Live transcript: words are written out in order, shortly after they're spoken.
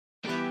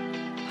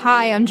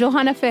Hi, I'm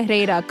Johanna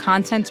Ferreira,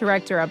 content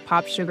director at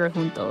Pop Sugar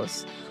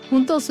Juntos.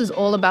 Juntos is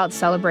all about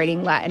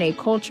celebrating Latinx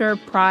culture,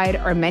 pride,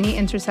 our many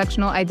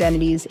intersectional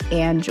identities,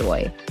 and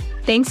joy.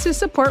 Thanks to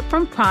support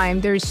from Prime,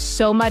 there's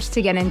so much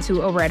to get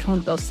into over at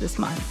Juntos this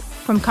month.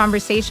 From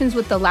conversations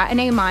with the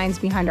Latinx minds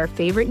behind our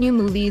favorite new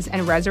movies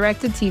and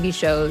resurrected TV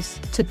shows,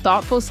 to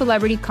thoughtful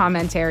celebrity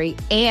commentary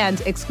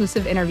and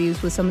exclusive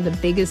interviews with some of the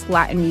biggest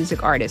Latin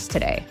music artists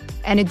today.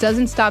 And it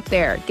doesn't stop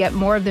there. Get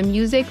more of the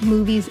music,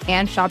 movies,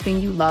 and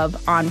shopping you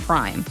love on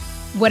Prime.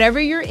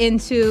 Whatever you're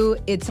into,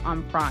 it's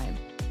on Prime.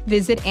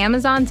 Visit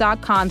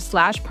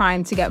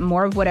Amazon.com/Prime to get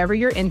more of whatever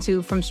you're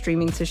into, from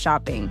streaming to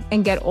shopping.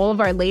 And get all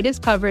of our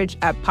latest coverage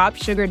at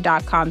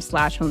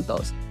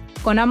popsugar.com/juntos.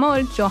 Con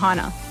amor,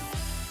 Johanna.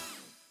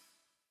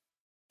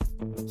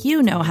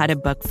 You know how to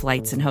book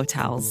flights and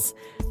hotels.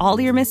 All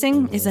you're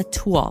missing is a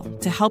tool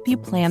to help you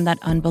plan that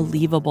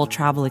unbelievable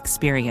travel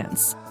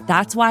experience.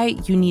 That's why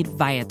you need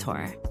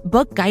Viator.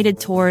 Book guided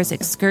tours,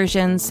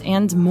 excursions,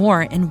 and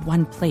more in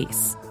one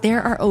place.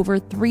 There are over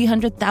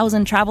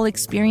 300,000 travel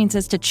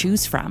experiences to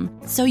choose from,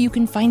 so you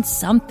can find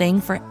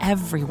something for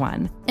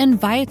everyone. And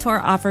Viator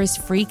offers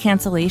free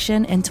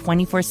cancellation and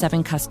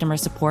 24/7 customer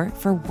support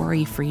for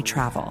worry-free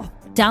travel.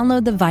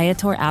 Download the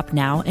Viator app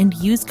now and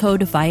use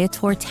code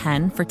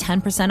Viator10 for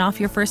 10% off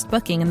your first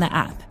booking in the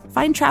app.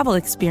 Find travel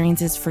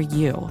experiences for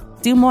you.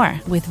 Do more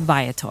with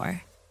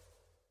Viator.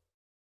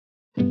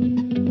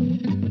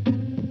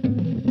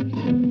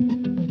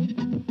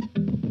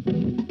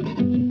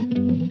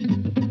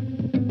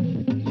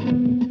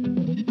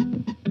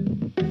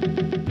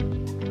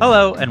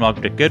 Hello, and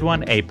welcome to Good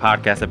One, a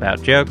podcast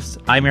about jokes.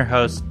 I'm your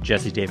host,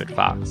 Jesse David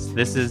Fox.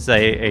 This is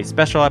a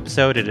special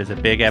episode. It is a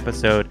big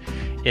episode.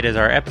 It is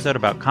our episode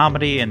about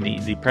comedy and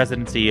the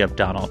presidency of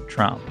Donald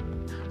Trump.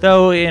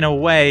 Though, in a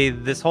way,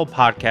 this whole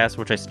podcast,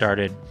 which I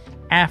started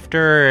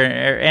after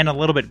and a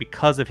little bit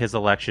because of his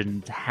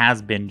election,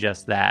 has been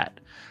just that.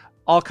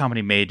 All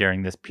comedy made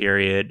during this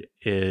period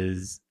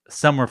is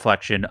some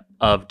reflection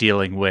of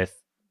dealing with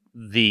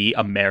the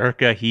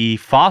America he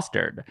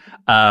fostered.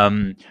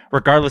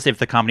 Regardless if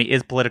the comedy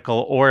is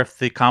political or if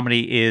the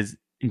comedy is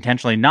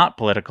intentionally not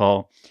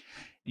political,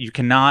 you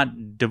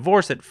cannot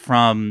divorce it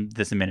from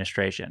this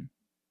administration.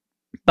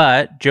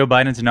 But Joe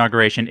Biden's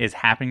inauguration is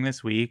happening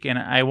this week, and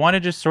I want to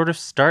just sort of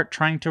start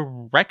trying to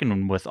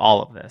reckon with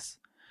all of this.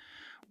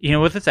 You know,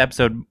 with this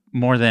episode,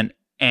 more than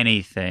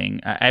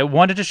anything, I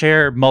wanted to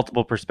share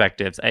multiple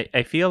perspectives.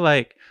 I feel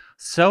like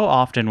so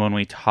often when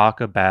we talk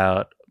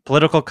about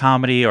political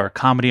comedy or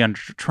comedy under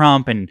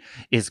Trump, and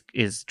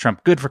is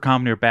Trump good for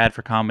comedy or bad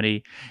for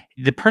comedy,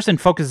 the person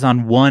focuses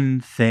on one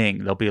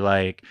thing. They'll be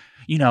like,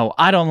 you know,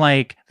 I don't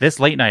like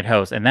this late night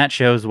host, and that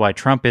shows why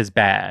Trump is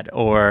bad.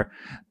 Or,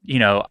 you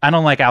know, I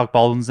don't like Alec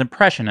Baldwin's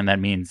impression, and that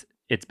means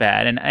it's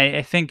bad. And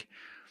I think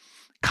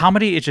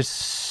comedy is just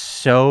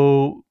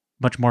so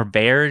much more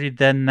varied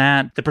than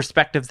that. The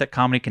perspectives that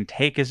comedy can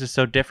take is just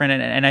so different.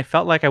 And I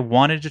felt like I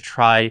wanted to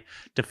try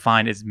to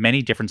find as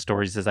many different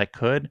stories as I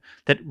could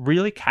that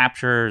really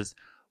captures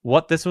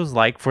what this was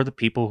like for the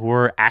people who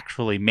were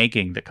actually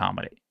making the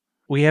comedy.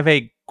 We have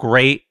a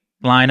great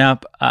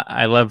lineup.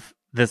 I love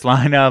this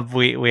lineup.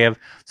 We have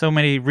so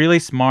many really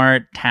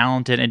smart,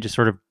 talented, and just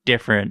sort of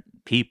different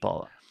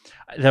people.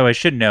 Though I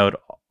should note,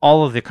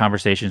 all of the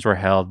conversations were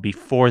held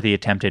before the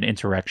attempted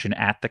insurrection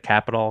at the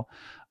Capitol,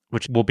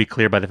 which will be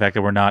clear by the fact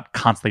that we're not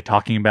constantly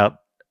talking about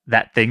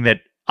that thing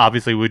that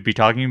obviously we'd be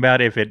talking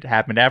about if it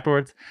happened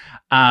afterwards.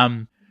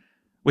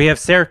 We have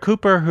Sarah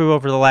Cooper, who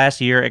over the last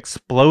year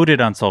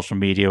exploded on social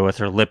media with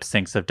her lip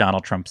syncs of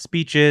Donald Trump's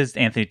speeches.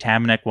 Anthony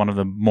Tamanek, one of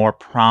the more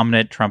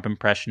prominent Trump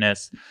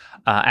impressionists.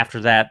 After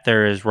that,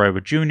 there is Roy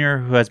Wood Jr.,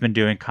 who has been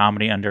doing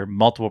comedy under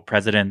multiple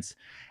presidents.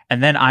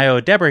 And then Io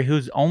Debris,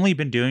 who's only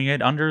been doing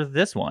it under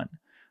this one.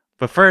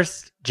 But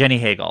first, Jenny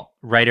Hagel,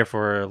 writer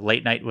for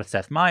Late Night with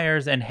Seth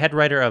Meyers and head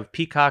writer of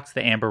Peacock's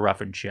The Amber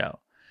Ruffin Show.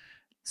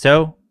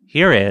 So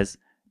here is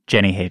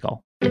Jenny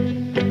Hagel.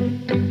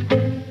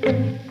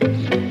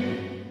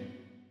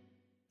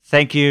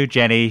 Thank you,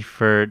 Jenny,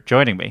 for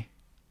joining me.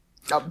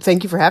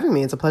 Thank you for having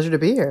me. It's a pleasure to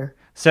be here.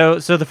 So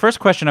the first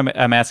question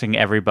I'm asking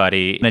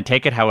everybody, and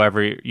take it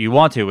however you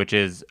want to, which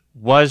is,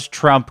 was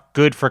Trump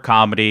good for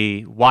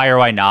comedy? Why or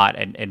why not?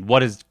 And what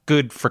does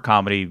good for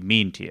comedy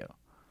mean to you?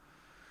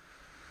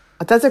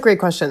 That's a great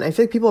question. I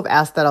feel like people have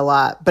asked that a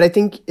lot, but I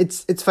think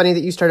it's funny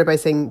that you started by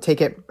saying take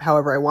it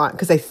however I want,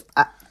 because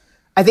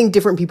I think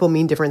different people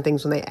mean different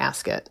things when they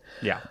ask it.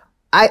 Yeah.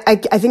 I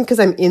think because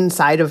I'm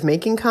inside of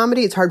making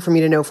comedy, it's hard for me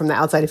to know from the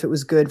outside if it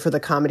was good for the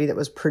comedy that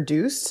was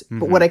produced. Mm-hmm.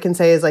 But what I can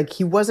say is, like,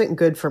 he wasn't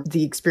good for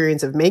the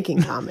experience of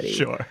making comedy.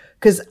 Sure.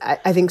 Because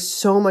I think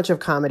so much of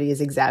comedy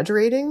is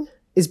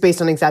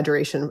based on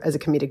exaggeration as a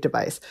comedic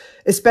device,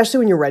 especially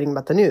when you're writing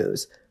about the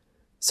news.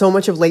 So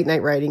much of late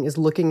night writing is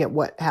looking at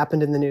what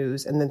happened in the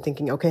news and then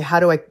thinking, okay, how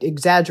do I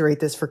exaggerate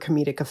this for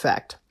comedic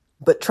effect?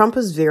 But Trump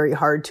is very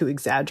hard to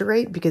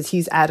exaggerate because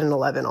he's at an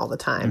 11 all the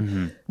time.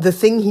 Mm-hmm. The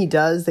thing he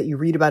does that you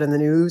read about in the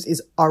news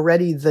is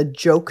already the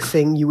joke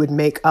thing you would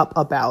make up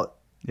about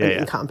an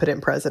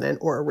incompetent president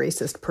or a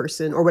racist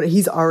person or what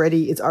it's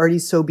already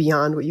so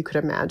beyond what you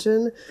could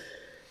imagine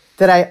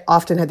that I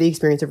often had the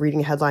experience of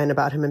reading a headline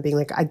about him and being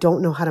like, I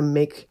don't know how to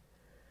make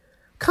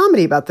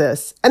comedy about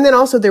this. And then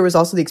also there was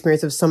also the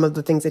experience of some of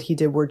the things that he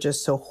did were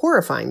just so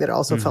horrifying that it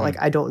also felt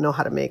like I don't know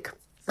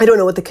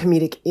what the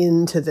comedic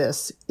into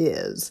this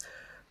is.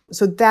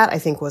 So that I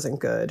think wasn't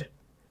good.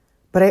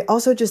 But I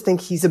also just think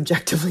he's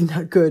objectively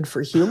not good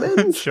for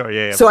humans. Sure,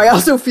 yeah. So I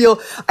also feel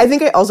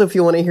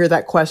when I hear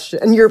that question,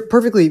 and you're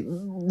perfectly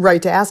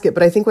right to ask it,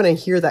 but I think when I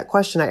hear that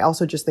question, I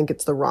also just think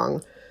it's the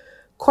wrong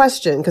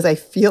question because I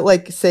feel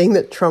like saying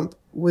that Trump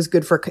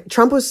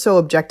was so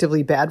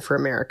objectively bad for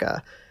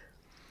America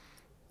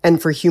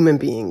and for human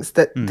beings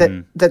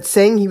that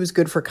saying he was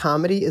good for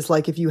comedy is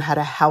like if you had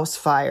a house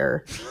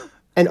fire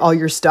and all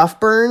your stuff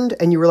burned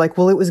and you were like,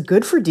 well, it was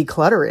good for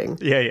decluttering.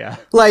 Yeah.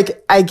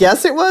 Like, I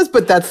guess it was,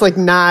 but that's like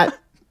not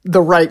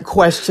the right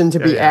question to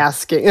be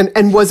asking.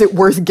 And was it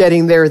worth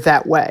getting there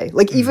that way?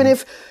 Like, even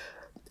if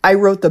I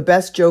wrote the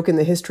best joke in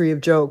the history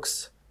of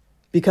jokes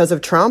because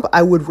of Trump,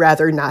 I would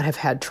rather not have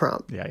had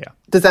Trump. Yeah.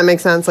 Does that make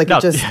sense? Like, no,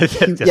 it just, I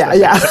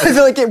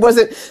feel like it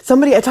wasn't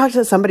I talked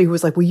to somebody who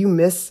was like, will you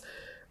miss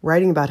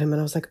writing about him? And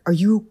I was like, are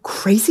you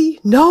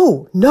crazy?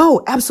 No,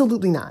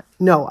 absolutely not.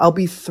 No, I'll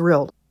be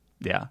thrilled.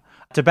 Yeah.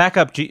 To back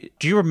up, do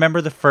you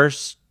remember the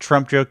first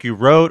Trump joke you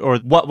wrote, or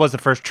what was the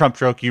first Trump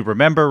joke you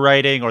remember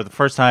writing, or the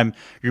first time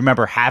you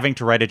remember having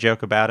to write a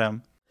joke about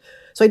him?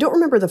 So I don't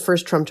remember the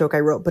first Trump joke I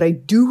wrote, but I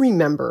do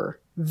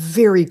remember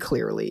very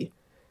clearly.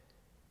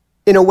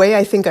 In a way,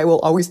 I think I will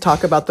always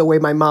talk about the way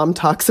my mom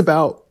talks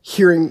about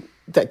hearing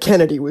that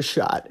Kennedy was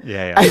shot.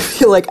 Yeah. I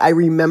feel like I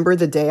remember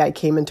the day I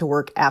came into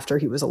work after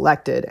he was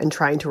elected and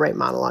trying to write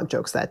monologue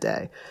jokes that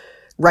day.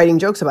 Writing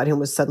jokes about him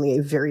was suddenly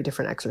a very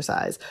different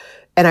exercise.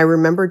 And I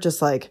remember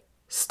just like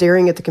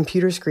staring at the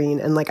computer screen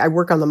and like I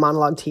work on the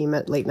monologue team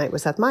at Late Night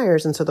with Seth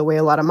Meyers. And so the way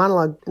a lot of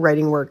monologue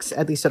writing works,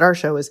 at least at our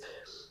show, is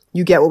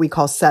you get what we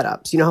call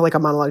setups. You know how like a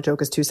monologue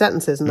joke is 2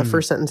 sentences and the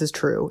first sentence is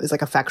true, is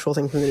like a factual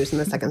thing from the news,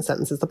 and the second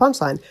sentence is the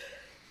punchline.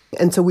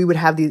 And so we would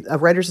have a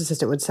writer's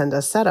assistant would send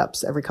us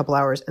setups every couple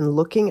hours, and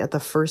looking at the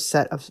first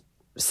set of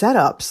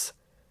setups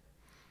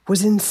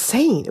was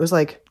insane. It was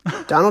like,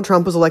 Donald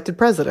Trump was elected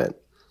president.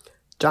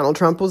 Donald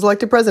Trump was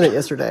elected president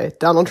yesterday.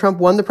 Donald Trump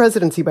won the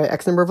presidency by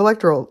X number of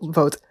electoral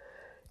votes.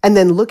 And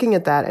then looking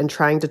at that and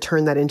trying to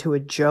turn that into a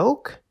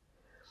joke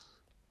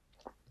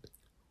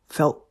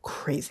felt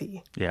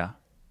crazy. Yeah.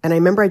 And I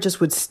remember I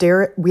just would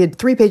stare we had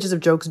 3 pages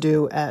of jokes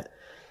due at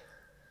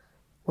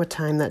what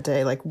time that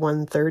day? Like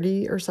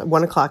 1:30 or so,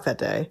 1 o'clock that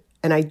day.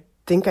 And I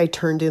think I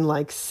turned in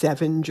like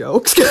 7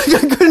 jokes. I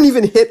couldn't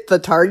even hit the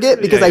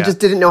target because I just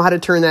didn't know how to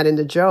turn that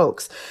into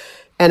jokes.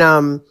 And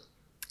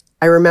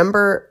I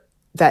remember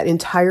that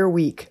entire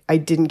week I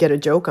didn't get a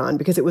joke on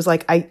because it was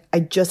like I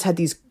just had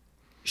these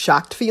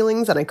shocked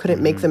feelings and I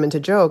couldn't make them into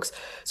jokes.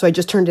 So I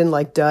just turned in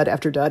like dud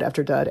after dud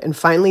after dud. And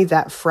finally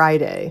that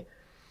Friday,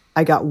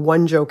 I got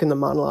 1 joke in the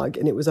monologue,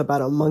 and it was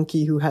about a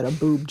monkey who had a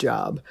boob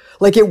job.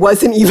 Like, it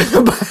wasn't even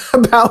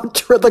about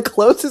the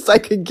closest I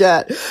could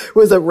get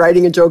was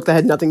writing a joke that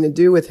had nothing to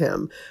do with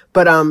him.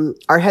 But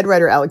our head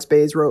writer, Alex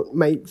Bays, wrote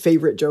my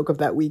favorite joke of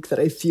that week that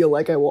I feel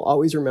like I will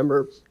always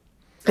remember.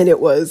 And it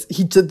was,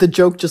 the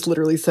joke just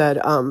literally said,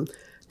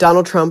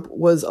 Donald Trump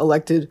was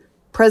elected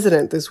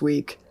president this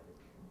week.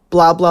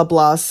 Blah, blah,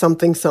 blah,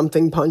 something,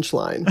 something,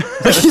 punchline.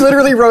 He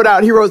literally wrote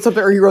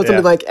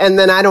something like, and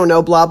then I don't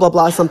know, blah, blah,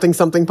 blah, something,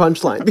 something,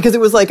 punchline. Because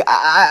it was like,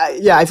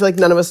 I feel like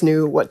none of us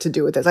knew what to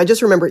do with this. I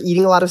just remember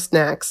eating a lot of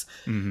snacks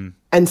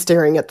and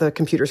staring at the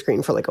computer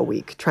screen for like a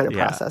week, trying to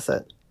process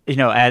it. You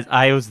know, as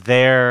I was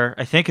there,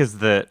 I think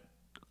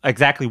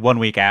exactly 1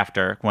 week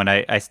after when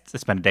I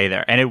spent a day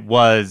there. And it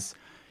was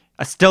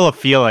still a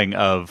feeling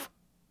of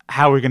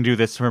how we're going to do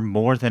this for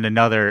more than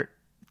another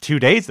 2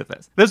 days of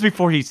this. This was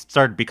before he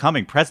started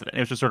becoming president.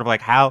 It was just sort of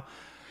like how.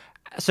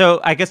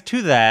 So I guess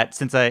to that,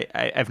 since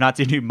I've not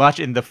seen you much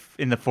in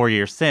the 4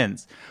 years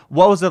since,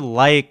 what was it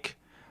like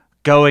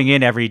going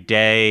in every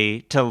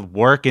day to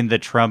work in the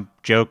Trump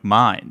joke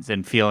mines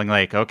and feeling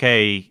like,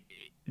 okay,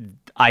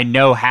 I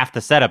know half the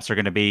setups are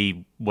going to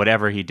be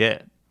whatever he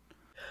did?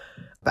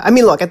 I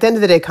mean, look, at the end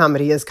of the day,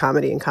 comedy is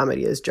comedy and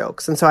comedy is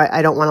jokes. And so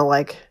I don't want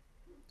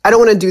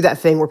to do that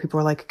thing where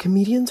people are like,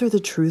 comedians are the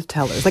truth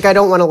tellers. Like, I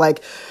don't want to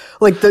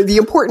the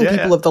important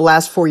people of the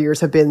last 4 years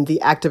have been the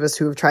activists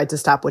who have tried to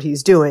stop what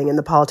he's doing, and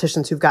the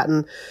politicians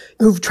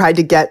who've tried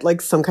to get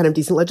like some kind of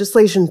decent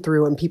legislation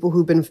through, and people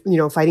who've been,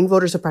 fighting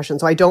voter suppression.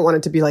 So I don't want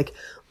it to be like,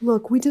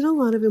 look, we did a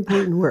lot of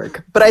important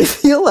work. But I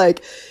feel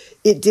like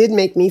it did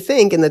make me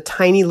think, in the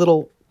tiny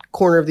little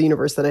corner of the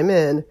universe that I'm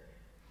in,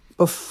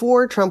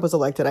 before Trump was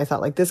elected, I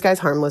thought like, this guy's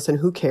harmless and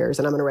who cares?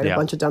 And I'm going to write a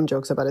bunch of dumb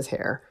jokes about his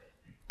hair.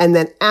 And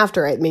then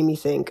after, it made me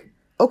think,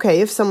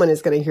 okay, if someone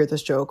is going to hear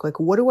this joke, like,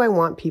 what do I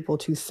want people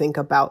to think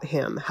about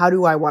him? How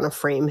do I want to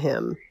frame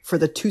him for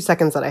the 2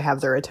 seconds that I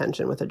have their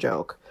attention with a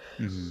joke?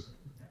 Mm-hmm.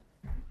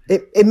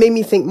 It made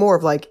me think more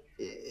of like,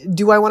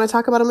 do I want to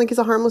talk about him like he's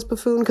a harmless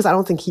buffoon? Because I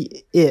don't think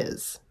he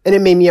is. And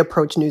it made me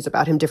approach news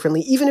about him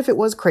differently, even if it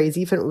was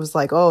crazy, even if it was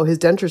like, oh, his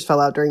dentures fell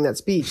out during that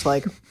speech.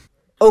 Like,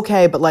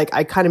 okay, but like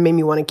I kind of made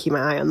me want to keep my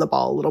eye on the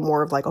ball a little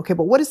more of like, okay,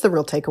 but what is the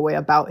real takeaway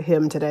about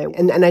him today?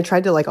 And I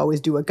tried to like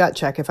always do a gut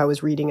check if I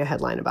was reading a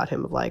headline about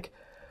him of like,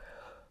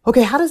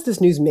 okay, how does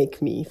this news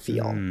make me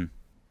feel?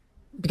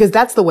 Because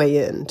that's the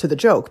way in to the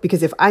joke.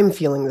 Because if I'm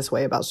feeling this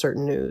way about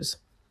certain news,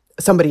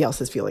 somebody else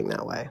is feeling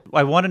that way.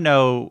 I want to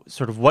know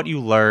sort of what you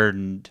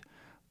learned,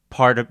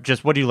 part of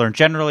just what do you learn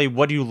generally,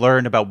 what do you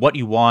learn about what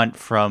you want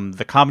from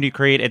the comedy you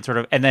create, and sort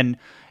of, and then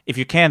if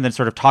you can, then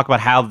sort of talk about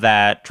how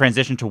that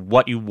transitioned to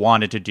what you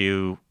wanted to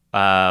do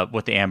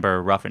with the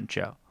Amber Ruffin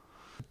show.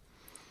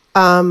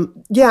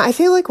 Yeah, I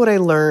feel like what I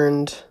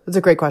learned, that's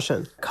a great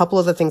question. A couple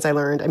of the things I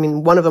learned, I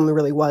mean, one of them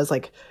really was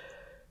like,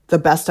 the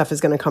best stuff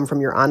is going to come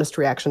from your honest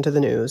reaction to the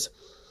news.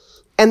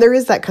 And there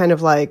is that kind of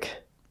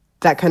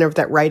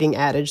that writing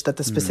adage that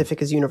the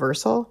specific is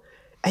universal.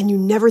 And you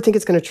never think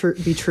it's going to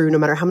be true, no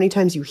matter how many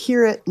times you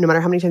hear it, no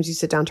matter how many times you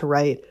sit down to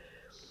write.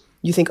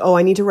 You think, oh,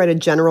 I need to write a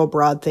general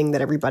broad thing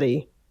that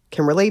everybody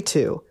can relate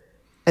to.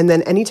 And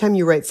then anytime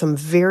you write some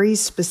very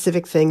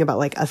specific thing about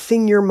like a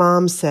thing your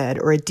mom said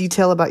or a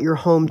detail about your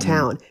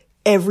hometown,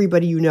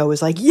 everybody you know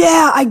is like,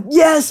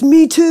 yes,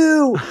 me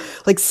too.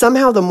 Like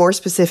somehow the more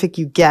specific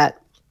you get,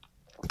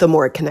 the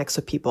more it connects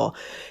with people.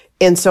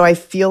 And so I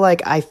feel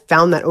like I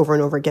found that over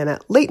and over again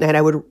at late night.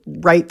 I would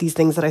write these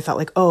things that I thought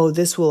like, oh,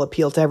 this will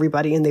appeal to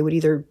everybody. And they would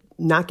either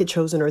not get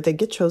chosen or they'd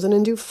get chosen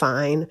and do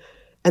fine.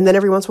 And then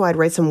every once in a while I'd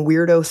write some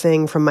weirdo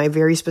thing from my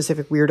very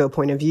specific weirdo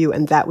point of view,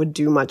 and that would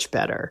do much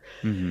better.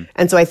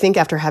 And so I think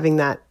after having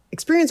that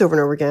experience over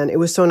and over again, it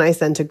was so nice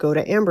then to go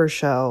to Amber's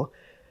show.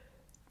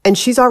 And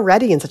she's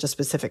already in such a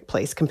specific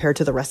place compared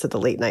to the rest of the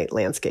late night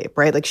landscape,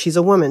 right? Like she's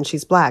a woman,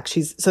 she's Black,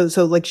 she's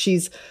so like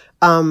she's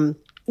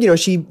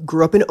she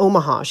grew up in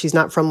Omaha. She's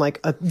not from like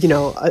a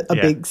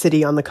big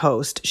city on the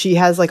coast. She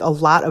has like a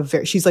lot of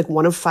she's like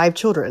one of 5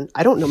 children.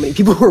 I don't know many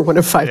people who are one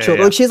of 5 children.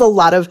 Yeah. Like she has a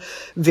lot of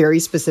very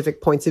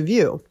specific points of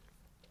view.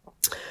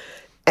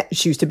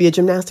 She used to be a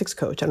gymnastics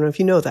coach. I don't know if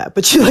you know that,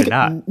 but she like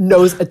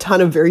knows a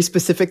ton of very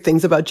specific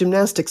things about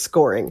gymnastics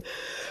scoring.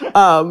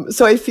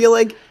 So I feel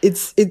like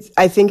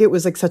I think it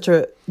was like such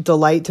a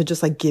delight to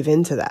just like give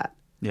into that.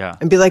 Yeah.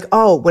 And be like,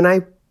 oh, when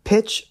I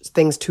pitch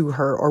things to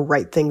her or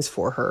write things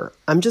for her,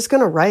 I'm just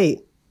going to write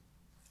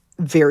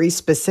very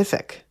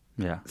specific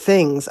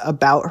things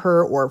about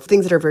her or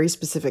things that are very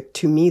specific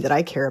to me that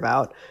I care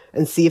about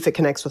and see if it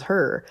connects with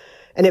her.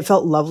 And it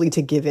felt lovely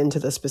to give into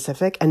the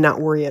specific and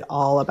not worry at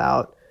all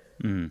about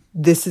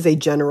this is a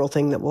general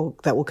thing that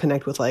will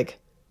connect with like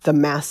the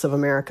mass of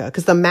America.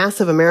 Because the mass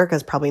of America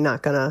is probably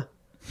not going to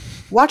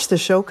watch the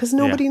show because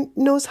nobody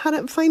knows how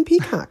to find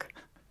Peacock.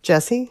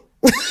 Jesse?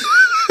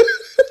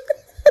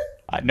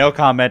 No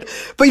comment.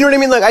 But you know what I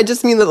mean? Like, I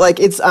just mean that like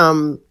it's,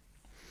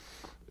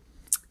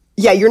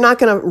 you're not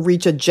going to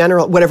reach a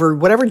general,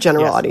 whatever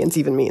general audience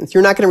even means.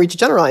 You're not going to reach a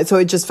general audience. So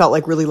it just felt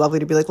like really lovely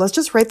to be like, let's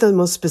just write the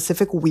most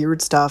specific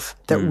weird stuff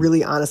that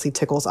really honestly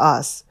tickles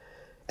us.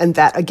 And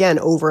that again,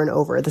 over and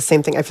over, the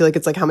same thing. I feel like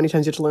it's like how many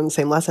times you have to learn the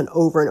same lesson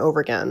over and over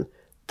again.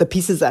 The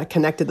pieces that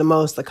connected the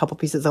most, the couple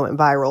pieces that went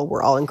viral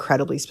were all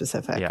incredibly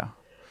specific. Yeah.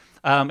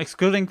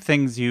 Excluding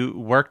things you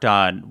worked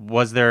on,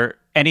 was there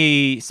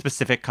any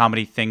specific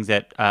comedy things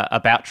that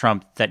about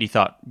Trump that you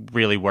thought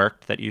really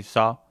worked that you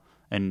saw?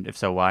 And if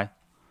so, why?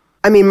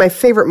 I mean, my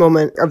favorite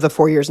moment of the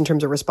 4 years in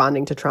terms of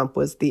responding to Trump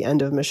was the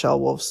end of Michelle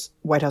Wolf's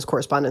White House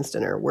Correspondents'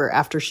 Dinner, where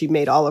after she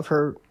made all of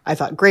her, I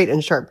thought, great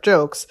and sharp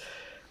jokes,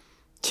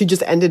 she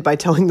just ended by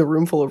telling the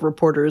room full of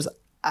reporters,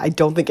 I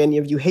don't think any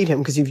of you hate him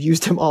because you've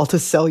used him all to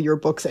sell your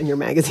books and your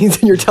magazines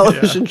and your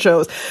television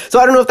shows. So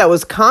I don't know if that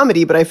was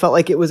comedy, but I felt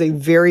like it was a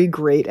very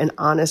great and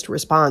honest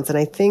response. And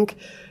I think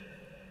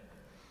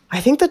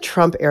the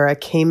Trump era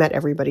came at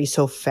everybody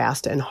so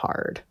fast and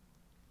hard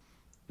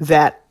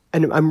that,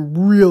 and I'm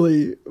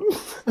really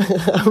like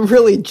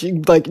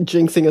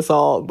jinxing us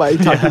all by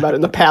talking about it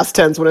in the past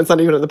tense when it's not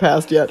even in the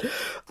past yet.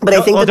 But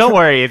I think don't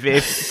worry.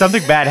 If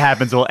something bad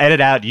happens, we'll edit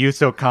out you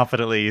so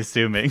confidently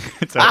assuming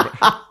it's over.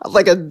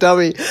 Like a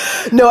dummy.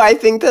 No, I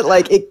think that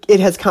like it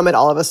has come at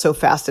all of us so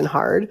fast and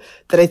hard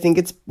that I think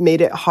it's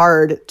made it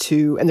hard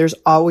to, and there's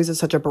always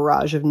such a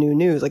barrage of new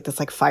news, like this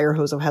like fire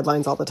hose of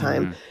headlines all the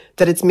time,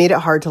 that it's made it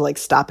hard to like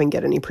stop and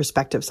get any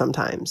perspective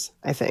sometimes,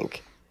 I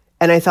think.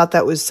 And I thought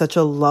that was such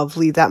a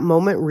lovely, that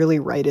moment really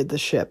righted the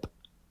ship,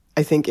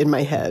 I think, in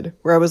my head,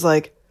 where I was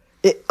like,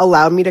 it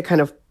allowed me to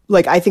kind of,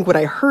 like, I think when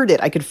I heard it,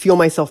 I could feel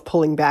myself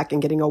pulling back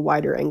and getting a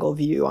wider angle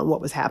view on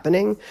what was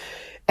happening.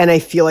 And I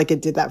feel like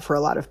it did that for a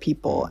lot of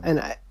people. And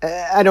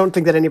I don't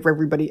think that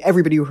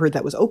everybody who heard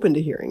that was open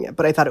to hearing it,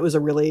 but I thought it was a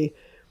really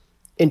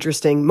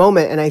interesting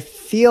moment. And I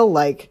feel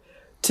like,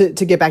 to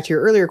get back to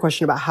your earlier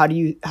question about how do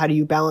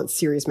you balance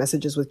serious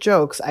messages with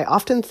jokes, I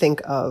often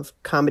think of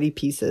comedy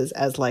pieces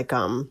as like,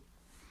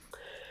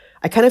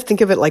 I kind of think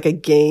of it like a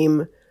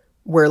game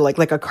where like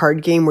a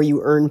card game where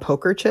you earn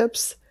poker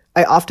chips.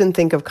 I often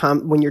think of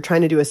when you're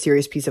trying to do a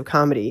serious piece of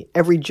comedy,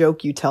 every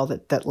joke you tell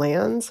that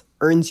lands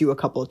earns you a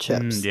couple of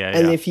chips.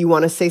 And if you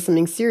want to say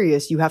something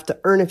serious, you have to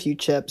earn a few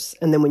chips.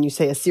 And then when you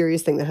say a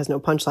serious thing that has no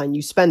punchline,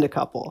 you spend a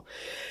couple.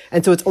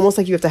 And so it's almost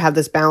like you have to have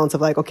this balance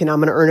of like, okay, now I'm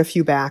going to earn a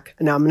few back,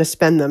 and now I'm going to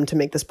spend them to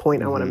make this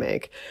point I want to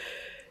make.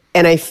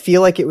 And I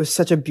feel like it was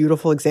such a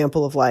beautiful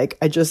example of like,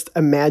 I just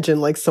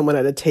imagine like someone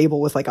at a table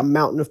with like a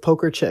mountain of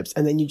poker chips,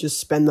 and then you just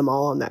spend them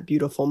all on that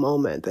beautiful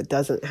moment that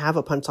doesn't have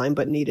a punchline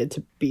but needed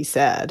to be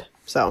said.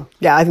 So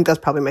yeah, I think that's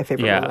probably my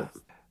favorite moment.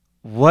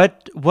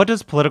 What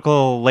does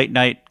political late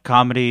night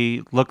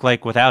comedy look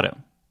like without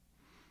him?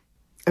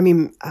 I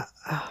mean,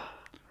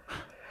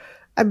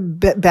 a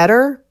bit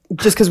better,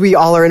 just because we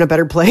all are in a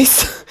better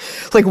place.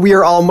 Like we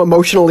are all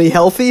emotionally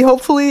healthy,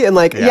 hopefully. And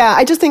like,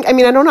 I just think, I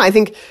mean, I don't know. I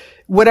think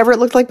whatever it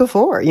looked like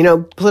before, you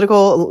know,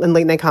 political and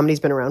late night comedy's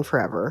been around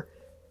forever.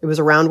 It was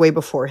around way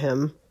before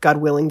him. God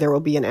willing, there will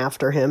be an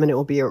after him, and it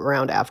will be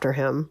around after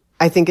him.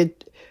 I think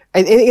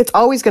it's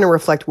always going to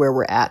reflect where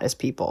we're at as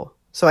people.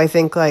 So I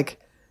think like,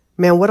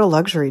 man, what a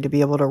luxury to be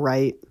able to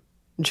write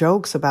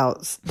jokes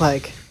about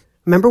like,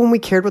 remember when we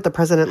cared what the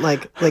president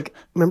like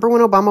remember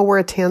when Obama wore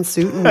a tan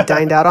suit and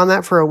dined out on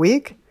that for a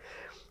week?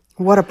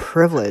 What a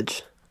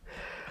privilege.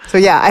 So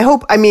yeah,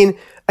 I mean,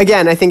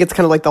 again, I think it's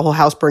kind of like the whole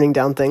house burning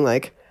down thing.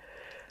 Like,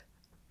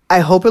 I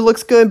hope it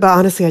looks good, but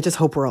honestly, I just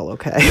hope we're all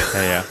okay.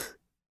 Yeah.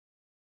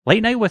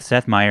 Late Night with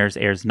Seth Meyers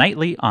airs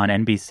nightly on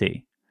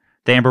NBC.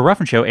 The Amber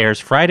Ruffin Show airs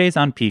Fridays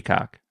on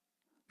Peacock.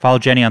 Follow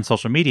Jenny on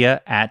social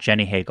media at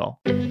Jenny Hagel.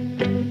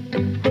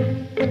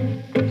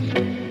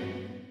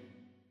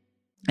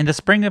 In the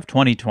spring of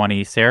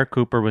 2020, Sarah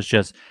Cooper was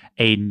just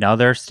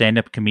another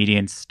stand-up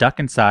comedian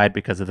stuck inside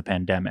because of the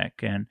pandemic.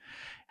 And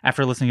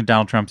after listening to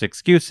Donald Trump's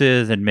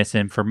excuses and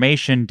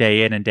misinformation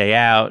day in and day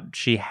out,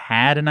 she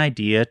had an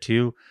idea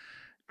to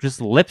just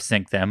lip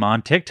sync them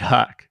on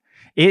TikTok.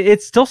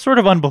 It's still sort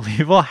of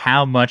unbelievable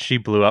how much she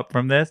blew up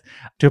from this,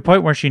 to a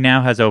point where she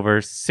now has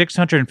over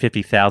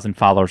 650,000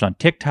 followers on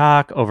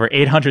TikTok, over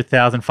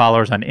 800,000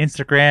 followers on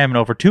Instagram, and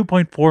over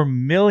 2.4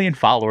 million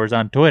followers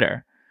on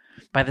Twitter.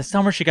 By the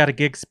summer, she got a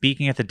gig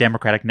speaking at the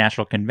Democratic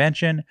National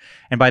Convention,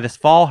 and by this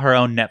fall, her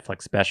own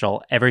Netflix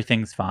special,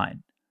 Everything's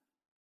Fine.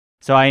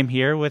 So I am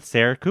here with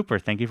Sarah Cooper.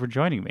 Thank you for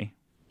joining me.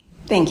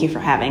 Thank you for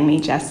having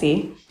me,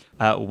 Jesse.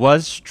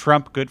 Was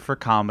Trump good for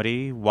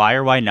comedy? Why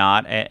or why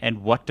not?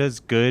 And what does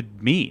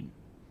good mean?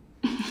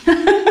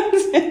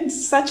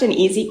 It's such an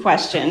easy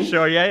question.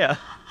 Sure, yeah.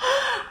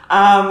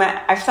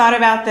 I've thought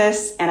about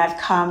this, and I've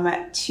come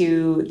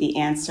to the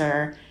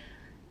answer.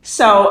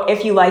 So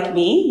if you like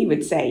me, you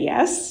would say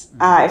yes.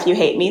 If you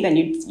hate me, then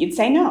you'd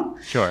say no.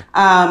 Sure.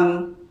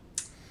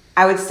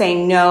 I would say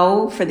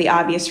no for the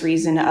obvious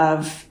reason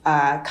of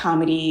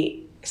comedy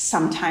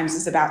sometimes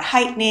is about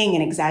heightening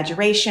and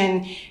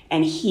exaggeration,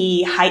 and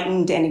he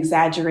heightened and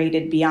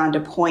exaggerated beyond a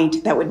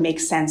point that would make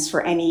sense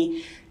for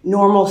any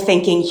normal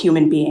thinking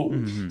human being.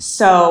 Mm-hmm.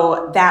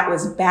 So that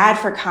was bad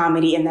for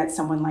comedy, and that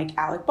someone like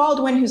Alec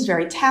Baldwin, who's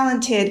very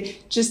talented,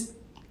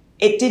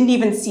 it didn't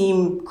even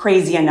seem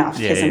crazy enough,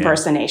 his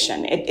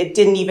impersonation. It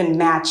didn't even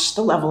match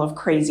the level of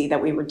crazy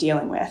that we were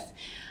dealing with.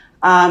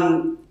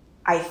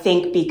 I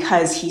think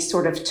because he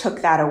sort of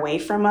took that away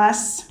from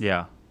us.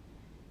 Yeah.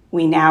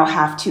 We now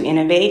have to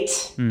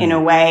innovate in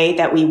a way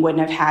that we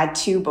wouldn't have had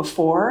to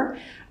before,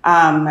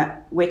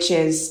 which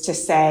is to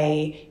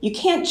say, you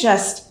can't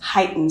just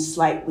heighten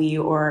slightly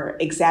or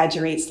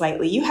exaggerate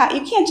slightly. You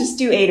can't just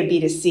do A to B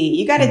to C.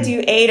 You got to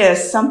do A to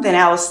something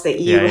else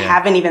that you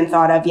haven't even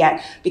thought of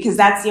yet, because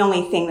that's the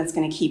only thing that's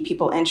going to keep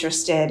people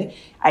interested,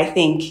 I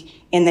think,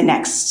 in the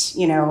next,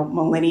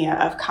 millennia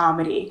of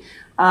comedy.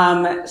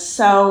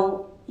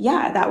 So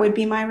yeah, that would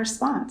be my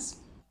response.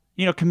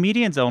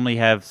 Comedians only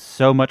have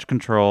so much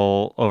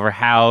control over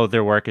how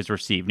their work is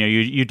received.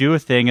 You do a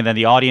thing, and then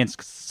the audience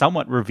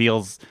somewhat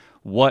reveals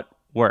what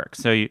works.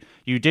 So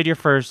you did your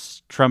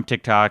first Trump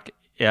TikTok,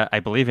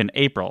 I believe, in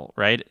April,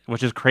 right?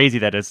 Which is crazy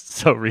that it's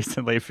so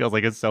recently. It feels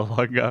like it's so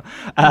long ago.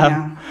 I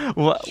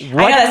know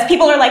this.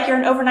 People are like, you're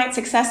an overnight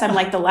success. I'm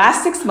like, the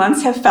last 6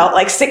 months have felt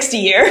like 60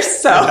 years.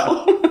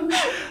 So...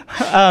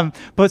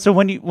 But so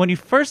when you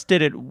first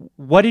did it,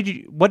 what did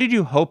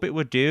you hope it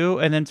would do?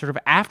 And then sort of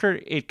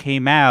after it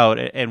came out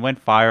and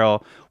went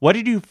viral, what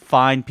did you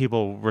find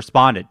people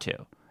responded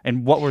to,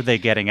 and what were they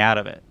getting out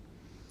of it?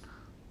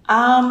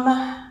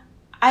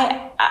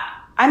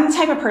 I'm the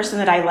type of person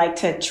that I like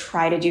to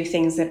try to do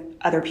things that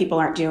other people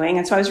aren't doing.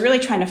 And so I was really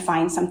trying to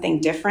find something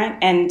different.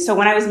 And so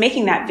when I was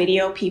making that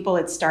video, people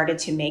had started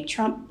to make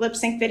Trump lip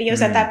sync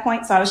videos at that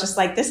point. So I was just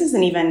like, this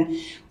isn't even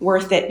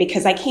worth it,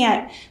 because I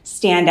can't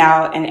stand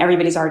out and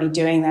everybody's already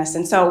doing this.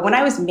 And so when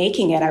I was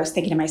making it, I was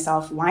thinking to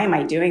myself, why am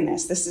I doing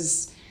this? This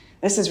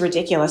is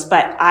ridiculous.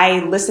 But I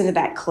listened to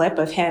that clip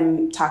of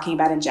him talking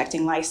about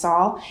injecting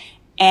Lysol,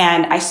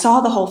 and I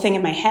saw the whole thing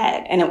in my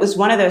head. And it was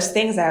one of those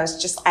things that I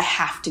was just, I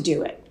have to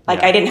do it.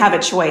 Like I didn't have a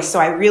choice. So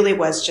I really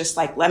was just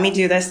like, let me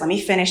do this. Let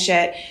me finish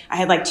it. I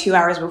had like 2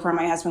 hours before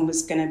my husband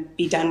was going to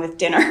be done with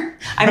dinner.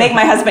 I make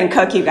my husband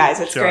cook, you guys.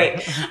 It's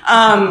great.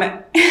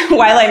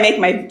 While I make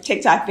my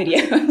TikTok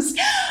videos.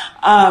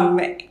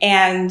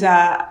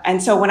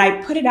 And so when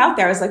I put it out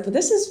there, I was like, well,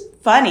 this is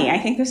funny. I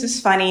think this is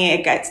funny.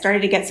 It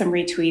started to get some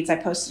retweets. I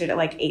posted it at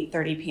like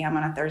 8:30 p.m.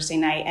 on a Thursday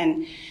night.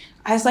 And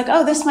I was like,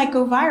 oh, this might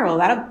go viral.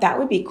 That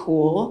would be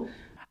cool.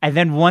 And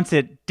then once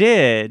it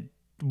did,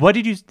 what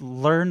did you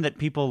learn that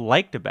people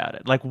liked about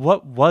it? Like,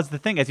 what was the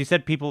thing? As you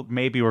said, people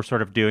maybe were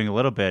sort of doing a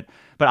little bit,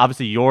 but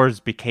obviously yours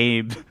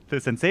became the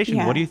sensation.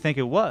 Yeah. What do you think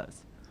it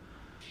was?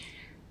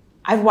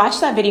 I've watched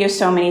that video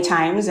so many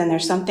times, and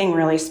there's something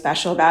really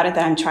special about it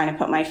that I'm trying to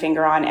put my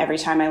finger on every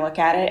time I look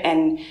at it.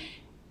 And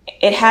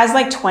it has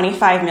like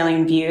 25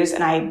 million views,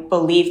 and I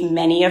believe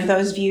many of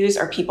those views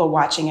are people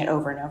watching it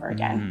over and over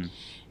again. Mm-hmm.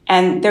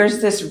 And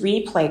there's this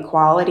replay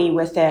quality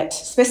with it,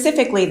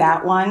 specifically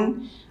that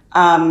one,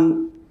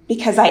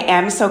 because I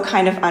am so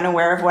kind of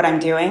unaware of what I'm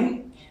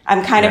doing.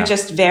 I'm kind of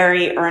just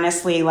very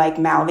earnestly like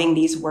mouthing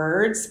these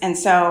words. And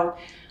so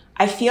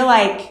I feel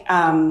like,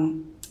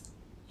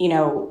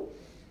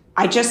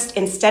 I just,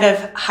 instead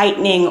of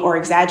heightening or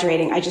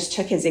exaggerating, I just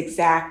took his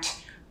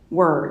exact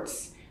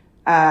words,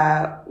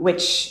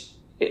 which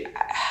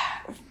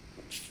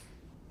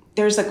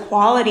there's a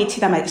quality to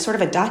them, sort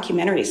of a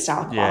documentary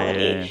style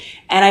quality. Yeah.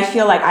 And I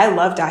feel like I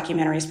love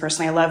documentaries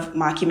personally. I love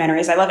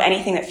mockumentaries. I love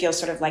anything that feels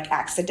sort of like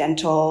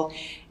accidental.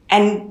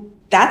 And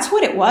that's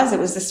what it was. It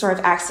was this sort of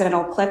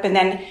accidental clip. And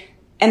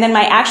then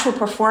my actual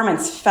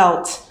performance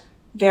felt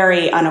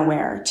very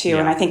unaware too. Yeah.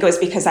 And I think it was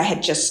because I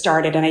had just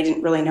started and I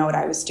didn't really know what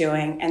I was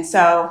doing. And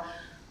so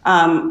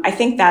I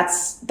think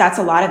that's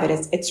a lot of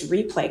it. It's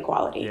replay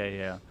quality.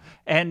 Yeah.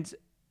 And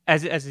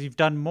as you've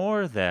done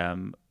more of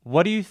them,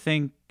 what do you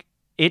think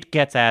it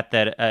gets at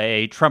that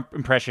a Trump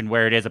impression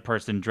where it is a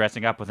person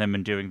dressing up with him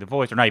and doing the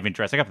voice, or not even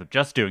dressing up with him,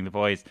 just doing the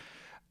voice,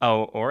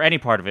 or any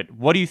part of it?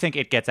 What do you think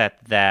it gets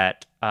at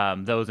that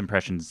those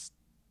impressions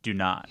do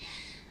not?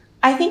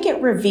 I think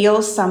it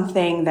reveals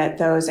something that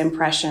those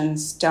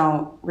impressions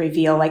don't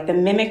reveal. Like the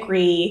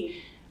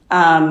mimicry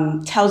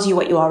tells you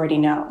what you already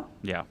know.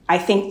 Yeah. I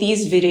think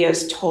these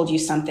videos told you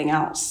something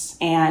else.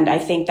 And I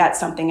think that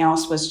something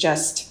else was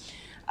just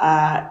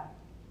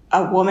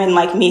a woman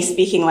like me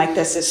speaking like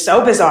this is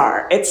so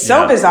bizarre. It's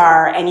so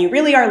bizarre. And you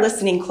really are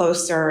listening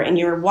closer and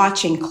you're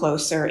watching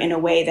closer in a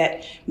way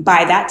that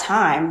by that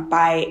time,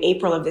 by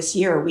April of this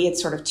year, we had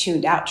sort of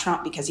tuned out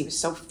Trump because he was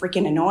so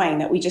freaking annoying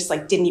that we just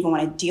like didn't even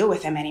want to deal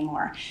with him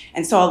anymore.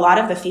 And so a lot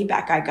of the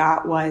feedback I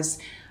got was,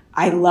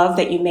 I love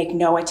that you make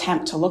no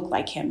attempt to look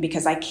like him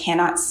because I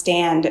cannot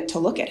stand to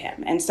look at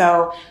him. And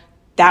so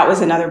that was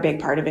another big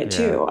part of it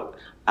too.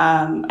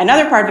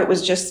 Another part of it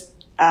was just,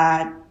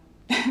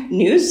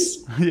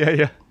 news.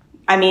 Yeah.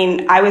 I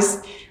mean,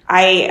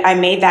 I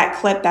made that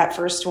clip, that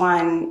first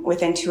one,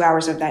 within 2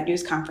 hours of that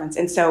news conference.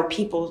 And so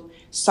people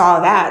saw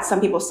that. Some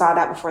people saw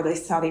that before they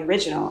saw the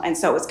original. And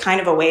so it was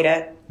kind of a way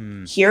to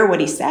hear what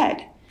he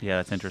said. Yeah,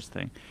 that's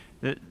interesting.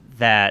 Going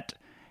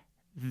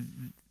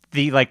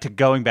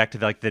back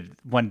to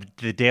when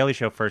the Daily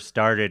Show first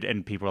started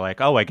and people were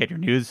like, oh, I get your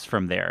news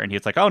from there. And he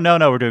was like, oh, no,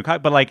 we're doing,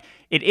 but like,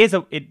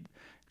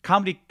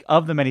 comedy,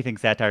 of the many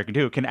things satire can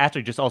do, can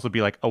actually just also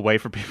be like a way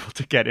for people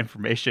to get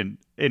information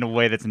in a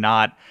way that's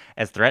not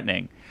as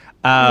threatening.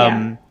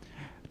 Do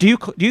you?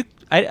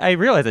 I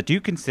realize that. Do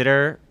you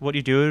consider what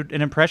you do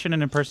an impression,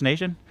 an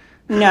impersonation?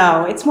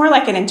 No, it's more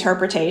like an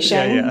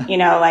interpretation.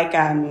 Yeah. Like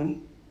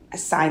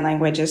sign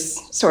language is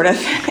sort of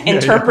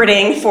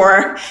interpreting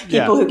for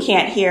people who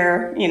can't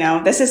hear.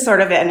 This is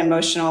sort of an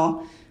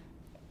emotionally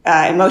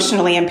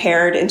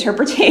impaired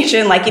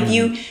interpretation. Like if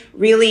you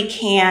really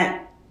can't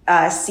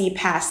see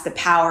past the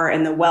power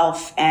and the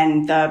wealth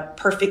and the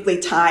perfectly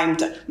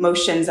timed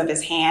motions of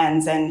his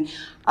hands, and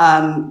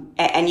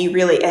you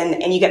really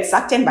and you get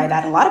sucked in by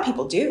that. And a lot of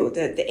people do.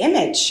 The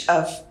image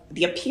of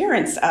the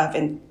appearance of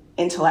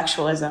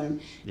intellectualism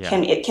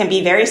can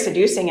be very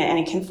seducing and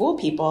it can fool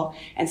people.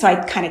 And so I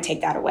kind of take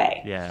that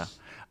away. Yeah.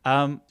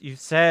 You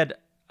said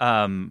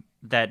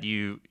that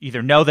you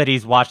either know that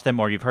he's watched them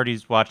or you've heard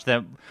he's watched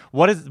them.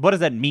 What does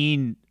that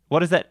mean?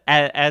 What is that,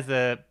 as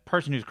a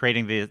person who's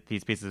creating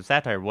these pieces of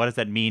satire, what does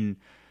that mean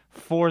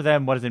for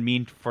them? What does it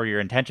mean for your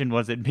intention?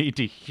 What does it mean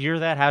to hear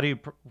that? How do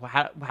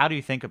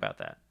you think about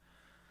that?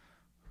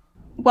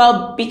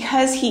 Well,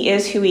 because he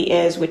is who he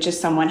is, which is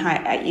someone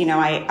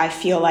I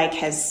feel like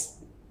has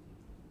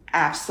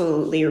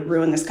absolutely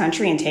ruined this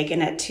country and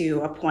taken it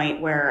to a point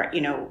where,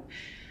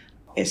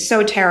 is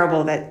so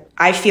terrible that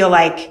I feel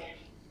like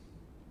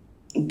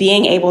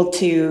being able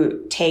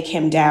to take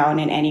him down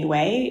in any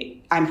way,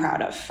 I'm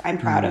proud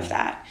of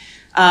that.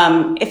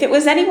 If it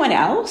was anyone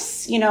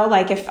else,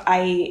 like if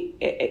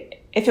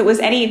it was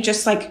any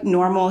just like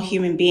normal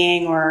human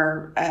being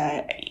or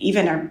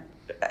even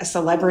a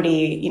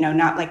celebrity,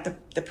 not like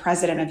the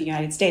president of the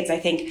United States, I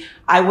think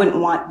I wouldn't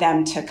want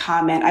them to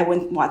comment. I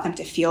wouldn't want them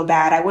to feel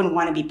bad. I wouldn't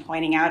want to be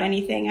pointing out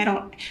anything.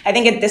 I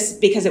think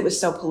because it was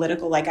so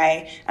political, like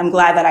I'm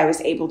glad that I was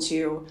able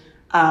to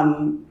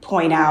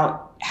point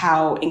out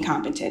how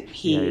incompetent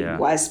he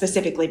was,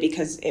 specifically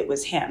because it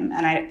was him.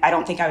 And I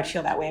don't think I would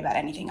feel that way about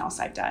anything else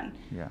I've done.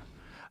 Yeah.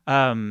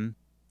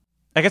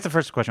 I guess the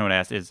first question I want to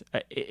ask is,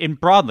 in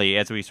broadly,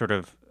 as we sort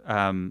of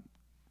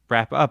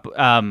wrap up,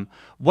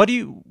 what do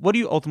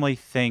you ultimately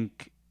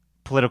think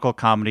political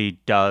comedy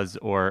does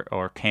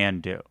or can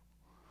do?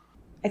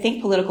 I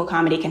think political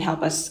comedy can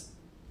help us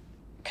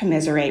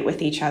commiserate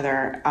with each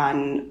other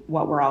on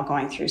what we're all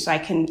going through. So I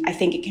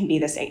think it can be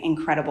this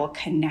incredible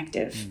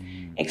connective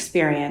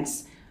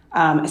experience,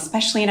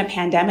 especially in a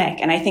pandemic.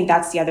 And I think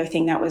that's the other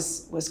thing that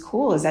was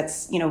cool, is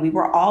that's, we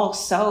were all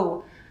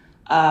so,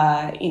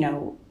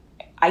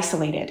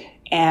 isolated.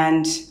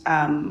 And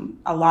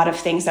a lot of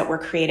things that were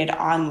created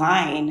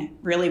online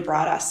really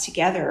brought us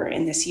together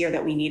in this year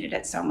that we needed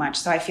it so much.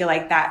 So I feel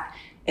like that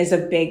is a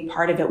big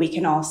part of it. We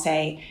can all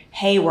say,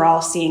 hey, we're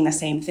all seeing the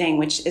same thing,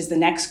 which is the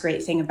next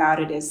great thing about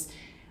it is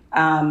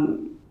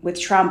with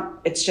Trump,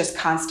 it's just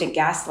constant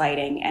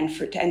gaslighting.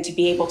 And to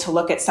be able to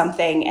look at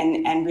something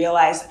and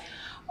realize,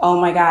 oh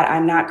my God,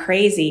 I'm not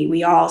crazy.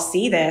 We all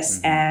see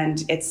this.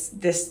 And it's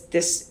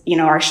this,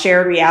 our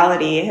shared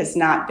reality has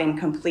not been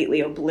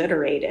completely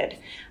obliterated.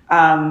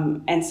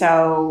 And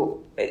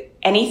so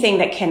anything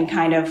that can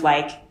kind of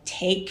like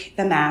take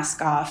the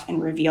mask off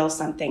and reveal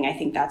something, I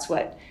think that's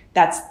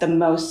the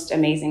most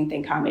amazing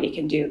thing comedy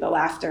can do, the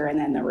laughter and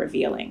then the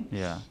revealing.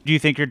 Yeah. Do you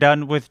think you're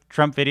done with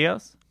Trump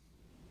videos?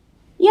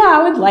 Yeah,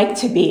 I would like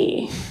to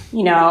be.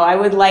 I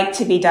would like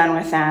to be done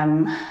with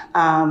them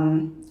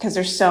because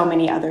there's so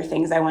many other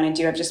things I want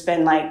to do. I've just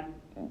been like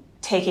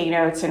taking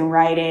notes and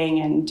writing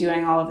and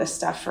doing all of this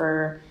stuff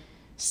for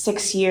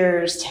 6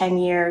 years, 10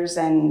 years.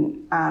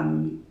 And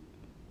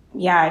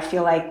I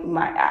feel like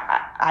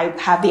I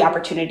have the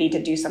opportunity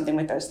to do something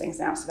with those things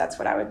now. So that's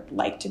what I would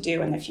like to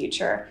do in the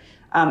future.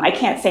 I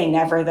can't say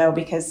never, though,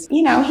 because,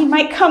 he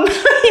might come,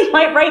 he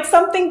might write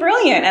something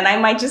brilliant and I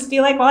might just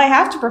be like, well, I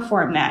have to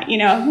perform that.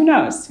 Who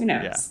knows?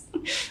 Yeah.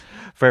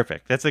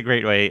 Perfect. That's a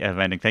great way of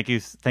ending. Thank you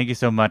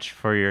so much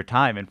for your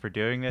time and for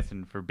doing this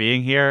and for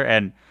being here.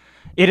 And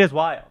it is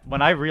wild.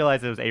 When I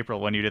realized it was April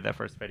when you did that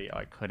first video,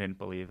 I couldn't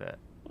believe it.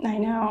 I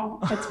know.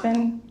 It's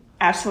been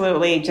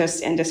absolutely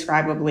just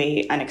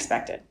indescribably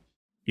unexpected.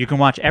 You can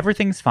watch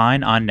Everything's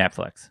Fine on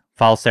Netflix.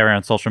 Follow Sarah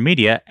on social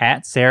media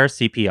at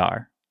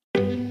SarahCPR.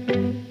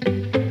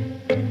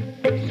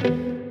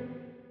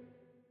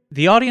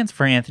 The audience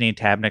for Anthony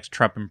Tabnick's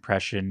Trump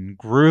impression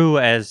grew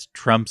as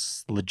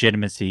Trump's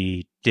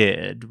legitimacy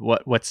did.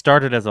 What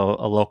started as a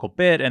local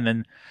bit and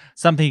then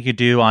something you could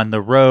do on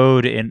the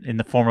road in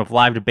the form of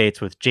live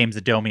debates with James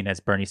Adomian as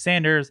Bernie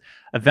Sanders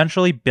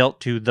eventually built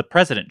to The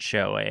President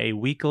Show, a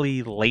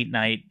weekly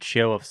late-night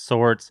show of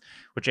sorts,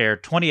 which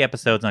aired 20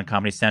 episodes on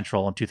Comedy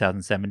Central in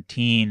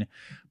 2017,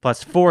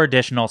 plus 4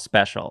 additional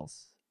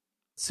specials.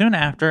 Soon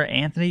after,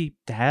 Anthony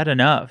had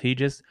enough. He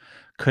just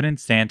couldn't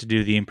stand to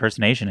do the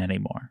impersonation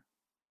anymore.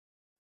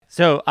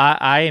 So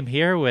I am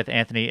here with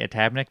Anthony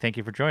Tabnick. Thank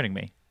you for joining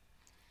me.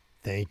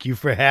 Thank you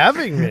for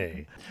having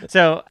me.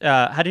 So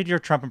how did your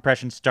Trump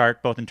impression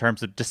start, both in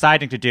terms of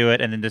deciding to do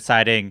it and then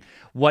deciding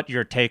what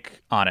your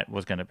take on it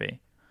was going to be?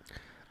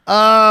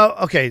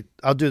 Okay,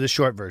 I'll do the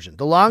short version.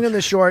 The long and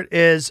the short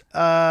is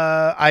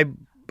I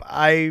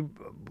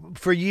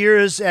for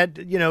years at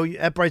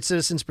Bright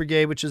Citizens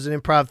Brigade, which is an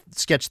improv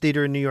sketch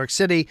theater in New York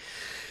City,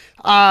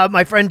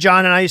 my friend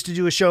John and I used to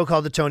do a show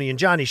called The Tony and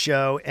Johnny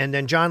Show, and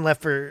then John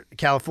left for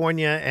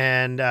California,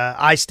 and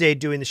I stayed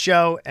doing the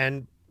show,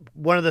 and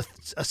one of the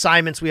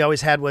assignments we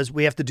always had was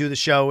we have to do the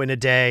show in a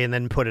day and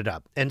then put it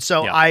up. And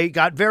so I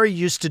got very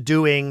used to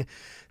doing,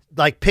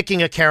 like,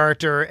 picking a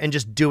character and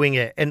just doing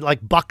it and,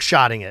 like,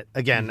 buckshotting it.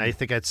 Again, I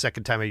think that's the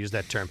second time I used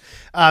that term.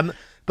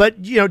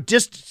 But,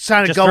 just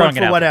kind of going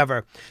for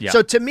whatever. Yeah.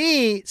 So to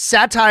me,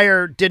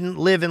 satire didn't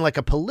live in, like,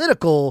 a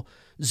political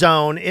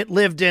zone. It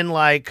lived in,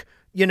 like,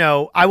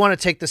 I want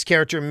to take this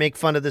character and make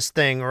fun of this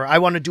thing, or I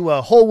want to do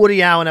a whole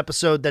Woody Allen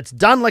episode that's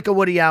done like a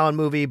Woody Allen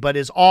movie, but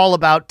is all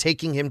about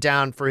taking him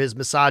down for his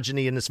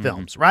misogyny in his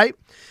films, right?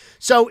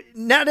 So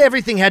not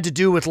everything had to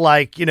do with,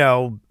 like,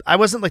 I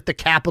wasn't like the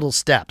Capitol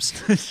steps.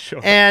 Sure.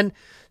 And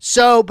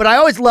so, but I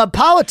always loved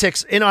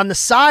politics. And on the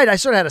side, I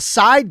sort of had a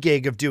side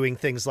gig of doing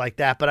things like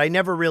that, but I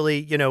never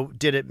really,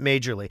 did it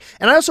majorly.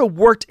 And I also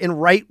worked in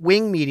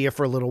right-wing media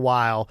for a little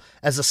while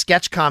as a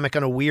sketch comic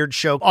on a weird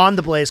show on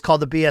the Blaze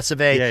called the BS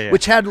of A,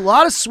 which had a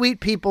lot of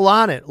sweet people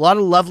on it, a lot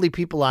of lovely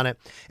people on it.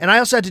 And I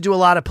also had to do a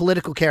lot of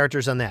political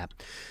characters on that.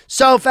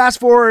 So fast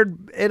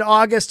forward in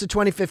August of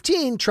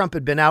 2015, Trump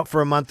had been out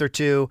for a month or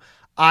two.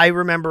 I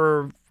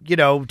remember,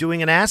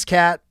 doing an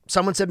ASCAT.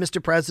 Someone said,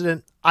 Mr.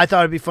 President. I thought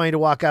it'd be funny to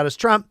walk out as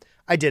Trump.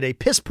 I did a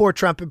piss poor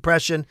Trump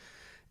impression.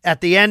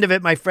 At the end of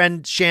it, my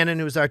friend Shannon,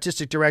 who was the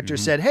artistic director,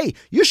 said, hey,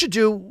 you should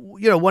do,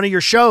 one of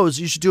your shows.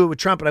 You should do it with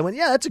Trump. And I went,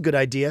 yeah, that's a good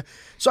idea.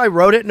 So I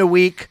wrote it in a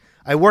week.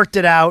 I worked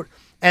it out.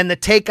 And the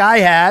take I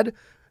had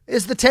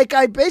is the take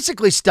I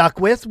basically stuck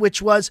with,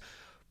 which was,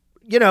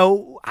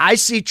 I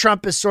see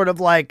Trump as sort of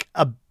like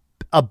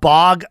a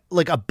bog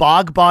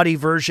body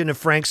version of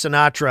Frank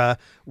Sinatra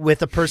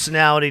with a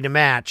personality to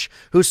match,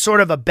 who's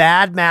sort of a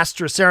bad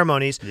master of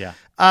ceremonies. Yeah.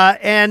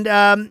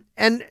 And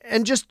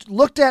just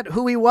looked at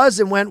who he was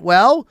and went,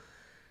 well,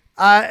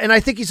 and I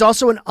think he's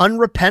also an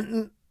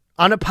unrepentant,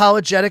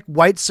 unapologetic,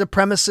 white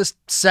supremacist,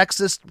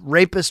 sexist,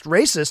 rapist,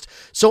 racist.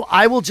 So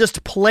I will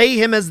just play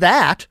him as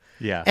that.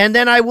 Yeah. And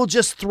then I will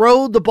just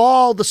throw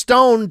the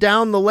stone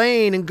down the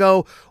lane and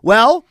go,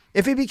 well,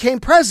 if he became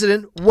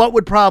president, what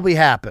would probably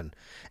happen?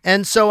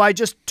 And so I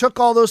just took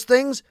all those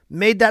things,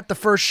 made that the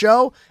first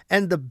show,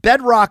 and the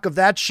bedrock of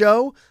that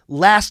show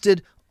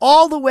lasted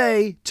all the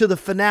way to the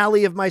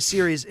finale of my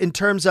series in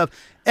terms of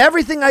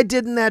everything I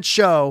did in that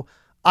show,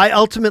 I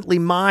ultimately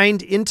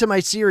mined into my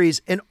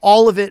series, and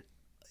all of it,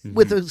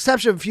 with the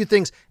exception of a few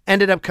things,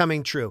 ended up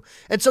coming true.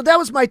 And so that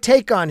was my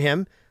take on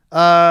him,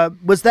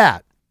 was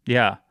that.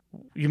 Yeah.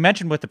 You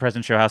mentioned with the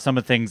President Show how some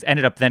of the things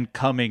ended up then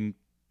coming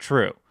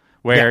true,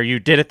 where you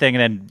did a thing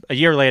and then a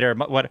year later,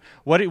 what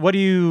do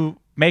you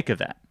make of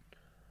that?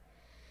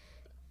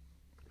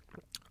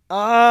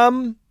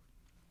 Well,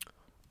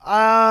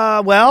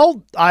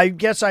 I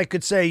guess I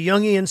could say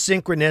Jungian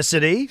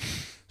synchronicity.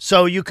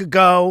 So you could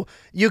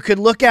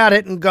look at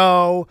it and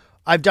go,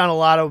 I've done a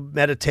lot of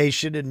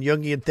meditation and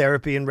Jungian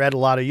therapy and read a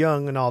lot of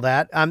Jung and all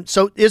that.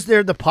 So is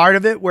there the part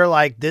of it where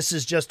like, this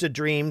is just a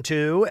dream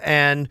too?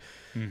 And,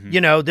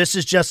 this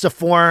is just a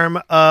form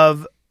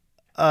of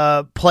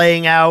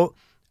playing out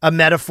a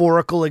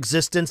metaphorical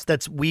existence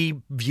that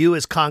we view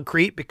as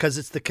concrete because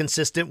it's the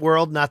consistent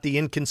world, not the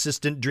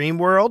inconsistent dream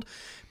world.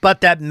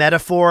 But that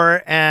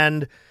metaphor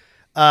and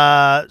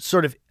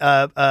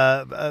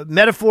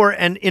metaphor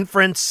and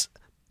inference,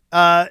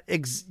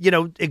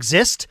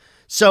 exist.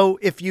 So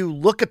if you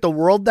look at the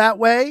world that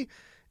way,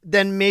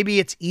 then maybe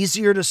it's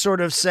easier to sort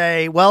of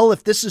say, well,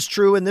 if this is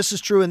true and this is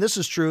true and this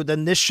is true,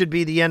 then this should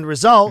be the end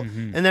result.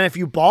 And then if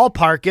you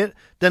ballpark it,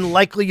 then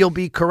likely you'll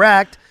be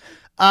correct.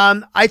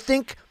 I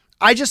think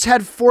I just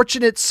had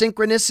fortunate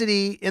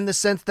synchronicity in the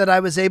sense that I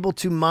was able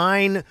to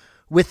mine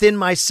within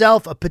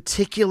myself a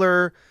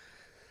particular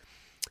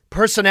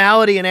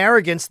personality and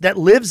arrogance that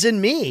lives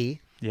in me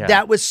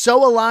that was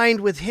so aligned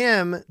with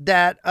him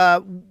that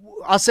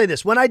I'll say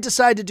this. When I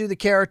decided to do the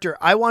character,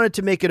 I wanted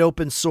to make it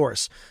open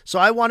source. So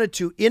I wanted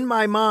to, in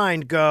my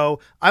mind, go,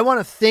 I want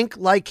to think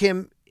like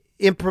him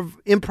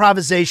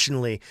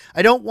improvisationally.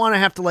 I don't want to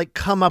have to like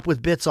come up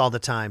with bits all the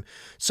time.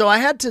 So I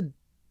had to,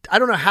 I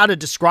don't know how to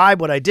describe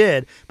what I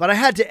did, but I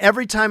had to,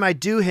 every time I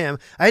do him,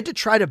 I had to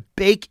try to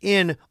bake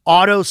in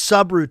auto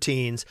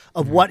subroutines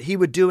of what he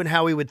would do and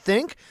how he would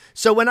think.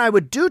 So when I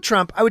would do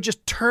Trump, I would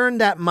just turn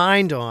that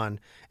mind on.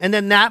 And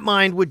then that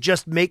mind would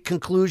just make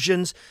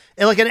conclusions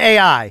like an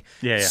AI.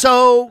 Yeah.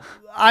 So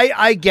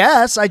I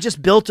guess I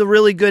just built a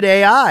really good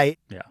AI.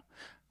 Yeah.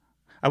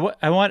 I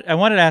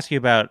wanted to ask you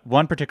about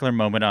one particular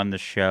moment on the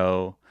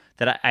show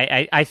that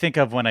I think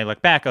of when I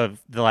look back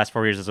of the last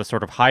 4 years as a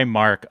sort of high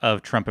mark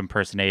of Trump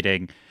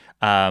impersonating,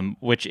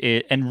 which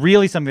is, and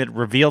really something that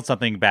revealed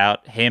something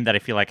about him that I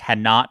feel like had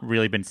not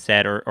really been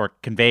said or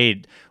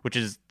conveyed, which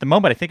is the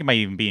moment I think it might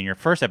even be in your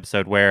first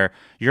episode where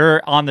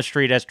you're on the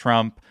street as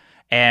Trump,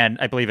 and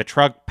I believe a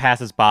truck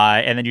passes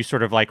by, and then you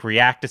sort of like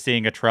react to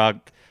seeing a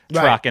truck,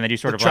 and then you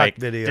sort of like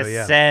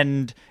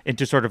descend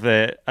into sort of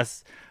a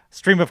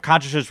stream of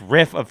consciousness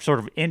riff of sort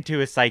of into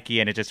his psyche,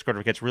 and it just sort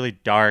of gets really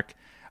dark.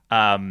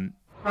 A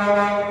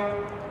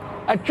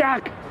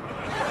truck.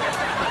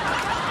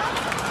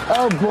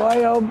 Oh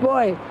boy, oh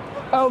boy.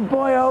 Oh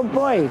boy, oh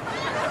boy.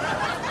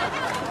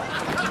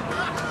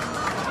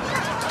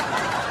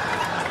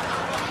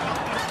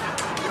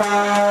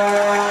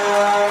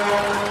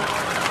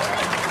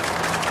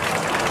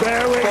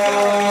 There we go.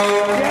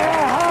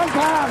 Yeah, honk,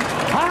 honk.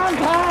 Honk,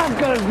 honk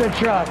goes the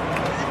truck.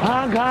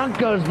 Honk, honk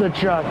goes the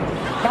truck.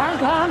 Honk,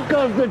 honk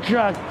goes the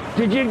truck.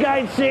 Did you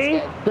guys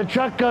see? The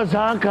truck goes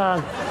honk,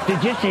 honk.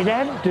 Did you see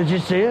that? Did you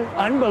see it?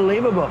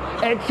 Unbelievable.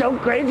 It's so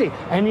crazy.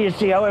 And you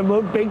see how it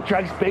moved, big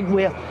trucks, big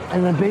wheel,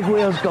 and the big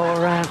wheels go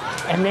around.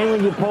 And then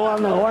when you pull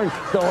on the horn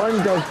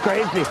goes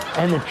crazy.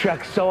 And the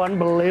truck's so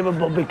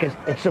unbelievable because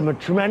it's a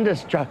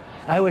tremendous truck.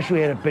 I wish we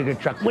had a bigger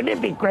truck. Wouldn't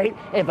it be great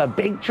if a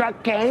big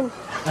truck came?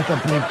 Like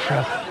a big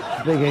truck,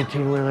 a big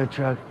 18-wheeler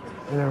truck,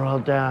 and it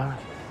rolled down.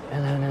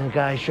 And then the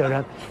guy showed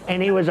up,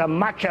 and he was a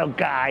macho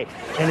guy.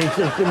 And he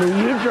says to me,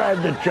 you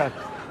drive the truck.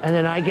 And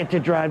then I get to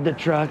drive the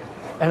truck,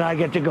 and I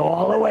get to go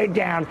all the way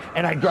down,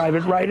 and I drive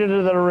it right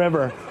into the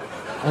river.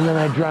 And then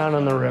I drown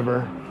in the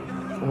river,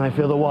 and I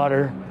feel the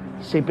water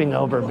seeping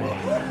over me.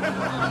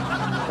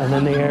 And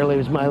then the air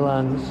leaves my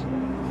lungs.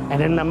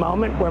 And in the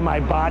moment where my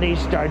body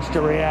starts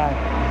to react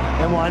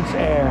and wants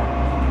air,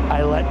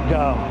 I let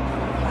go.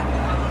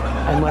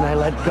 And when I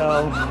let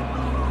go,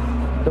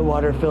 the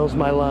water fills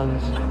my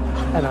lungs,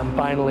 and I'm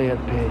finally at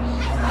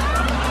peace.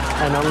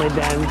 And only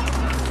then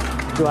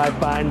do I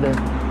find the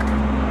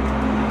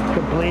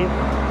complete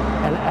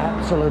and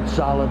absolute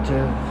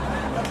solitude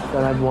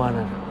that I've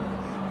wanted.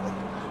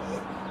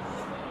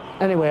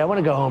 Anyway, I want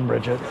to go home,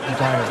 Bridget. I'm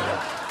tired of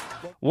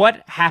this.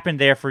 What happened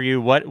there for you?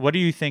 What do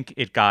you think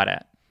it got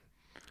at?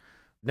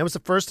 And that was the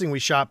first thing we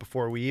shot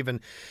before we even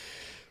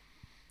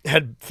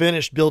had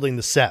finished building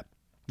the set.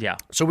 Yeah.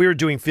 So we were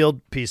doing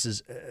field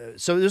pieces.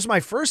 So this was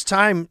my first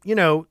time,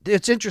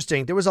 it's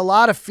interesting. There was a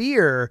lot of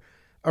fear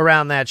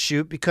around that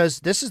shoot because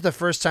this is the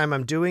first time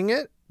I'm doing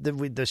it.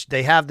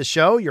 They have the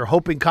show. You're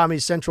hoping Comedy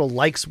Central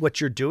likes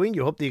what you're doing.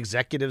 You hope the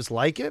executives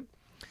like it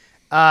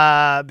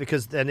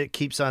because then it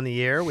keeps on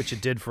the air, which it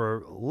did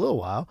for a little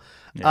while.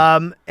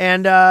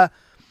 Yeah.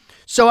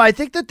 So I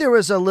think that there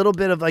was a little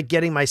bit of like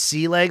getting my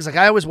sea legs. Like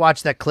I always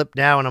watch that clip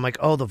now and I'm like,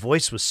 oh, the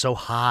voice was so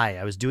high.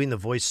 I was doing the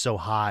voice so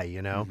high,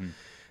 Mm-hmm.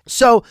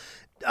 So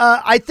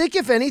I think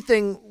if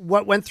anything,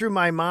 what went through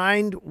my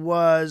mind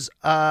was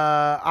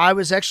I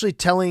was actually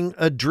telling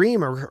a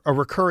dream, a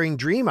recurring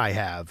dream I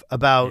have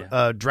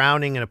about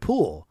drowning in a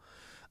pool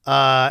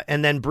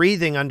and then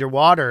breathing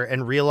underwater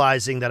and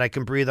realizing that I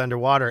can breathe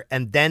underwater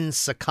and then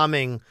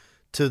succumbing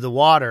to the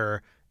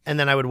water and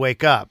then I would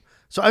wake up.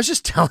 So I was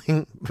just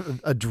telling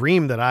a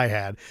dream that I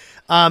had.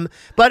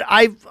 But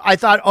I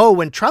thought,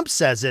 when Trump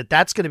says it,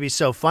 that's going to be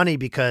so funny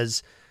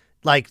because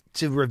like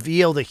to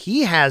reveal that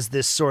he has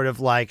this sort of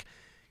like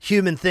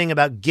human thing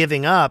about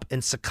giving up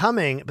and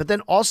succumbing. But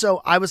then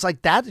also I was like,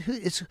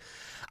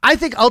 I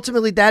think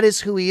ultimately that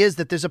is who he is,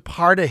 that there's a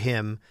part of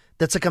him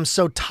that's like, I'm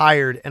so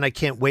tired and I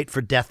can't wait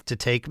for death to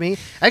take me.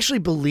 I actually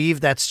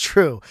believe that's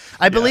true.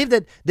 I believe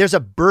that there's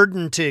a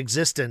burden to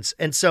existence.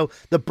 And so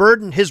the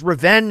burden, his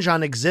revenge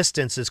on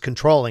existence is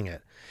controlling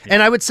it. Yeah.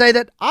 And I would say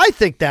that I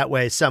think that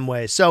way some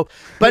way. So,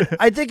 but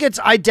I think it's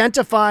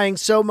identifying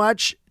so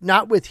much,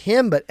 not with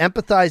him, but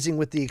empathizing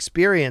with the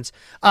experience.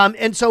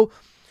 And so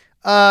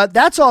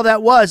that's all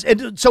that was.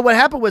 And so what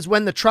happened was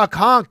when the truck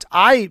honked,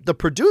 the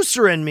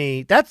producer in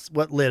me, that's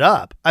what lit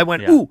up. I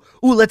went, ooh,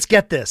 let's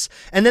get this.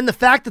 And then the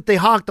fact that they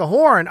honked the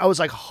horn, I was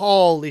like,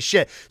 holy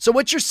shit. So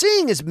what you're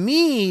seeing is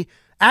me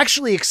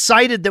actually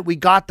excited that we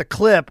got the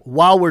clip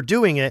while we're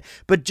doing it,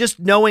 but just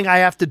knowing I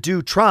have to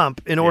do Trump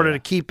in order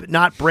to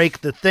not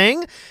break the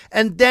thing.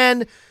 And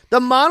then the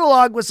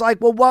monologue was like,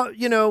 well,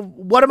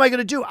 what am I going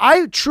to do?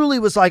 I truly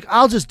was like,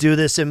 I'll just do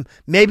this and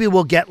maybe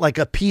we'll get like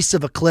a piece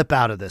of a clip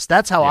out of this.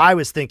 That's how I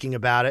was thinking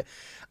about it.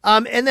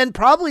 And then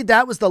probably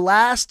that was the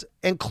last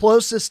and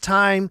closest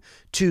time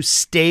to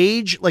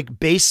stage, like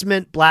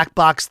basement black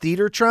box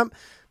theater Trump.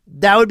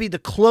 That would be the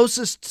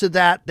closest to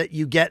that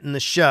you get in the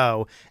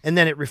show. And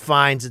then it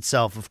refines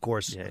itself, of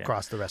course,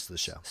 across the rest of the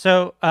show.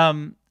 So,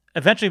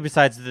 eventually,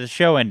 besides the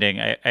show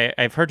ending,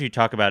 I've heard you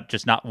talk about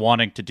just not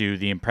wanting to do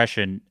the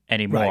impression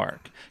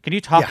anymore. Right. Can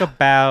you talk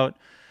about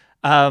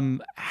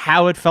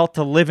how it felt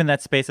to live in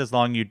that space as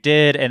long as you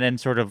did, and then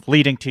sort of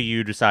leading to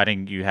you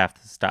deciding you have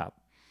to stop?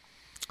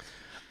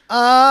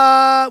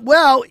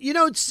 Well,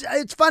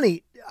 it's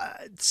funny.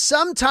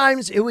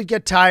 Sometimes it would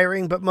get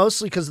tiring, but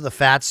mostly because of the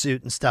fat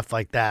suit and stuff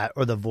like that,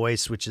 or the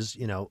voice, which is,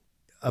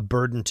 a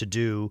burden to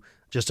do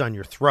just on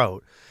your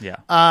throat. Yeah.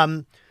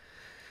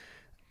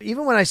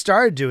 Even when I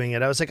started doing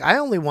it, I was like, I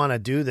only want to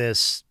do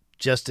this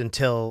just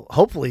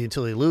hopefully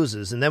until he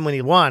loses. And then when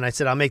he won, I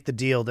said, I'll make the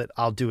deal that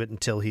I'll do it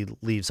until he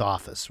leaves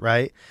office.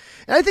 Right.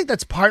 And I think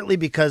that's partly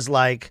because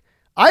like,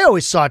 I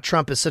always saw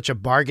Trump as such a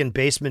bargain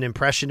basement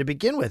impression to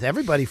begin with.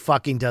 Everybody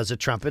fucking does a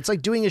Trump. It's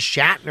like doing a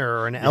Shatner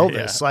or an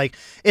Elvis. Yeah. Like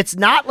it's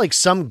not like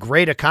some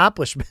great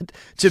accomplishment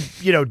to,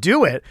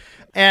 do it.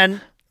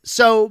 And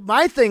so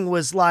my thing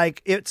was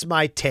like, it's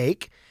my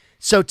take.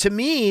 So to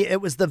me,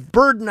 it was the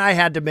burden I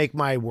had to make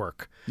my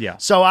work. Yeah.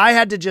 So I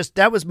had to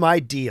that was my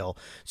deal.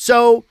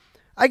 So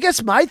I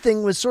guess my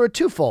thing was sort of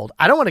twofold.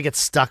 I don't want to get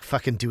stuck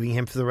fucking doing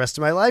him for the rest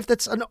of my life.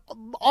 That's an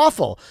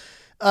awful.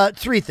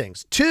 Three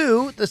things.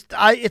 Two,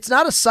 it's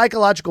not a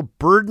psychological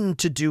burden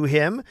to do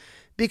him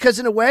because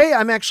in a way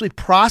I'm actually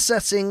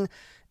processing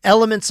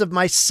elements of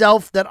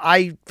myself that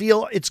I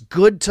feel it's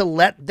good to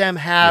let them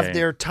have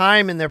their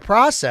time in their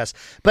process.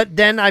 But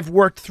then I've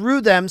worked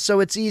through them, so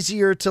it's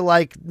easier to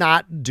like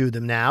not do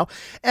them now.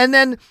 And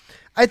then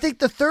I think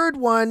the third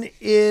one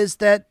is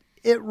that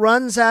it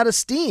runs out of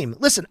steam.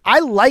 Listen, I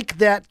like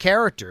that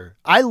character.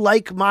 I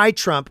like my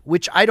Trump,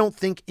 which I don't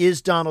think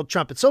is Donald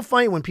Trump. It's so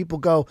funny when people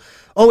go,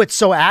 oh, it's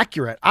so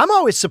accurate. I'm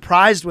always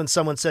surprised when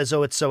someone says,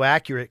 oh, it's so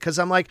accurate, because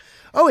I'm like,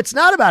 oh, it's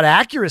not about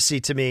accuracy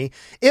to me.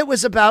 It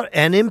was about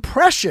an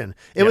impression.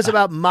 It was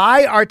about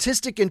my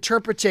artistic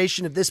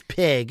interpretation of this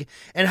pig,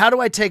 and how do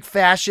I take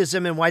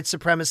fascism and white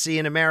supremacy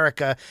in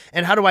America,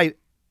 and how do I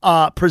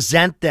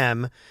present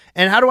them,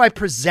 and how do I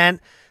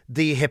present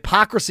the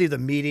hypocrisy of the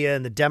media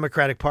and the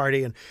Democratic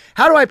Party, and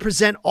how do I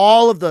present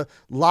all of the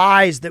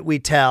lies that we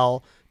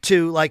tell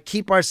to like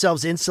keep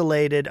ourselves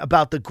insulated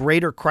about the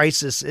greater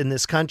crisis in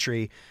this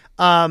country.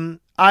 That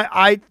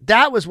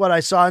was what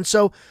I saw. And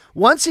so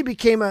once he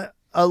became a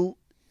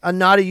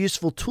not a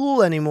useful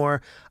tool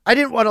anymore, I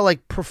didn't want to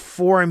like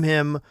perform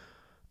him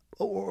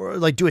or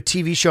like do a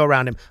TV show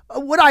around him.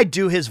 Would I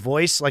do his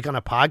voice like on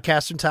a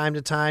podcast from time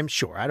to time?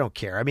 Sure. I don't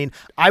care. I mean,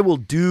 I will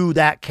do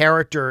that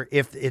character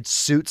if it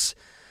suits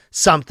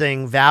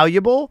something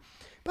valuable,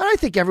 But I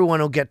think everyone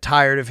will get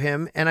tired of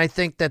him. And I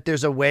think that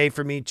there's a way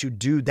for me to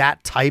do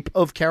that type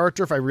of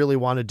character if I really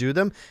want to do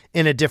them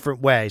in a different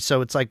way.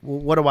 So it's like, well,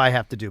 what do I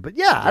have to do? But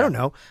yeah, I don't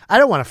know. I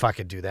don't want to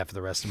fucking do that for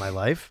the rest of my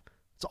life.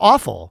 It's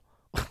awful.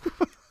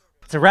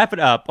 To wrap it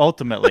up,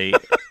 ultimately,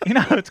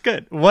 it's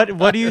good.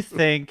 What do you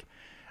think,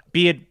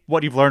 be it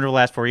what you've learned over the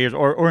last 4 years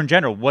or in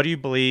general, what do you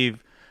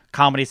believe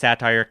comedy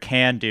satire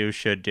can do,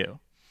 should do?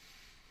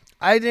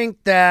 I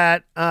think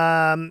that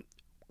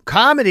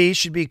comedy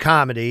should be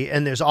comedy,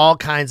 and there's all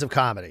kinds of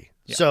comedy.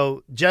 Yeah.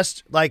 So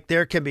just like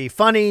there can be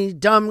funny,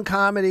 dumb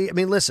comedy. I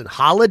mean, listen,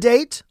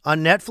 Holidate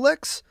on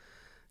Netflix,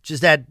 which is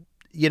that,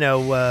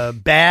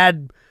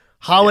 bad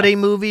holiday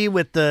movie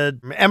with the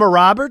Emma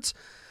Roberts.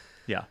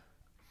 Yeah.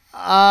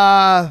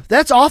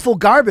 That's awful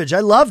garbage. I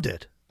loved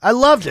it.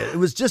 It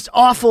was just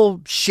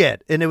awful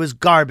shit, and it was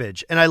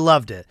garbage, and I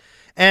loved it.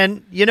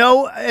 And,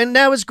 and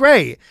that was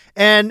great.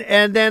 And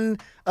then,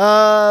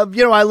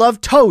 I love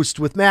Toast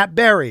with Matt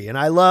Berry, and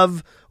I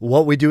love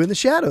What We Do in the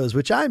Shadows,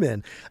 which I'm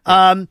in.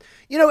 I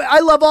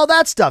love all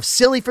that stuff.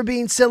 Silly for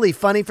being silly,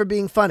 funny for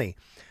being funny.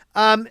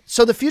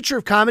 So the future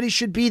of comedy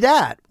should be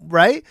that,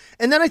 right?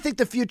 And then I think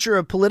the future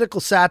of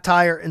political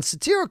satire and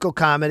satirical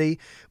comedy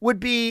would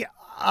be,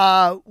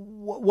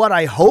 what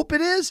I hope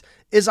it is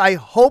I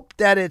hope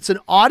that it's an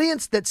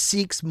audience that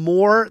seeks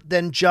more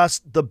than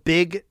just the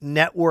big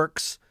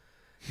networks'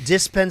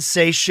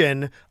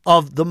 dispensation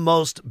of the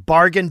most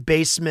bargain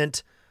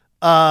basement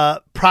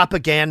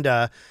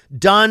propaganda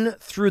done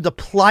through the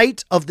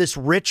plight of this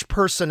rich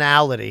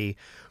personality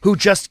who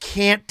just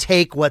can't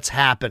take what's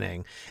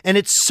happening. And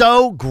it's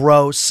so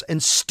gross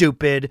and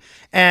stupid,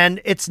 and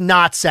it's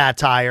not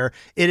satire.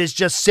 It is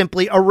just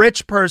simply a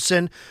rich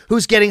person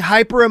who's getting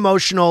hyper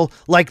emotional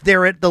like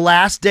they're at the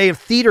last day of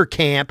theater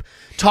camp,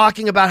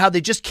 talking about how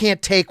they just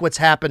can't take what's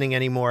happening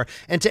anymore.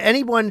 And to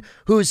anyone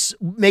who's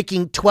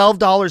making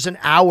 $12 an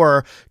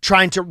hour,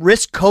 trying to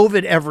risk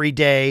COVID every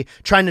day,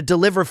 trying to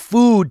deliver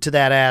food to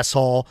that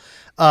asshole,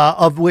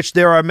 of which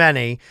there are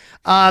many,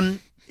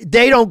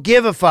 they don't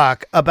give a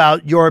fuck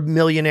about your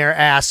millionaire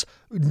ass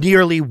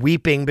nearly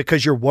weeping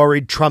because you're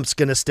worried Trump's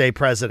going to stay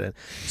president.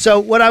 So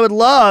what I would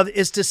love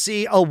is to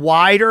see a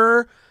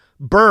wider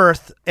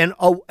berth, and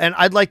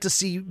I'd like to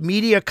see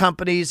media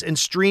companies and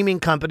streaming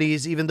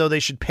companies, even though they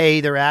should pay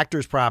their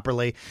actors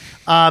properly.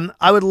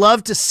 I would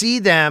love to see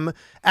them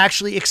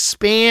actually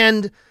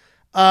expand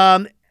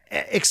the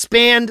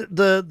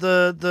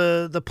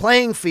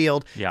playing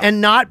field and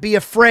not be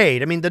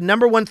afraid. I mean, the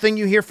number one thing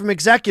you hear from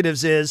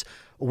executives is,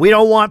 we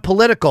don't want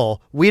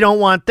political. We don't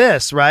want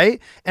this,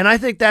 right? And I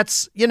think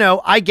that's,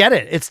 I get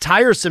it. It's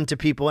tiresome to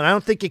people, and I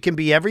don't think it can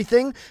be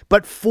everything.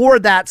 But for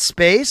that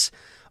space,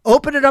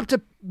 open it up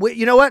to,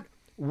 you know what?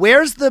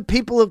 Where's the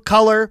people of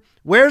color?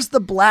 Where's the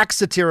black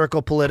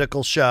satirical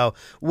political show?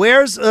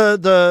 Where's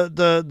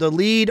the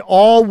lead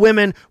all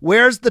women?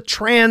 Where's the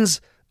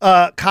trans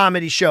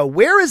comedy show?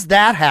 Where is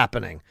that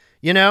happening?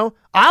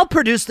 I'll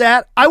produce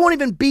that. I won't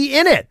even be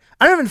in it.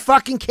 I don't even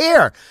fucking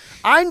care.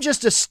 I'm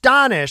just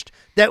astonished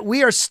that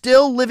we are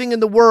still living in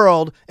the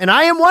world, and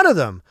I am one of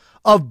them,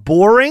 of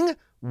boring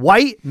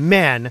white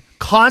men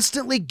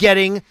constantly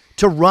getting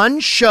to run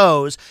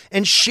shows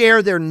and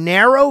share their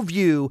narrow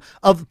view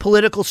of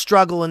political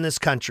struggle in this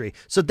country.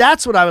 So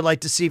that's what I would like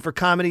to see for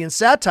comedy and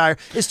satire,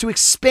 is to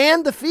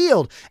expand the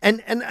field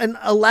and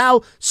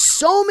allow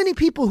so many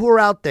people who are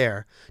out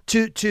there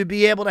to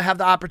be able to have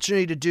the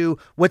opportunity to do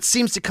what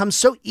seems to come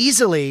so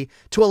easily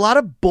to a lot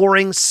of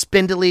boring,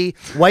 spindly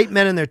white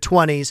men in their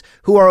 20s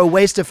who are a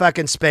waste of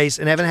fucking space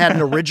and haven't had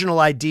an original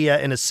idea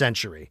in a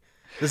century.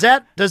 Does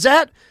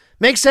that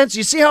make sense?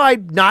 You see how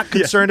I'm not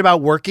concerned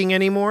about working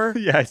anymore?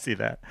 Yeah, I see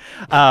that.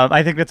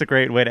 I think that's a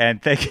great way to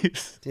end. Thank you.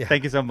 Yeah.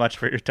 Thank you so much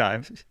for your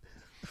time.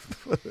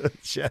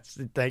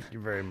 Jesse, thank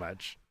you very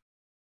much.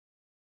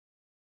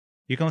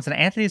 You can listen to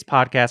Anthony's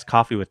podcast,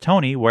 Coffee with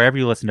Tony, wherever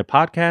you listen to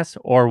podcasts,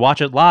 or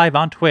watch it live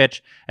on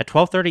Twitch at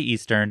 12:30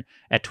 Eastern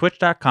at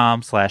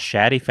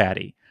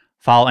twitch.com/shaddyfatty.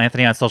 Follow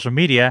Anthony on social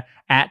media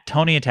at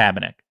Tony and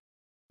Tabanek.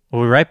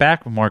 We'll be right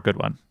back with more Good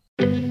One.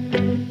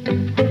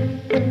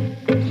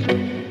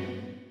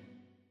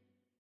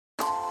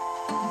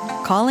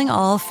 Calling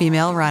all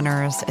female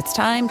runners, it's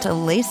time to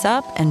lace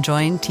up and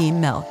join Team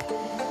Milk.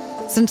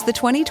 Since the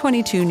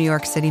 2022 New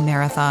York City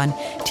Marathon,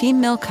 Team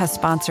Milk has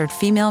sponsored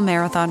female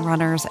marathon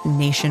runners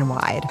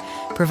nationwide,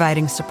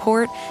 providing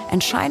support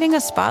and shining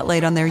a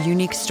spotlight on their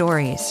unique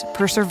stories,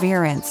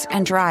 perseverance,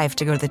 and drive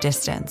to go the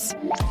distance.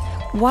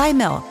 Why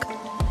milk?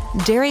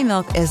 Dairy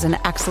milk is an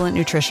excellent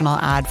nutritional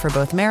add for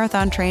both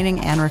marathon training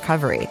and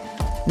recovery.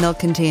 Milk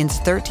contains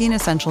 13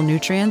 essential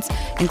nutrients,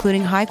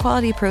 including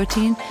high-quality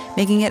protein,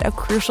 making it a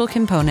crucial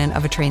component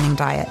of a training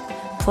diet.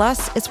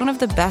 Plus, it's one of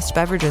the best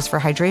beverages for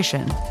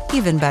hydration,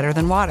 even better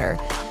than water.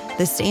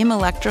 The same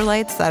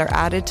electrolytes that are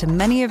added to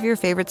many of your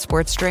favorite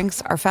sports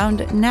drinks are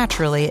found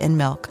naturally in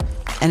milk.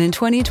 And in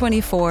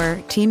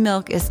 2024, Team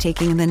Milk is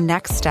taking the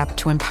next step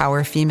to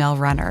empower female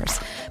runners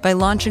by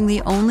launching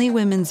the only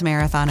women's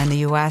marathon in the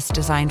U.S.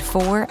 designed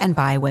for and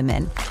by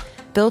women.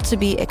 Built to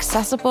be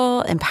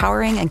accessible,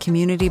 empowering, and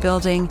community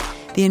building,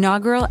 The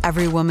inaugural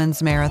Every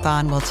Woman's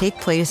Marathon will take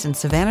place in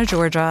Savannah,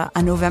 Georgia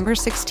on November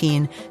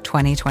 16,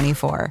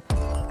 2024.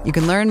 You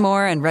can learn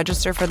more and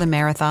register for the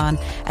marathon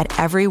at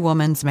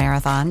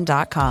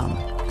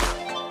everywomansmarathon.com.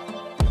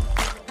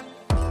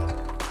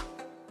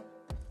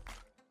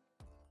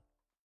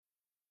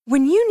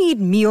 When you need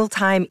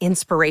mealtime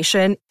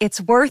inspiration, it's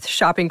worth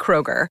shopping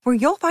Kroger, where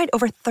you'll find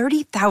over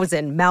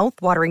 30,000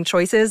 mouth-watering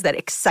choices that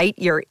excite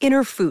your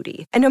inner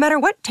foodie. And no matter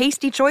what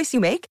tasty choice you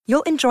make,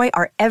 you'll enjoy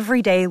our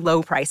everyday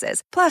low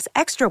prices, plus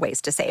extra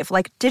ways to save,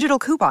 like digital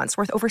coupons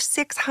worth over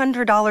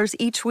 $600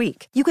 each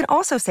week. You can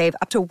also save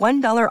up to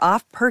 $1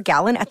 off per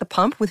gallon at the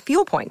pump with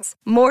fuel points.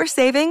 More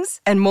savings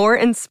and more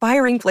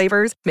inspiring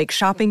flavors make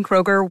shopping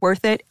Kroger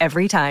worth it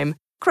every time.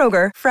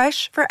 Kroger,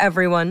 fresh for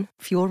everyone.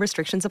 Fuel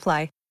restrictions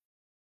apply.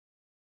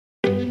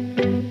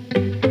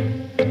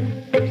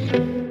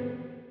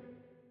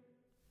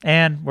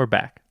 And we're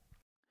back.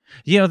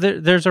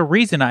 There's a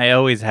reason I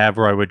always have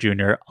Roy Wood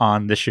Jr.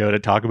 on the show to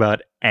talk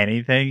about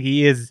anything.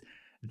 He is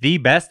the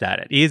best at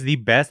it. He is the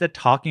best at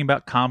talking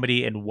about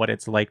comedy and what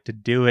it's like to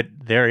do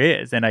it there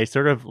is. And I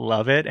sort of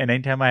love it. And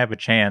anytime I have a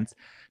chance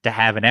to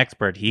have an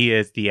expert, he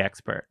is the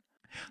expert.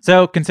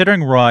 So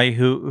considering Roy,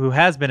 who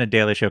has been a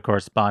Daily Show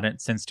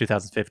correspondent since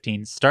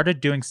 2015, started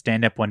doing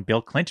stand-up when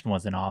Bill Clinton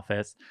was in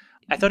office,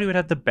 I thought he would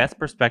have the best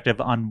perspective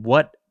on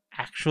what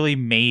actually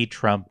made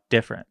Trump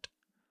different.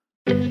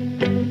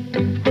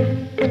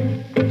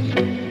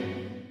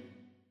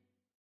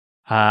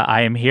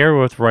 I am here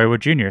with Roy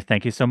Wood Jr.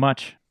 Thank you so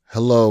much.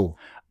 Hello.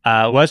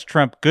 Was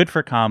Trump good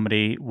for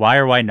comedy? Why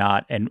or why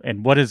not?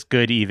 And what does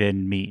good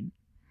even mean?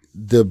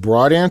 The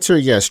broad answer,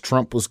 yes,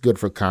 Trump was good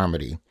for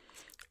comedy.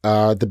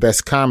 The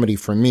best comedy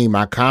for me,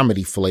 my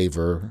comedy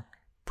flavor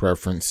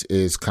preference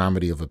is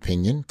comedy of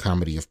opinion,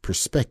 comedy of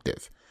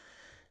perspective.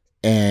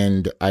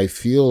 And I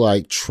feel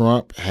like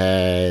Trump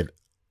had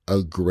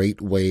a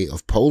great way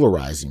of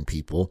polarizing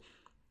people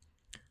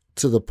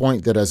to the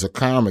point that as a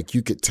comic,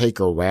 you could take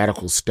a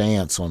radical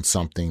stance on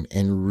something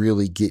and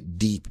really get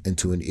deep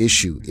into an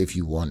issue if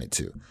you wanted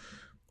to.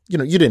 You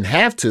didn't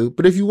have to,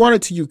 but if you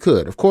wanted to, you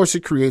could. Of course,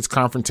 it creates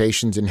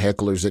confrontations and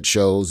hecklers at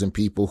shows and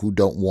people who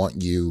don't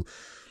want you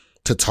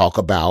to talk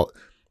about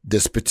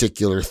this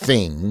particular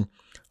thing.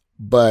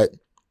 But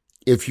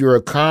if you're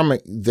a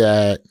comic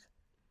that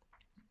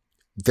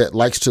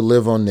likes to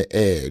live on the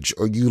edge,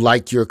 or you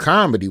like your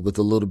comedy with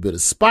a little bit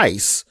of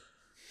spice,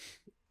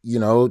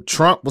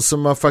 Trump was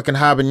some motherfucking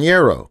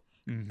habanero,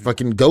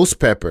 fucking ghost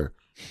pepper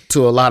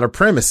to a lot of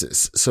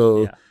premises.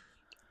 So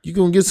you're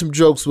going to get some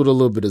jokes with a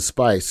little bit of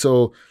spice.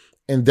 So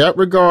in that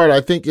regard,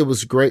 I think it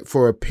was great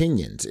for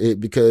opinions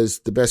because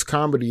the best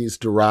comedy is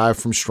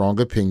derived from strong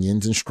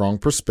opinions and strong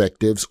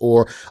perspectives,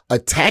 or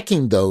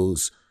attacking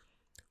those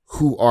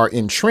who are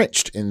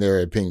entrenched in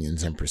their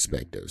opinions and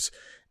perspectives.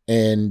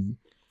 And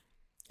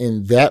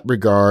in that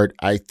regard,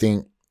 I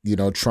think,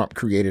 Trump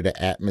created an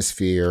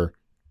atmosphere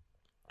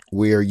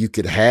where you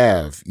could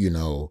have,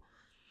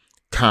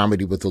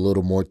 comedy with a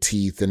little more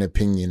teeth and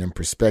opinion and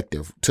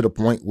perspective, to the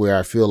point where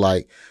I feel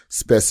like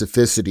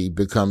specificity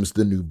becomes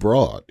the new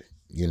broad,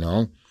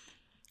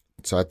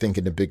 So I think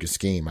in the bigger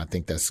scheme, I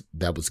think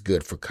that was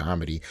good for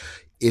comedy.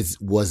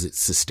 Was it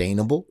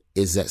sustainable?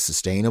 Is that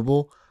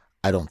sustainable?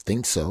 I don't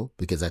think so,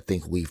 because I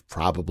think we've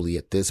probably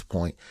at this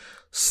point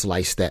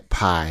sliced that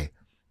pie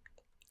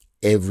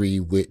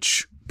every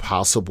which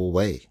possible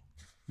way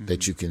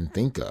that you can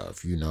think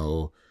of.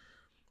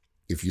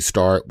 If you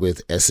start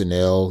with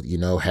SNL,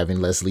 having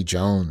Leslie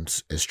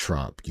Jones as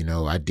Trump,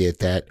 I did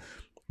that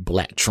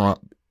Black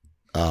Trump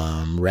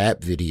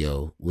rap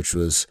video, which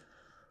was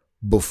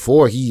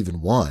before he even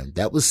won.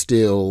 That was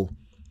still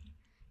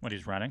when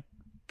he's running.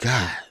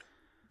 God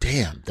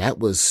damn, that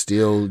was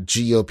still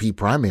GOP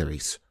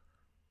primaries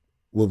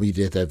when we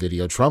did that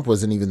video. Trump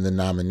wasn't even the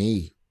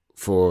nominee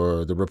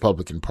for the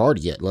Republican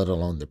Party yet, let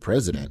alone the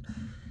president.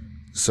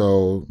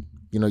 So,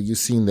 you've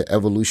seen the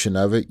evolution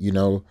of it.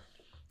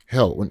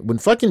 Hell, when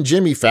fucking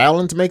Jimmy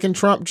Fallon's making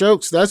Trump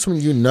jokes, that's when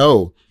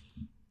the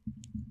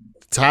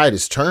tide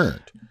is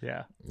turned.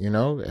 Yeah.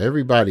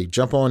 Everybody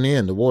jump on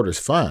in. The water's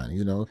fine,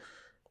 It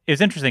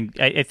was interesting.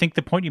 I think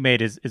the point you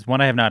made is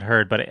one I have not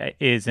heard, but it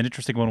is an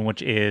interesting one,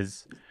 which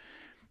is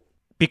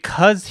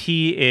because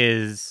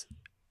his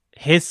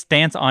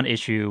stance on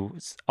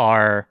issues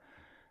are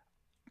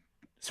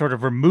sort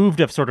of removed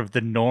of sort of the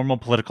normal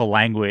political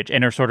language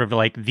and are sort of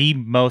like the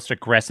most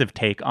aggressive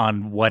take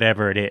on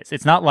whatever it is.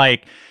 It's not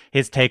like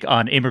his take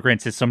on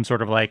immigrants is some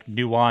sort of like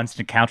nuanced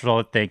and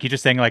counter thing. He's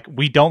just saying like,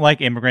 we don't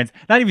like immigrants,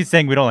 not even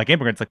saying we don't like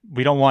immigrants. Like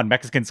we don't want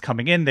Mexicans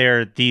coming in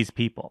there, these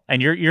people.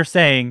 And you're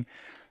saying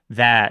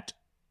that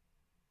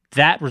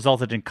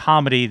resulted in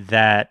comedy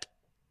that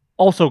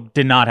also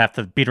did not have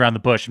to beat around the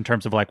bush in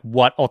terms of like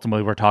what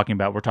ultimately we're talking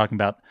about. We're talking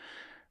about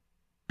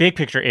big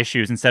picture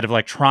issues instead of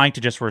like trying to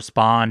just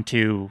respond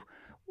to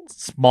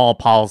small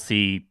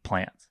policy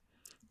plans.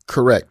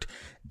 Correct.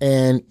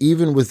 And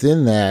even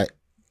within that,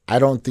 I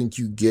don't think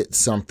you get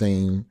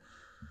something.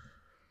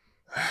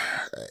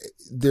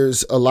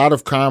 There's a lot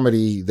of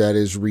comedy that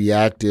is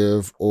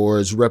reactive or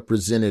is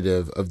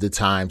representative of the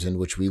times in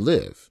which we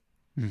live.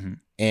 Mm-hmm.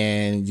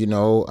 And, you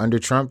know, under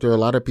Trump, there are a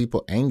lot of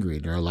people angry.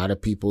 There are a lot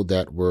of people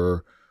that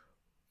were,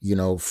 you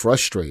know,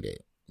 frustrated.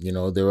 You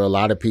know, there were a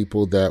lot of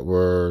people that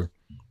were,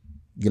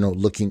 you know,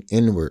 looking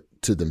inward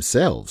to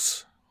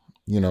themselves,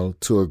 you know,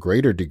 to a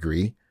greater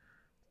degree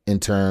in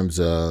terms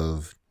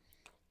of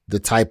the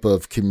type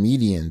of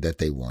comedian that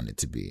they wanted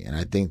to be. And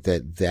I think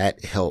that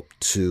that helped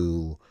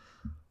to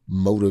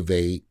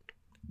motivate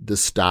the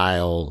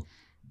style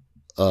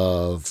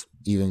of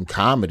even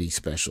comedy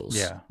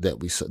specials that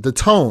we saw, the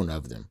tone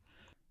of them.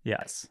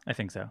 Yes, I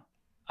think so.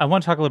 I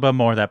want to talk a little bit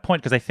more of that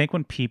point because I think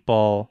when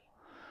people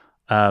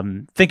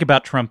think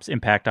about Trump's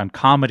impact on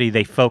comedy,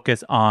 they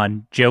focus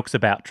on jokes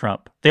about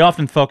Trump. They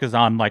often focus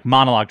on like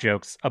monologue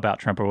jokes about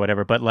Trump or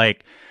whatever. But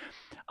like,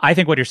 I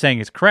think what you're saying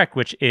is correct,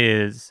 which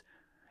is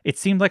it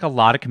seemed like a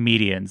lot of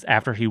comedians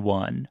after he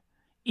won,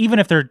 even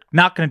if they're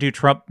not going to do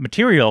Trump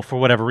material for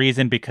whatever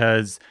reason,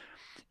 because,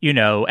 you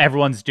know,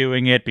 everyone's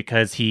doing it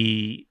because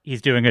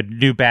he's doing a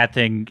new bad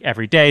thing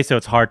every day. So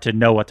it's hard to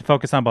know what to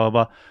focus on, blah,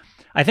 blah, blah.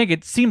 I think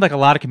it seemed like a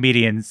lot of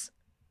comedians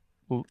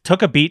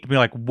took a beat to be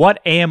like, what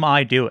am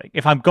I doing?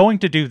 If I'm going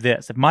to do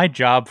this, if my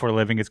job for a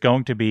living is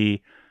going to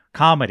be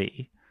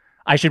comedy,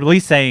 I should at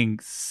least saying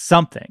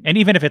something. And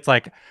even if it's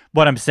like,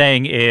 what I'm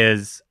saying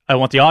is I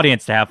want the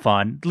audience to have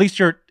fun, at least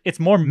it's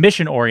more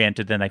mission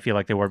oriented than I feel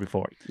like they were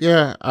before.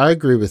 Yeah, I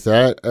agree with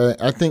that.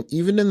 I think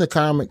even in the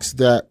comics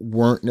that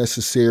weren't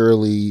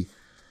necessarily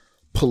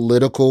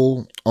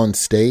political on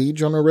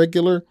stage on a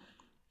regular,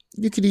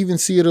 you could even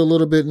see it a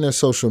little bit in their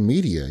social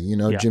media. You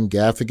know, Jim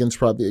Gaffigan's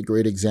probably a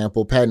great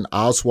example. Patton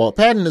Oswalt.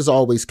 Patton is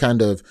always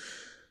kind of,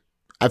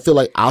 I feel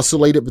like,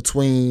 oscillated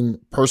between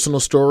personal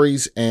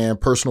stories and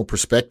personal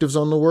perspectives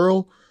on the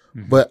world.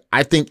 Mm-hmm. But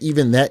I think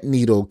even that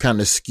needle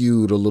kind of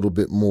skewed a little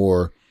bit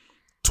more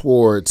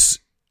towards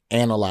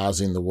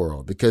analyzing the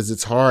world because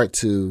it's hard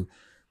to,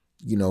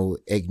 you know,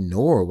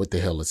 ignore what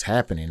the hell is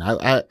happening.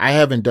 I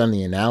haven't done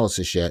the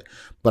analysis yet,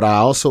 but I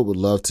also would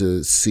love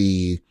to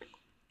see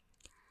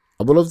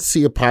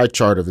a pie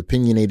chart of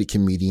opinionated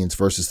comedians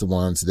versus the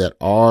ones that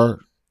are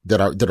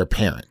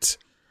parents.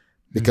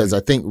 Because I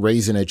think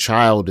raising a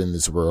child in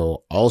this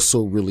world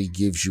also really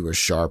gives you a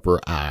sharper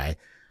eye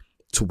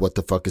to what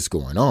the fuck is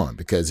going on.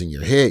 Because in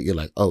your head, you're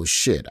like, oh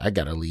shit, I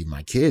got to leave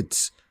my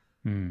kids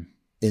in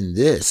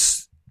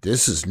this.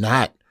 This is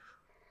not,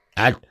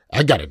 I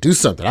got to do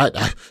something. I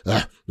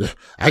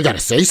got to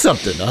say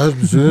something. I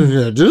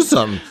do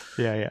something.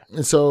 Yeah.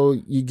 And so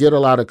you get a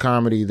lot of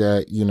comedy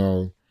that, you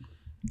know,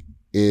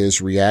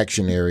 is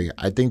reactionary.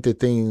 I think the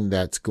thing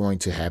that's going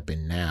to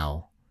happen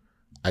now,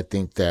 I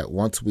think that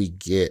once we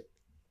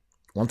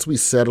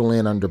settle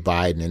in under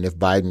Biden, and if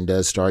Biden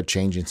does start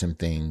changing some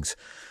things,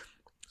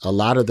 a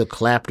lot of the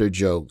clapter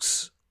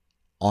jokes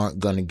aren't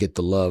going to get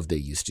the love they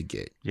used to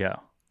get. Yeah.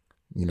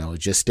 You know,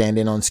 just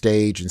standing on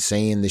stage and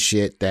saying the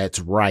shit that's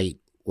right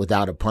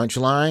without a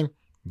punchline,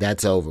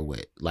 that's over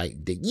with. Like,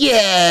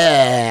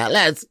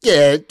 let's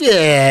get,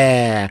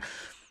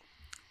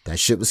 That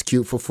shit was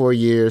cute for 4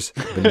 years,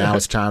 but now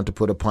it's time to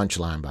put a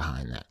punchline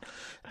behind that.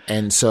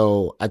 And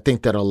so I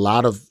think that a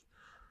lot of,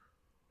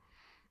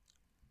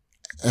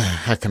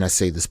 how can I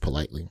say this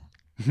politely?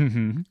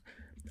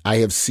 I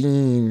have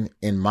seen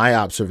in my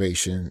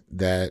observation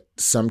that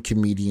some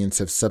comedians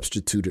have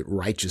substituted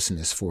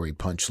righteousness for a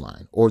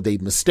punchline, or they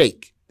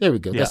mistake. There we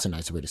go. That's a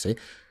nice way to say it.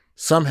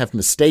 Some have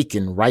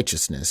mistaken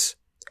righteousness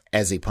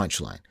as a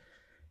punchline.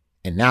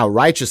 And now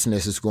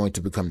righteousness is going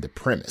to become the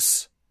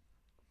premise.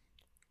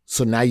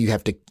 So now you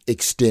have to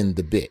extend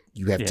the bit.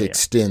 You have to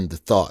extend the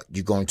thought.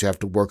 You're going to have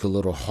to work a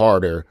little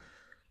harder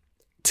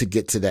to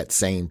get to that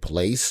same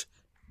place.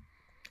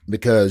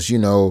 Because, you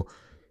know,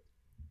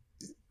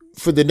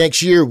 for the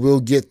next year,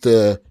 we'll get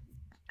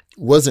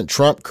wasn't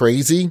Trump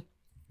crazy?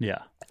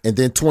 Yeah. And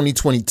then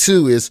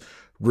 2022 is,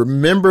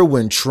 remember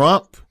when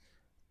Trump?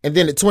 And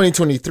then at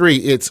 2023,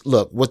 it's,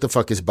 look, what the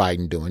fuck is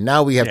Biden doing?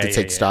 Now we have to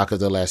take stock of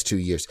the last 2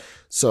 years.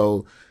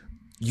 So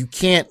you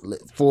can't,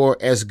 for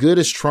as good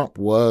as Trump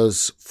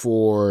was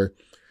for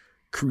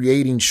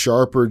creating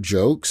sharper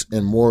jokes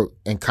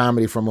and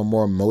comedy from a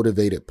more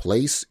motivated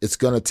place, it's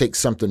going to take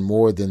something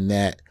more than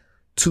that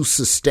to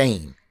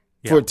sustain,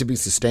 for it to be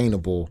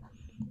sustainable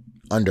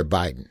under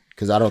Biden.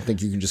 Because I don't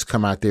think you can just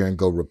come out there and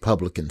go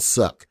Republicans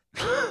suck.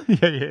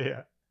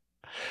 Yeah.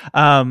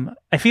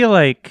 I feel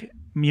like,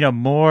 you know,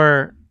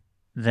 more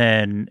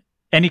than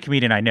any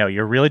comedian I know,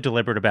 you're really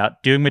deliberate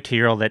about doing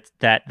material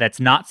that's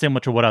not similar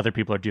to what other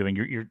people are doing.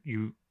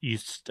 You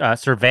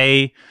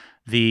survey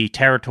the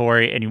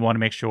territory and you want to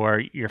make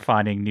sure you're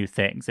finding new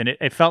things. And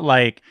it felt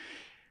like,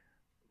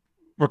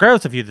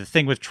 regardless of you, the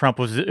thing with Trump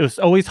was it was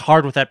always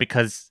hard with that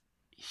because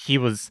he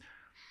was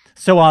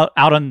so out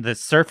on the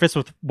surface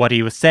with what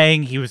he was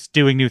saying. He was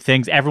doing new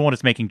things. Everyone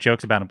was making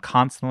jokes about him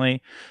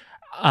constantly.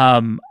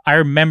 I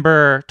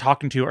remember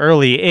talking to you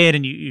early in,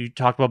 and you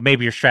talked about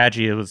maybe your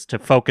strategy was to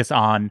focus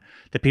on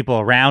the people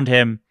around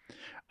him.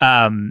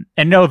 And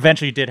no,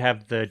 eventually you did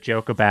have the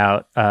joke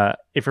about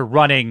if you're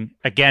running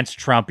against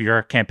Trump,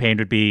 your campaign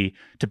would be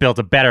to build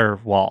a better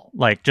wall,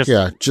 like just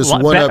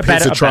one up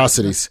his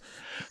atrocities.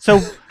 So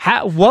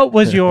what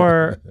was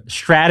your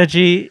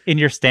strategy in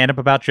your stand-up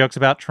about jokes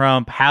about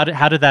Trump? How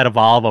did that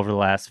evolve over the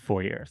last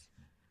 4 years?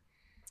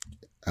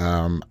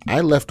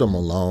 I left him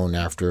alone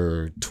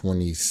after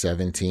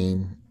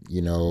 2017.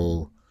 You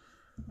know,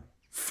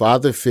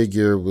 Father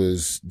Figure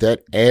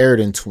that aired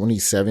in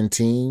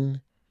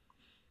 2017.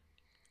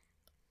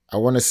 I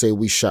want to say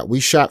we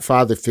shot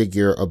Father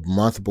Figure a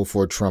month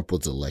before Trump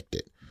was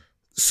elected.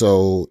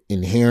 So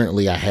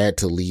inherently I had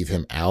to leave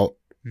him out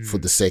for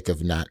the sake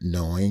of not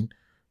knowing.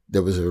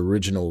 There was an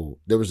original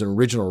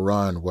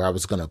run where I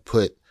was going to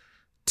put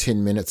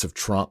 10 minutes of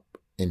Trump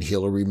and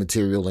Hillary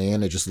material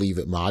in and just leave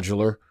it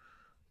modular.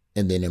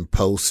 And then in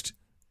post,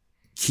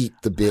 keep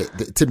the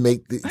bit to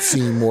make it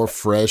seem more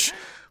fresh,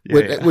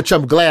 which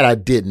I'm glad I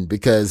didn't,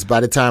 because by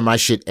the time my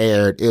shit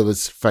aired, it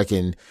was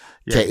fucking,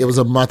 it was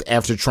a month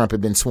after Trump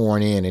had been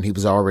sworn in and he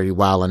was already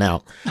wilding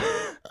out.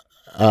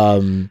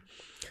 There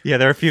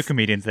are a few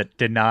comedians that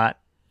did not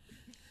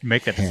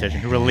make that decision,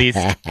 who released,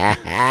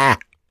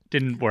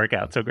 didn't work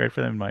out so great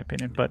for them, in my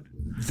opinion.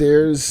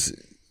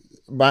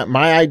 But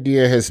my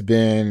idea has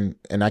been,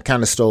 and I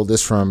kind of stole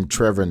this from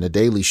Trevor and The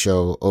Daily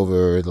Show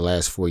over the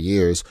last 4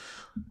 years.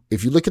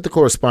 If you look at the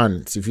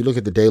correspondence, if you look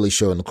at The Daily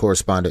Show and the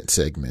correspondent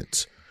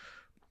segments,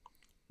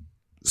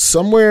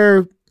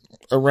 somewhere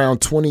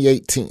around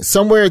 2018,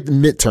 somewhere at the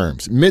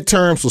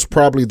midterms was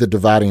probably the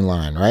dividing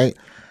line, right?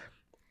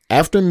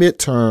 After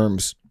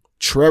midterms,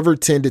 Trevor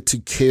tended to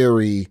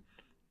carry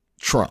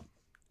Trump.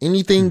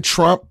 Anything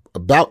Trump,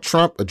 about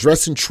Trump,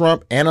 addressing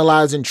Trump,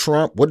 analyzing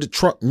Trump, what did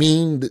Trump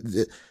mean?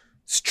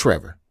 It's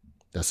Trevor.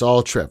 That's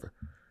all Trevor.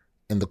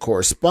 In the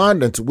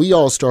correspondence, we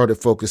all started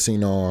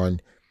focusing on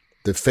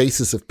the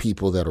faces of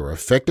people that are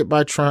affected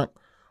by Trump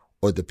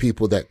or the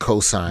people that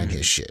co-sign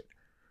his shit.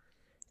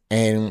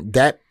 And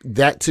that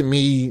to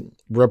me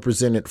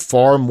represented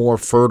far more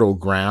fertile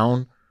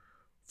ground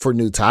for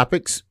new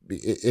topics.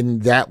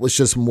 And that was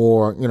just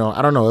more,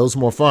 I don't know, it was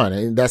more fun.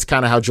 And that's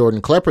kind of how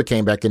Jordan Klepper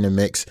came back in the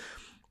mix,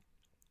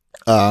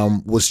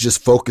 was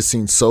just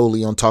focusing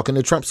solely on talking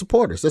to Trump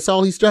supporters. That's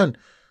all he's done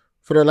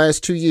for the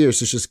last 2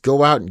 years, is just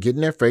go out and get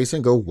in their face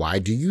and go, why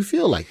do you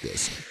feel like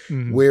this?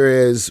 Mm-hmm.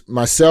 Whereas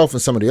myself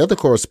and some of the other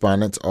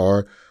correspondents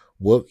are,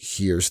 well,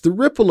 here's the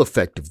ripple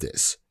effect of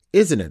this.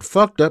 Isn't it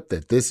fucked up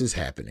that this is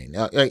happening?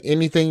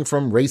 Anything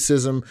from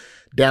racism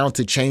down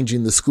to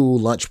changing the school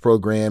lunch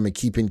program and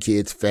keeping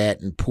kids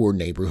fat in poor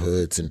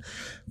neighborhoods and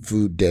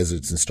food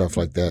deserts and stuff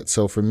like that.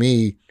 So for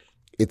me,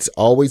 it's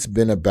always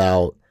been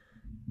about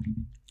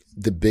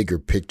the bigger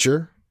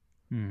picture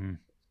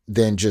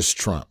than just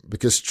Trump,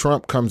 because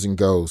Trump comes and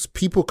goes.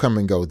 People come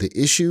and go. The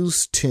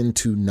issues tend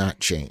to not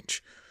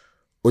change,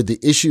 or the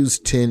issues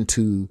tend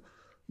to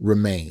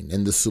remain,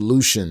 and the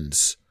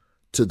solutions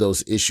to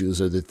those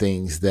issues are the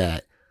things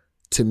that,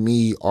 to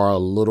me, are a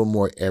little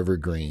more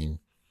evergreen,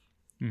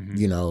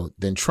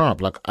 than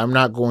Trump. Like, I'm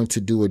not going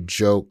to do a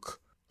joke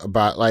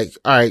about, like,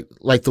 all right,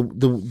 like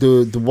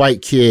the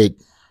white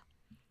kid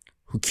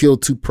who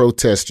killed 2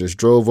 protesters,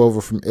 drove over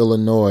from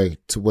Illinois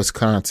to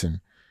Wisconsin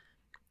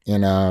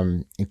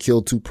and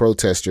killed 2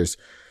 protesters.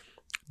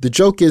 The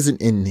joke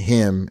isn't in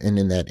him and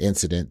in that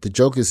incident. The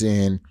joke is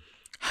in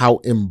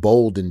how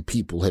emboldened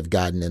people have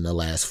gotten in the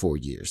last 4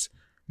 years.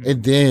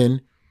 And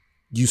then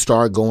you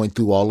start going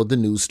through all of the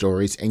news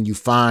stories and you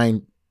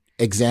find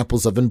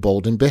examples of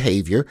emboldened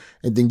behavior.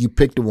 And then you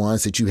pick the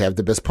ones that you have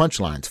the best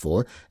punchlines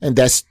for. And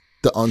that's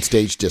the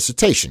unstaged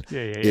dissertation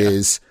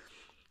is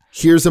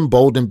here's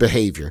emboldened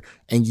behavior.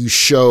 And you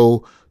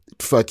show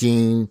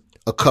fucking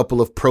a couple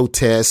of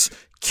protests,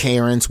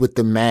 Karens with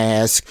the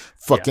mask,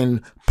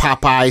 fucking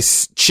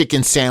Popeye's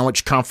chicken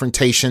sandwich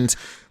confrontations.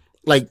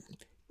 Like,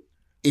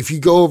 if you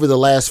go over the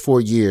last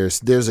 4 years,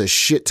 there's a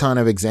shit ton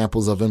of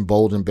examples of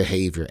emboldened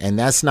behavior. And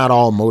that's not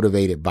all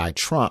motivated by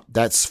Trump.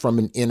 That's from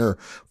an inner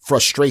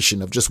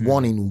frustration of just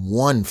wanting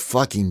one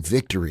fucking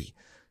victory.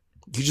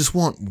 You just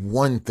want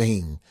one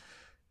thing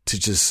to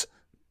just,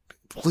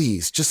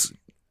 please, just,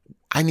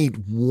 I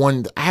need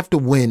one. I have to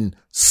win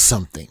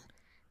something.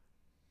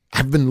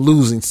 I've been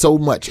losing so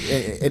much,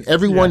 and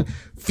everyone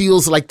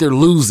feels like they're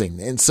losing.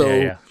 And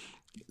so,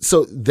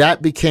 so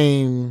that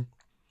became,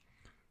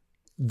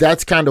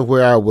 that's kind of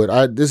where I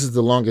would, this is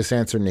the longest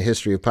answer in the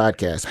history of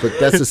podcasts, but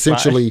that's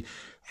essentially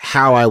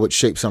how I would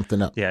shape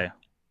something up.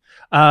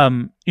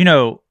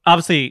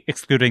 Obviously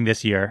excluding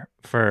this year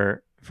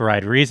for a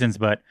variety of reasons,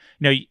 but,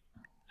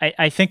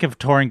 I think of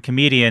touring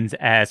comedians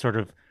as sort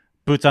of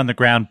boots on the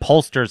ground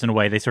pollsters in a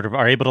way. They sort of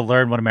are able to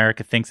learn what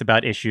America thinks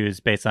about issues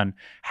based on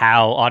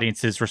how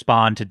audiences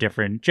respond to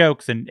different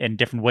jokes and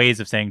different ways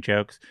of saying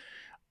jokes.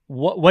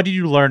 What did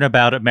you learn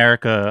about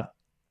America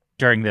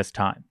during this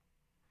time?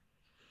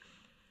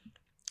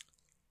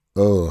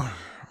 Oh,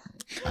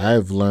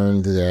 I've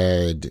learned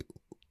that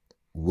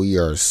we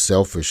are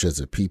selfish as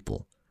a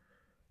people.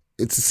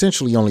 It's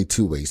essentially only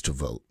 2 ways to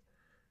vote: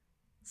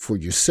 for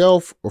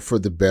yourself or for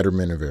the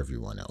betterment of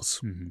everyone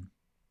else.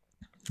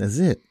 That's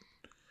it.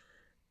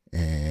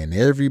 And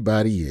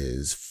everybody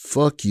is,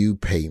 fuck you,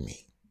 pay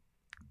me.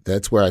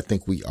 That's where I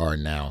think we are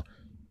now.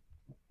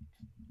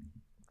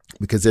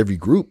 because every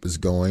group is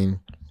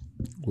going,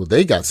 well,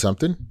 they got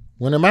something.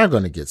 When am I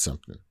going to get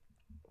something?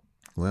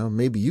 Well,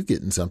 maybe you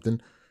getting something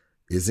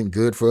isn't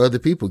good for other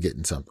people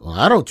getting something. Well,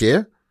 I don't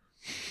care.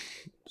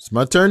 It's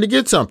my turn to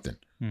get something.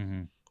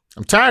 Mm-hmm.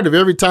 I'm tired of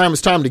every time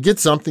it's time to get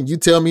something, you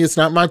tell me it's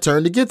not my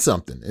turn to get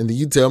something. And then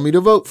you tell me to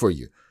vote for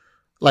you.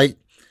 Like,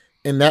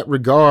 in that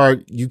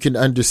regard, you can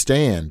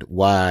understand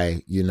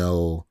why,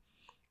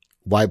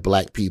 why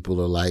black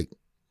people are like,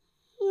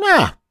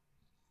 nah,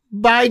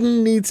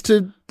 Biden needs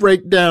to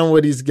break down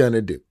what he's going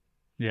to do.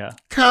 Yeah.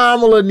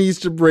 Kamala needs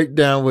to break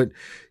down what,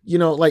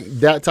 like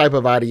that type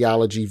of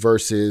ideology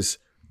versus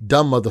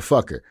dumb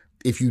motherfucker.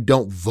 If you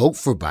don't vote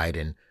for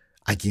Biden,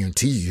 I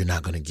guarantee you're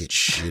not going to get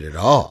shit at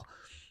all.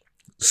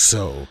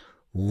 So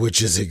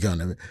which is it going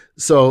to be?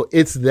 So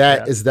it's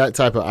that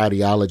type of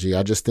ideology.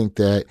 I just think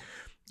that,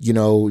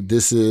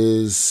 this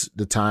is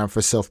the time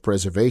for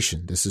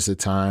self-preservation. This is the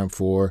time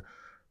for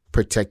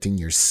protecting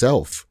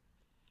yourself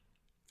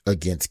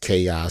against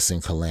chaos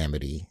and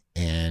calamity.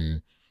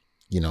 And,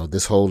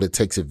 this whole it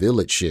takes a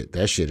village shit,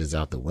 that shit is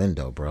out the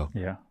window, bro.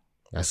 Yeah.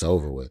 That's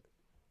over with.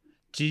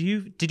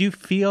 Did you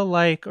feel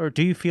like, or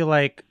do you feel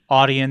like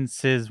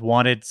audiences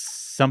wanted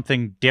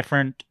something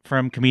different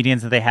from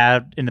comedians that they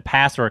had in the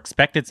past, or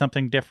expected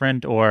something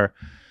different, or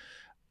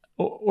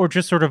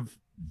just sort of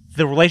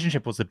the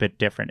relationship was a bit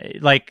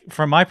different? Like,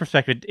 from my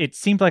perspective, it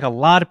seemed like a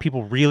lot of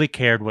people really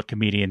cared what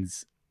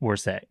comedians were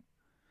saying.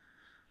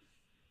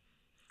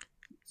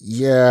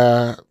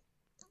 Yeah.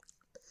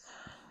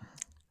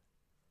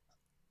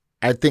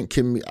 I think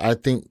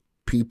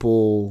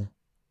people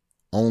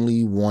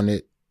only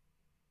wanted,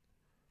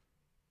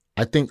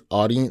 I think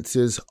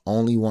audiences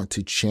only want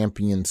to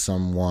champion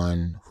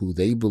someone who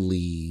they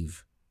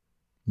believe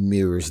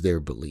mirrors their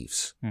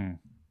beliefs.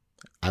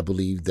 I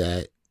believe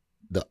that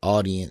the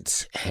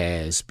audience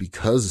has,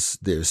 because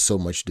there's so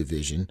much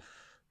division,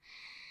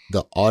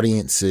 the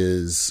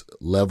audience's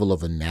level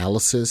of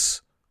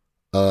analysis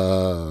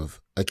of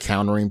a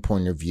countering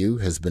point of view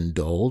has been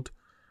dulled.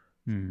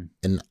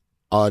 An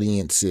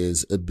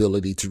audience's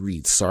ability to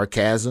read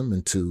sarcasm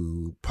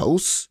into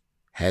posts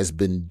has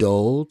been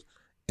dulled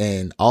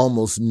and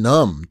almost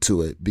numb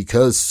to it,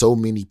 because so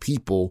many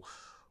people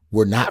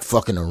were not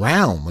fucking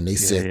around when they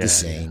said the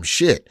same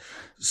shit.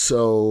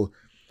 So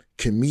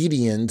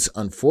comedians,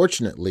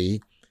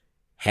 unfortunately,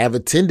 have a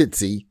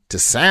tendency to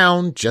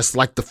sound just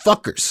like the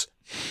fuckers,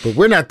 but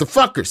we're not the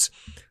fuckers.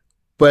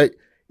 But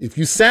if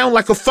you sound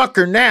like a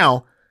fucker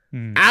now,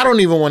 I don't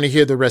even want to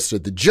hear the rest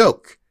of the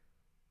joke,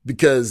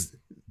 because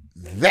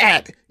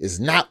that is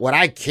not what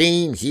I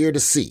came here to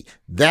see.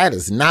 That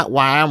is not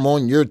why I'm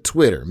on your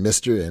Twitter,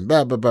 mister, and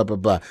blah, blah, blah, blah,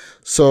 blah.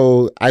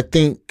 So I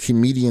think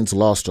comedians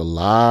lost a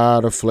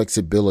lot of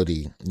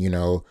flexibility.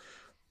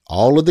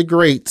 All of the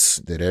greats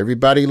that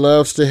everybody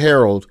loves to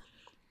herald,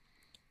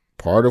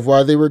 part of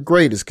why they were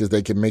great is because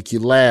they could make you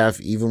laugh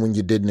even when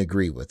you didn't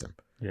agree with them.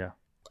 Yeah.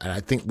 And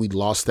I think we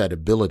lost that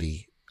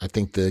ability. I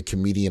think the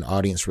comedian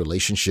audience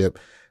relationship,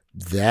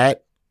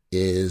 that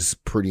is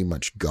pretty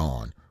much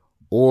gone.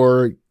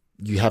 Or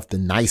you have to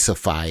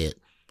nicify it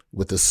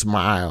with a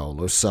smile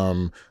or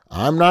some,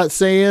 I'm not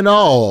saying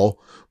all,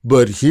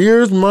 but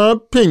here's my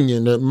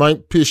opinion that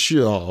might piss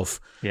you off.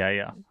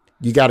 Yeah.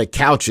 You got to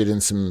couch it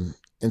in some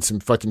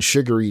fucking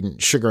sugar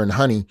and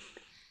honey.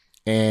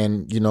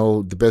 And,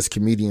 the best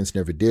comedians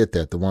never did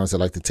that. The ones that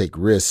like to take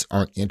risks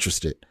aren't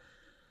interested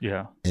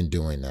in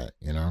doing that,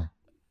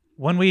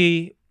 When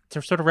we,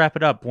 to sort of wrap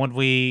it up,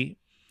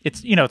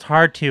 it's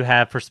hard to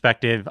have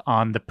perspective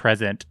on the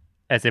present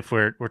as if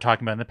we're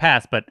talking about in the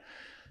past, but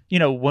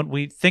when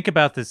we think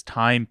about this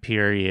time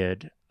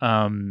period,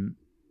 in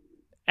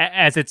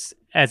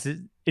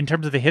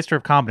terms of the history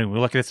of comedy, when we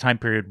look at this time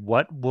period,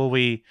 what will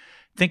we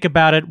think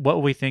about it? What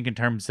will we think in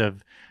terms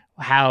of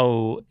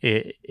how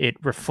it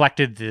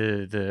reflected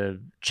the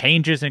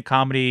changes in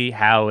comedy,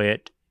 how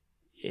it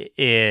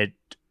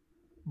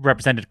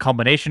represented a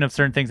culmination of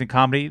certain things in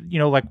comedy?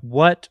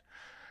 What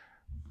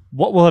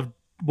will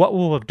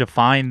have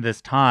defined this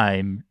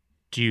time,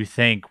 do you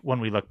think, when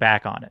we look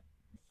back on it?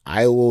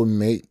 I will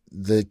make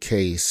the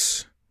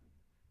case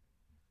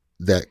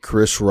that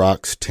Chris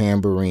Rock's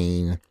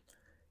Tambourine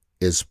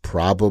is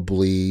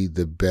probably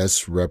the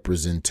best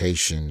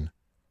representation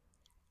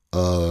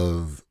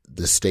of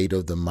the state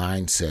of the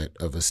mindset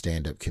of a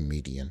stand-up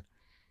comedian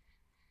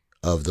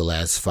of the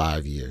last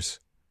 5 years.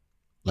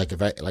 Like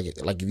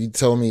if you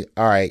told me,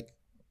 all right,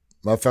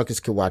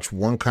 motherfuckers could watch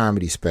one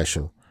comedy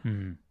special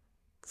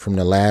from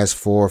the last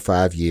 4 or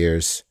 5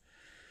 years.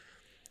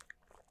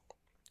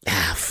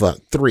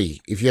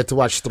 3. If you had to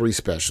watch 3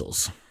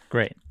 specials.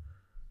 Great.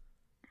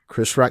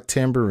 Chris Rock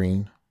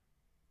Tambourine,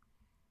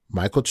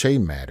 Michael Che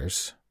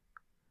Matters,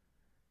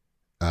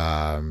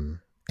 and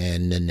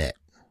Nanette.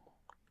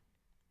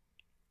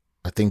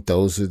 I think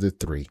those are the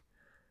 3,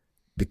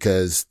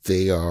 because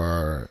they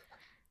are,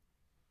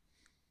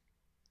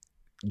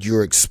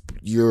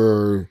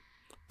 you're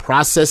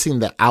processing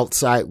the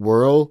outside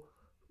world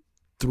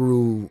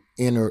through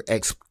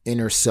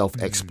inner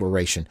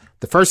self-exploration.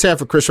 The first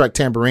half of Chris Rock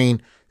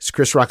Tambourine is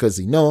Chris Rock as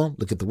he know him.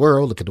 Look at the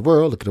world, look at the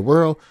world, look at the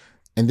world.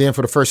 And then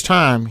for the first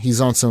time, he's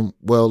on some,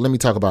 well, let me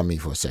talk about me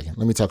for a second.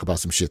 Let me talk about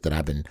some shit that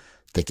I've been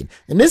thinking.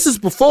 And this is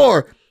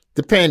before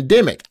the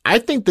pandemic. I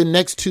think the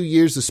next 2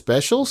 years of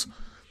specials,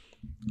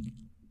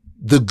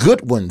 the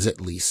good ones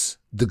at least,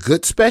 the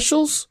good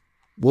specials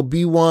will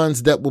be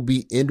ones that will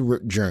be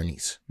inward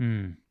journeys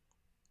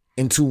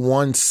into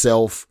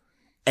oneself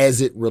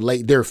as it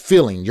relates, their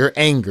feeling, your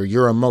anger,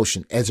 your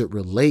emotion, as it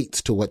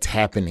relates to what's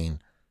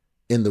happening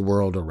in the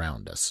world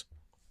around us.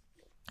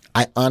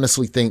 I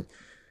honestly think,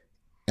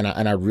 and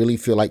I really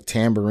feel like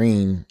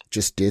Tamborine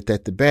just did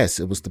that the best.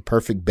 It was the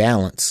perfect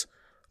balance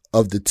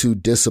of the two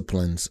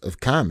disciplines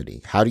of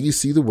comedy. How do you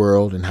see the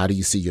world and how do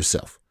you see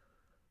yourself?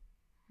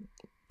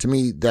 To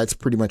me, that's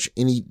pretty much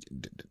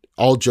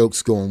all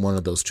jokes go in one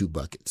of those two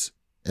buckets,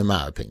 in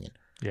my opinion.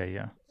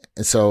 Yeah.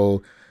 And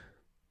so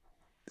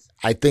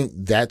I think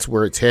that's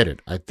where it's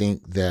headed. I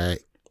think that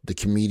the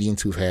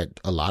comedians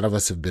a lot of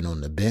us have been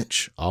on the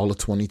bench all of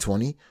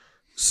 2020.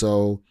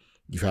 So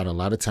you've had a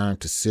lot of time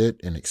to sit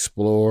and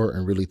explore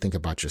and really think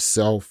about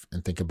yourself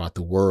and think about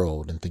the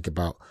world and think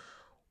about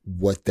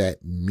what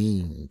that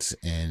means.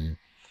 And,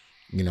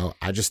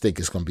 I just think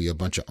it's going to be a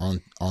bunch of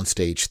on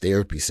stage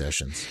therapy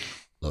sessions,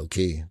 low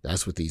key.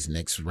 That's what these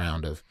next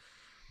round of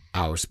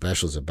our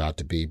specials about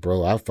to be,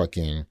 bro. I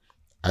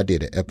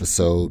did an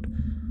episode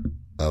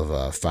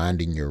of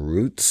Finding Your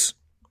Roots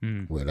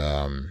with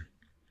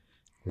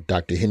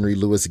Dr. Henry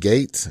Louis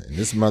Gates, and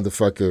this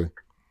motherfucker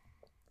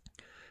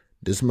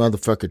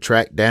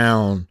tracked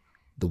down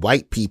the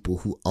white people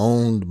who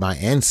owned my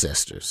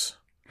ancestors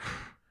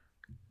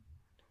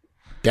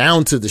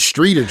down to the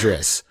street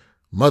address.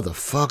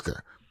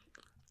 Motherfucker,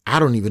 I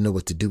don't even know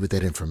what to do with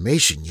that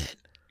information yet.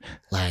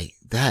 Like,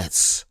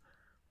 that's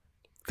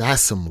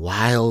some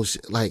wild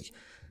shit. Like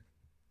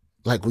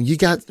when you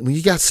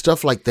got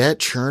stuff like that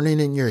churning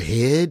in your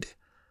head,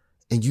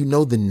 and you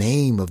know the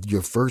name of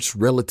your first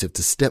relative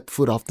to step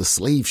foot off the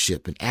slave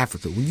ship in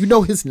Africa, when you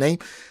know his name,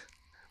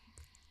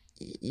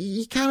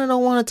 you kind of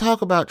don't want to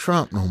talk about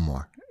Trump no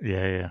more.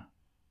 Yeah.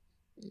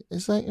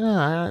 It's like,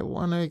 I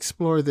want to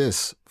explore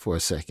this for a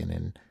second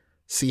and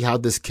see how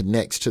this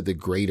connects to the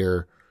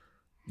greater,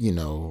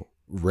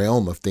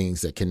 realm of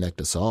things that connect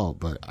us all.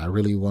 But I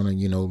really want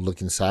to,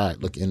 look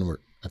inside, look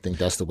inward. I think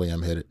that's the way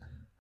I'm headed.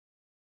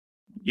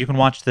 You can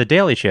watch The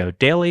Daily Show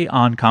daily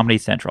on Comedy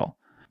Central.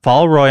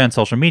 Follow Roy on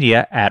social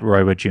media at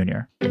Roy Wood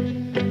Jr.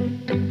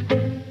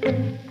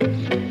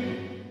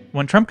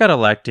 When Trump got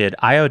elected,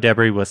 Ayo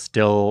Edebiri was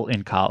still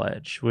in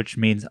college, which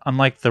means,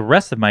 unlike the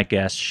rest of my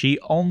guests, she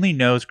only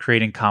knows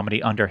creating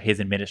comedy under his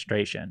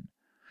administration.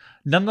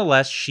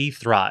 Nonetheless, she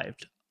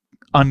thrived.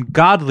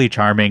 Ungodly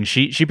charming,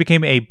 she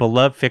became a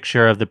beloved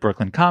fixture of the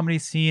Brooklyn comedy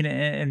scene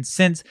and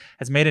since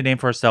has made a name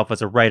for herself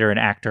as a writer and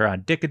actor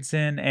on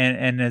Dickinson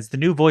and as the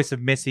new voice of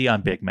Missy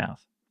on Big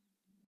Mouth.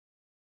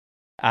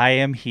 I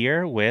am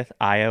here with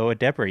Ayo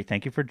Edebiri.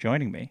 Thank you for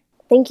joining me.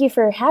 Thank you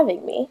for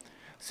having me.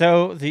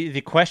 So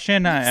the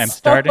question I'm so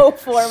starting...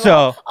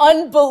 Formal,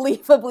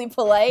 unbelievably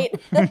polite.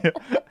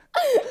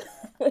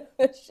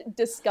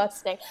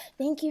 Disgusting.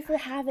 Thank you for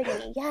having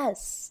me.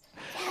 Yes.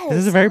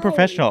 This is very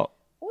professional.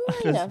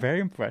 This is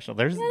very professional.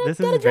 This is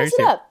very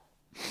serious.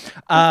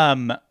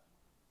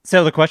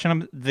 So the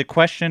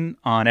question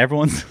on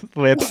everyone's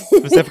lips,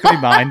 specifically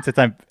mine, since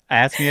I'm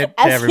asking it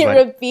to everybody.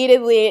 Asking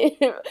repeatedly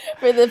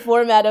for the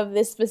format of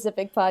this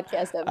specific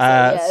podcast episode,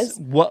 yes.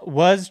 What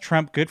was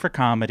Trump good for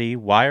comedy?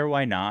 Why or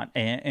why not?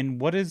 And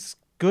what does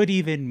good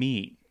even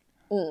mean?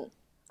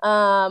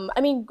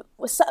 I mean,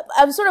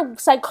 sort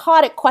of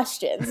psychotic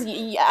questions.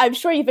 I'm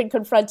sure you've been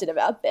confronted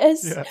about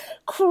this. Yeah.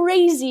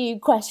 Crazy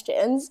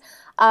questions.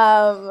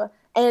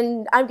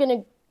 And I'm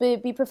going to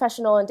be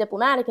professional and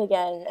diplomatic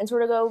again and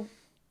sort of go,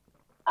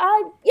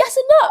 yes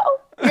and no.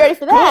 You ready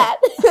for that?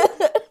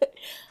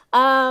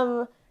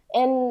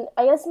 And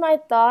I guess my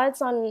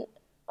thoughts on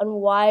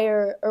why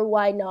or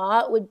why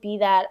not would be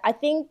that I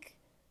think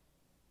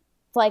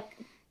like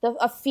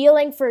a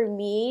feeling for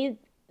me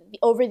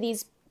over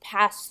these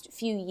past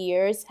few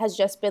years has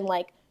just been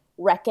like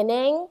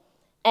reckoning,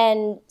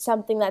 and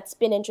something that's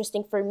been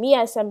interesting for me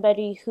as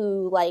somebody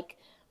who like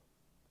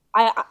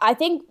I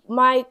think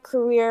my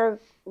career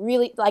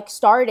really like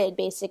started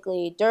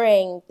basically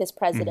during this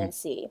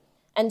presidency. Mm-hmm.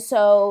 And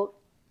so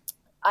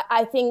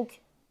I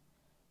think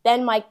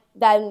then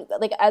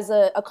as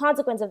a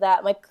consequence of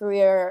that, my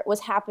career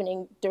was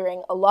happening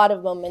during a lot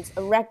of moments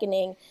of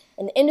reckoning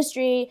in the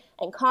industry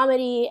and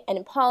comedy and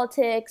in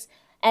politics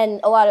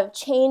and a lot of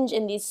change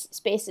in these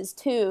spaces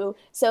too.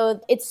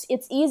 So it's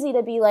easy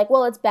to be like,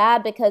 well, it's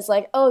bad because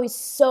like, oh, he's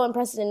so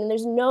unprecedented and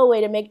there's no way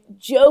to make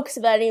jokes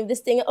about any of this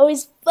thing. Oh,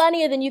 he's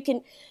funnier than you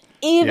can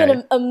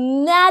even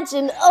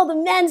imagine. Oh, the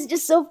man's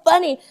just so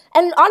funny.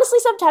 And honestly,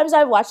 sometimes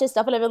I've watched his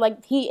stuff and I've been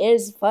like, he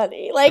is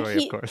funny. Like,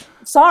 of course.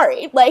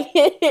 Sorry. Like,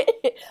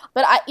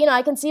 but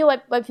I can see why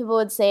people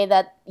would say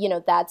that,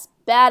 that's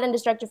bad and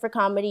destructive for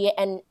comedy.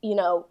 And,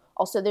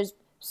 also there's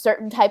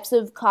certain types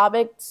of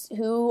comics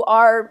who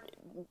are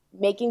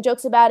making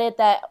jokes about it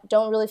that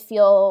don't really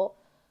feel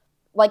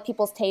like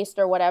people's taste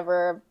or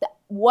whatever.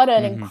 what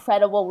an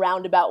incredible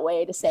roundabout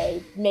way to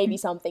say maybe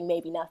something,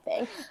 maybe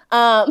nothing.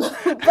 But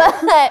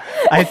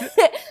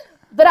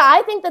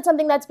I think that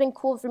something that's been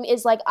cool for me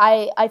is like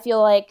I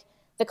feel like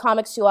the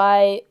comics who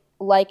I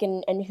like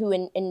and who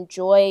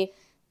enjoy,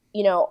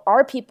 you know,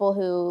 are people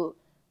who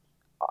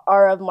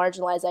are of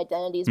marginalized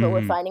identities, but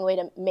we're finding a way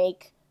to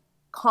make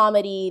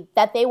comedy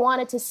that they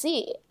wanted to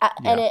see.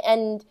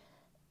 And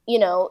you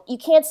know, you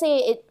can't say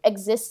it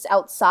exists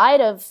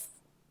outside of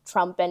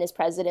Trump and his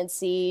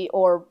presidency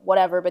or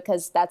whatever,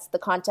 because that's the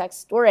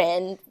context we're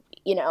in.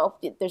 You know,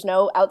 there's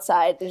no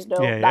outside, there's no,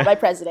 not my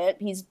president,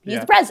 he's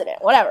the president,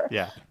 whatever.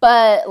 Yeah.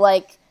 But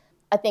like,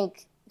 I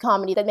think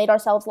comedy that made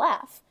ourselves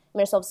laugh,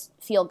 made ourselves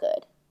feel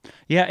good.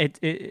 Yeah,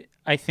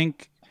 I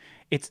think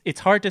it's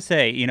hard to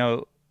say, you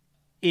know,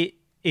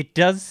 it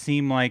does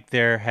seem like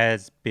there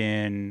has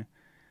been,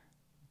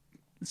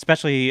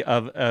 especially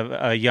of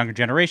a younger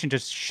generation,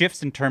 just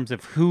shifts in terms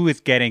of who is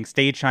getting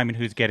stage time and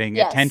who's getting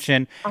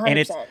attention.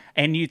 100%.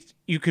 And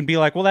you can be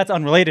like, well, that's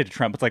unrelated to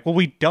Trump. It's like, well,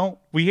 we don't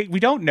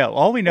know.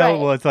 All we know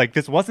was like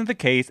this wasn't the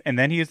case, and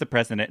then he is the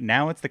president.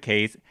 Now it's the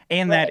case,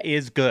 and that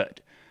is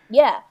good.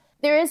 Yeah,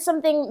 there is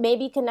something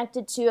maybe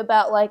connected to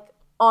about like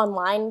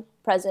online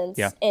presence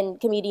in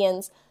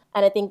comedians,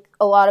 and I think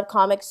a lot of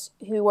comics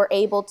who were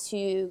able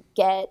to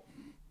get,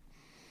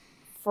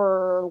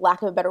 for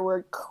lack of a better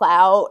word,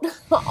 clout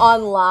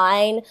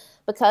online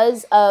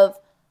because of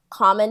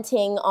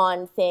commenting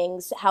on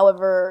things,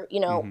 however, you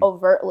know,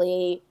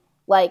 overtly,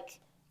 like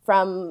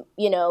from,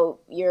 you know,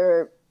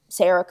 your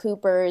Sarah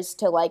Coopers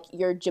to like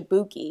your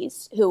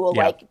Jabukis who will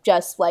like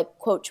just like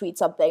quote tweet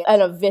something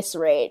and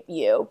eviscerate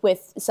you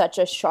with such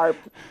a sharp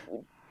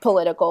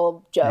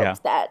political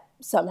joke that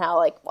somehow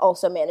like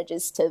also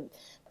manages to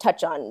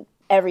touch on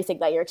everything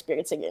that you're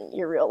experiencing in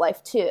your real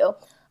life too.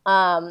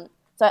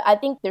 So I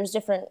think there's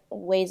different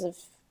ways of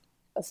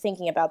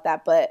thinking about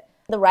that, but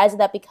the rise of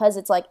that, because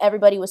it's like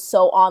everybody was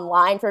so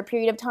online for a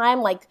period of time,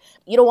 like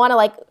you don't want to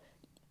like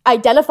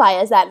identify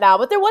as that now,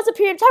 but there was a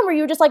period of time where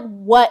you were just like,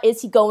 what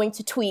is he going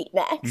to tweet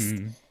next?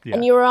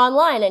 And you were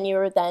online and you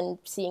were then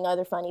seeing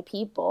other funny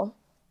people.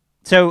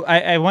 So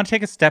I want to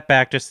take a step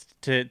back just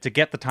to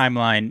get the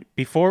timeline.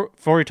 Before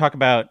we talk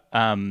about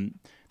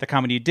the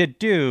comedy you did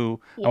do,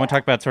 I want to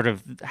talk about sort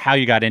of how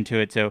you got into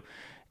it. So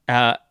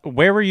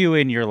where were you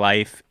in your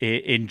life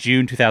in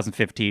June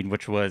 2015,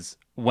 which was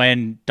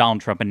when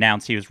Donald Trump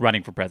announced he was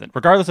running for president,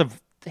 regardless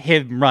of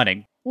him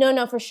running?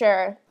 No, for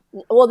sure.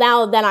 Well,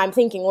 then I'm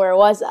thinking, where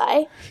was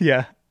I?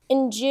 Yeah.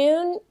 In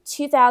June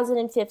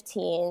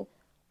 2015,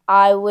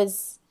 I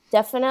was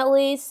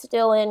definitely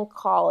still in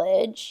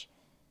college,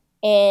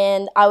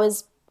 and I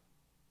was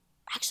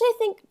actually, I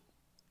think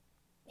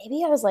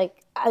maybe I was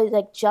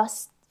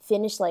just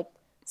finished like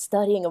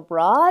studying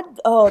abroad.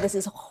 Oh, this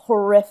is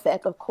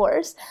horrific, of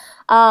course.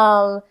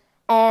 And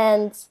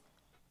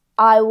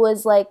I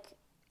was like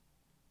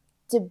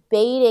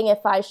debating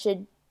if I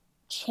should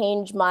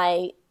change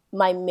my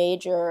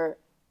major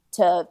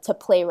to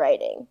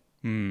playwriting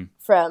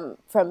from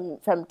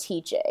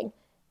teaching.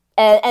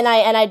 And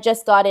I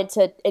just got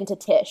into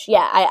Tisch.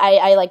 Yeah,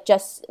 I like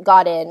just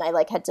got in. I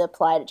like had to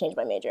apply to change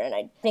my major, and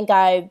I think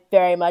I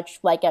very much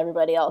like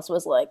everybody else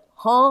was like,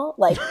 huh?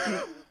 Like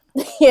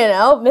you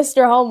know,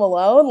 Mr. Home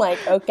Alone, like,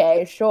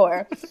 okay,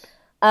 sure.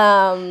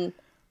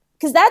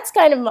 Because that's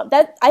kind of,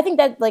 that I think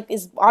that, like,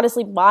 is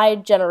honestly my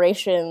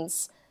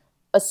generation's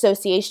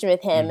association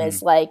with him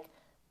is, like,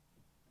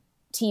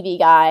 TV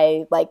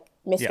guy, like,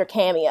 Mr.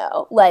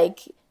 Cameo,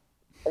 like,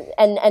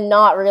 and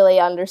not really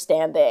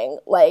understanding,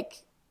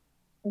 like,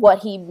 what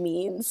he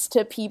means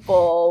to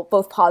people,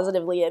 both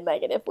positively and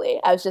negatively.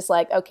 I was just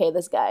like, okay,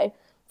 this guy,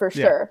 for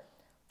sure.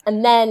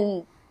 And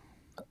then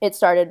it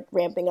started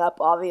ramping up,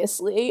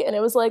 obviously, and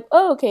it was like,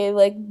 oh, okay,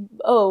 like,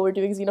 oh, we're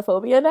doing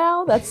xenophobia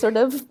now? That's sort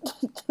of,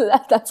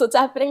 that's what's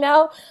happening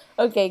now?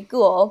 Okay,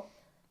 cool.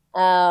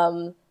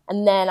 And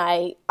then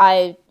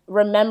I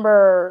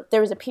remember there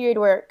was a period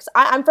where, cause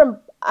I'm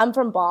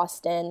from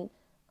Boston,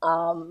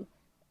 and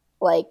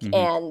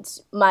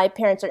my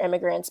parents are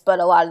immigrants, but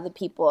a lot of the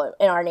people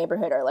in our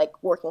neighborhood are,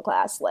 like, working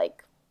class,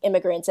 like,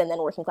 immigrants, and then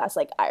working class,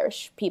 like,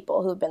 Irish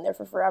people who've been there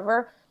for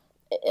forever.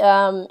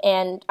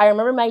 And I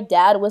remember my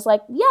dad was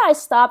like, yeah, I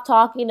stopped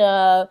talking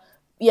to,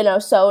 you know,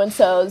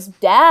 so-and-so's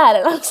dad.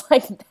 And I was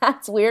like,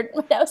 that's weird.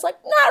 My dad was like,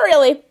 not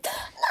really.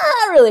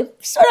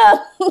 Sort of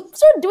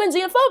doing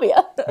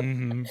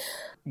xenophobia.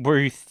 Were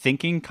you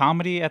thinking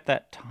comedy at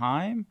that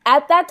time?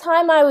 At that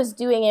time, I was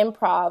doing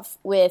improv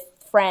with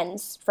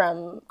friends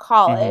from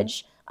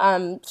college.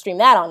 Stream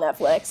that on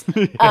Netflix.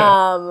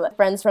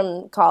 Friends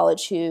from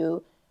college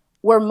who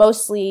were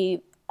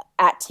mostly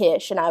at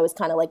Tisch, and I was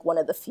kind of like one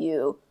of the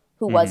few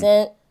who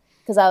wasn't,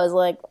 because I was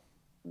like,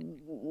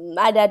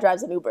 my dad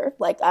drives an Uber.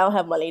 Like, I don't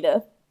have money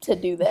to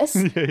do this.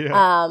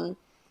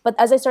 But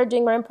as I started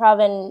doing more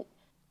improv and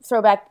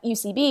throwback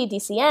UCB,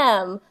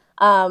 DCM,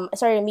 I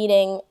started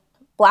meeting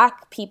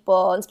Black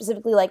people, and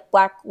specifically like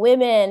Black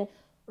women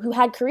who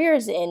had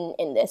careers in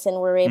this and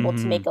were able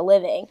to make a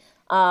living.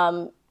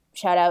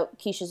 shout out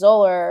Keisha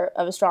Zoller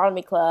of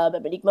Astronomy Club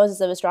and Monique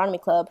Moses of Astronomy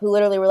Club, who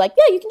literally were like,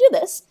 yeah, you can do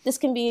this. This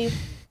can be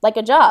like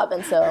a job.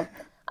 And so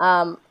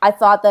I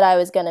thought that I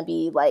was going to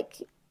be like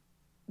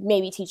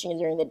maybe teaching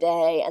during the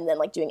day and then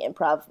like doing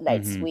improv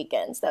nights,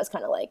 weekends. That was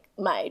kind of like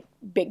my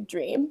big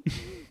dream.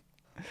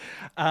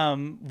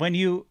 When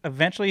you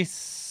eventually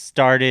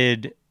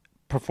started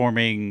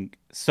performing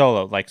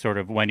solo, like sort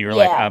of when you were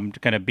like, I'm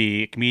going to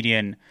be a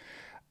comedian,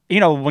 you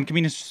know, when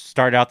comedians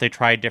start out, they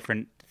try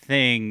different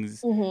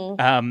things.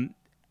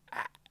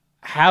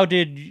 How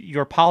did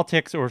your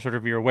politics or sort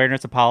of your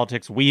awareness of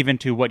politics weave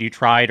into what you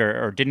tried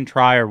or didn't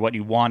try, or what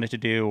you wanted to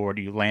do or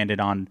you landed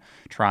on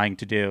trying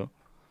to do?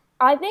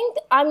 I think,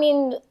 I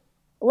mean,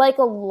 like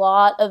a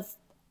lot of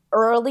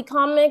early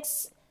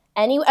comics,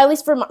 at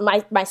least for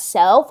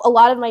myself, a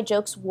lot of my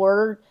jokes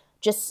were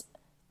just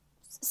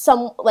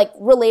some like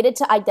related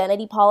to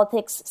identity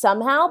politics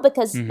somehow,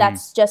 because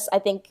that's just, I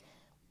think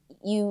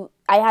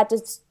I had to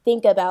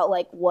think about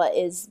like, what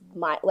is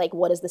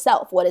the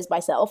self? What is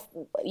myself?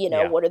 You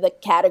know, what are the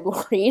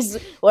categories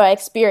what I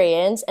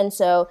experience? And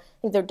so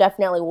I think there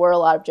definitely were a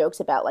lot of jokes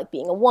about like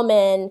being a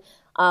woman,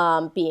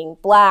 being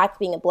black,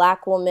 being a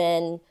black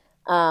woman.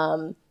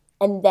 And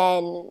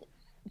then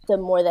the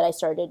more that I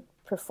started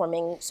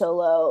performing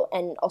solo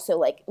and also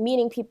like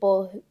meeting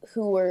people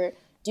who were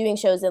doing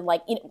shows in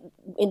like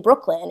in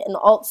Brooklyn in the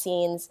alt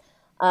scenes,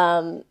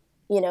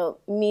 you know,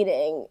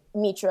 meeting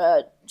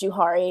Mitra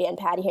Juhari and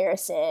Patty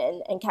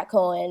Harrison and Kat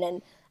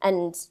Cohen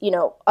and you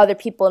know, other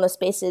people in those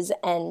spaces,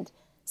 and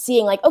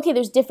seeing like, okay,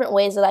 there's different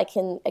ways that I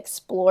can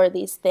explore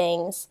these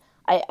things.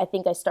 I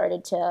think I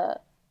started to,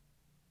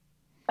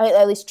 I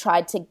at least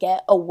tried to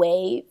get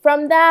away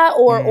from that,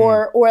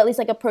 or at least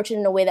like approach it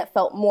in a way that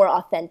felt more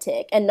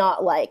authentic and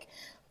not like,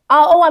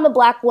 oh, I'm a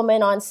black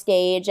woman on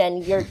stage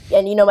and you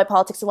know my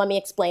politics, so let me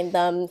explain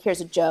them.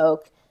 Here's a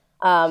joke.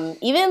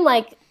 Even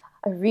like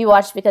I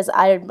rewatched, because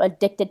I'm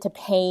addicted to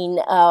pain,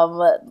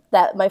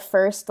 that my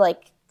first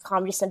like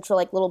Comedy Central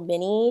like little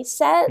mini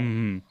set,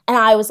 and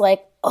I was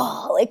like,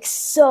 oh, like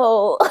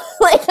so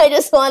like I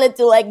just wanted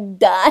to like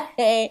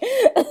die.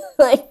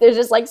 Like there's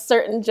just like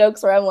certain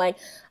jokes where I'm like,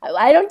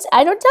 I don't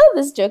tell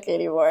this joke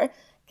anymore,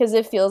 because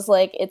it feels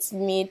like it's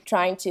me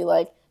trying to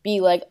like be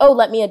like, oh,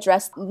 let me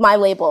address my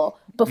label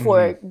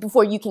before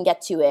you can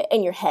get to it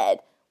in your head.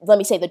 Let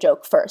me say the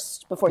joke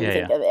first before you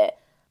think of it.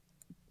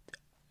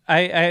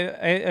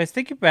 I was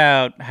thinking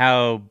about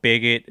how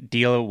big a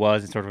deal it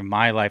was in sort of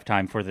my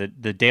lifetime for the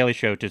Daily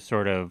Show to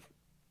sort of,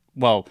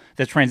 well,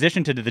 the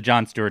transition to the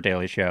Jon Stewart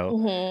Daily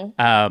Show,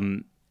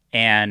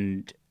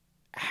 and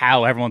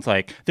how everyone's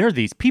like, there are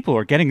these people who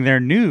are getting their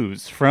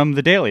news from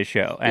the Daily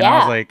Show, and I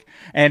was like,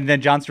 and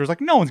then Jon Stewart's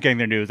like, no one's getting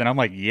their news, and I'm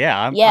like,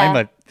 I'm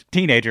a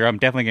teenager, I'm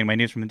definitely getting my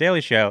news from the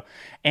Daily Show,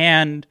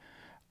 and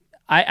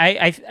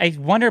I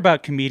wonder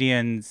about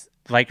comedians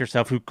like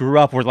yourself who grew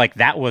up where like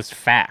that was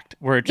fact,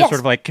 where it's just sort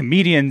of like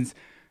comedians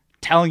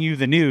telling you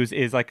the news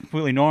is like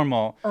completely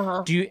normal.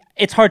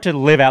 It's hard to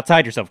live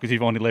outside yourself because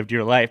you've only lived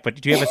your life,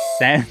 but do you have a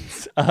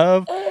sense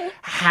of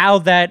how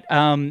that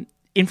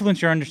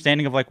influenced your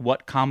understanding of like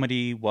what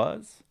comedy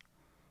was?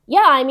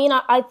 Yeah, I mean,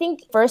 I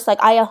think first, like,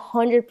 I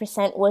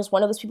 100% was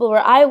one of those people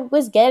where I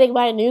was getting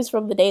my news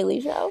from The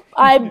Daily Show.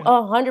 I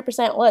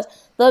 100% was.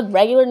 The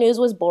regular news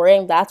was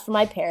boring. That's from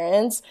my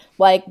parents.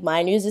 Like,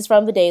 my news is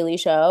from The Daily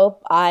Show.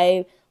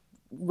 I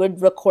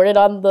would record it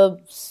on the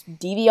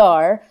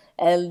DVR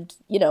and,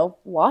 you know,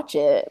 watch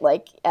it,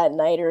 like, at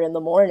night or in the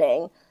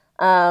morning.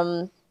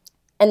 And,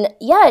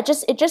 yeah,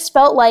 it just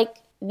felt like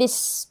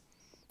this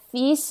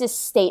thesis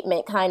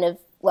statement kind of,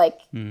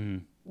 like...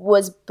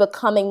 was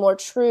becoming more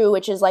true,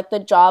 which is like the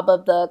job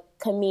of the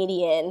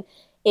comedian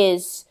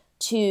is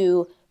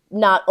to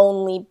not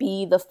only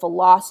be the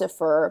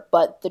philosopher,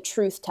 but the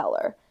truth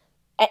teller.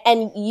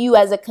 And you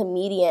as a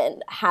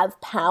comedian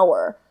have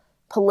power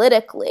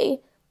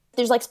politically.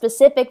 There's like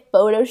specific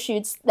photo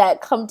shoots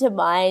that come to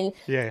mind.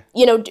 Yeah.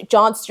 You know,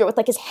 Jon Stewart with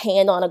like his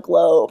hand on a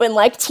globe, and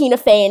like Tina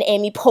Fey and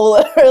Amy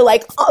Poehler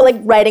like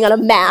writing on a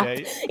map.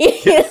 Yeah.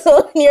 You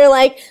know, and you're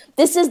like,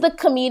 this is the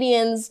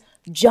comedian's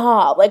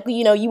job. Like,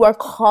 you know, you are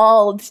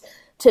called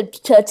to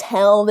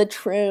tell the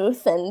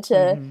truth and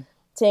to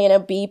you know,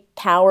 be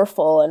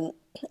powerful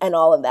and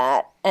all of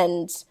that.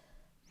 And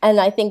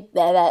I think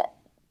that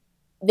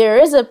there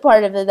is a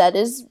part of it that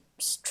is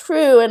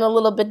true and a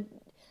little bit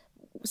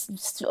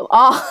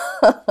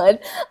odd,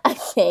 I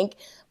think.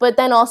 But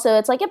then also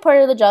it's like a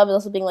part of the job is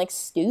also being like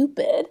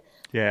stupid.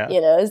 Yeah. You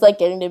know, it's like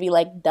getting to be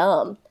like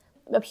dumb.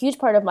 A huge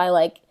part of my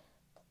like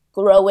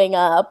growing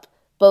up,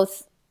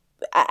 both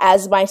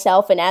as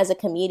myself and as a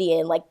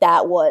comedian, like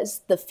that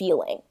was the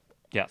feeling.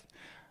 Yes.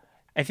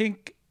 I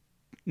think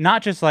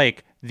not just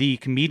like the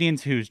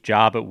comedians whose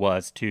job it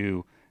was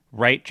to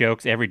write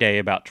jokes every day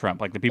about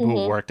Trump, like the people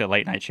who worked at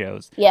late night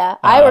shows. Yeah,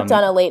 I worked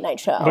on a late night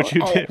show. Which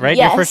you did, right?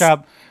 Yes. Your first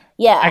job.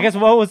 Yeah. I guess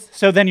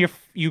so then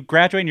you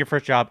graduate and your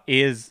first job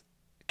is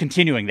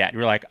continuing that.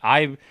 You're like,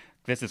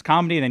 this is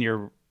comedy, and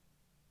then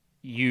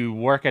you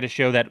work at a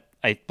show that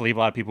I believe a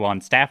lot of people on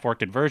staff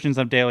worked at versions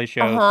of Daily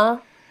Shows.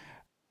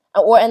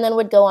 and then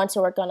would go on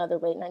to work on other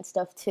late night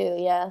stuff too.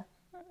 Yeah.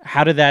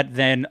 How did that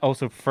then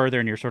also further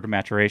in your sort of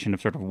maturation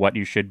of sort of what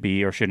you should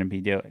be or shouldn't be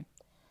doing?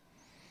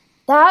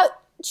 That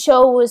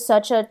show was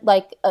such a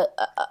like.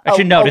 I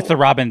should note it's the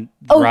Robin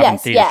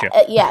Thede show.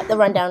 Yeah, the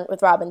Rundown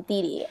with Robin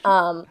Thede,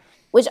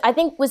 which I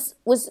think was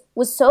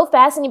so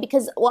fascinating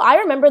because I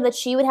remember that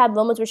she would have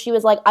moments where she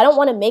was like, I don't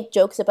want to make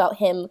jokes about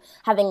him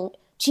having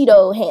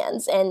Cheeto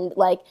hands and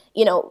like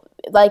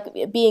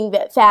being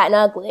fat and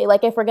ugly.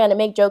 Like if we're gonna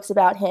make jokes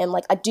about him,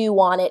 like I do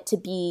want it to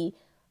be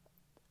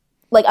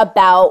like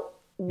about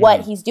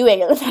what he's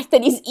doing and the fact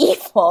that he's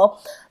evil.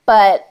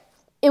 But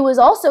it was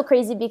also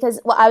crazy because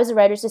I was a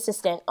writer's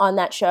assistant on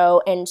that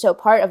show, and so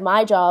part of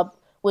my job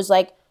was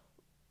like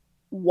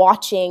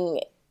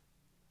watching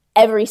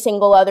every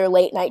single other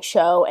late night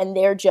show and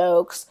their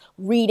jokes,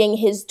 reading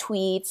his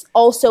tweets,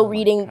 also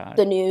reading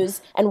the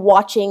news and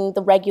watching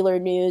the regular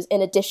news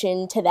in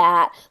addition to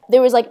that.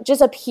 There was like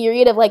just a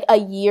period of like a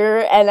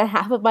year and a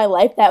half of my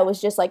life that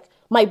was just like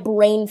my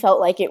brain felt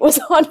like it was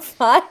on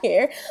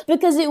fire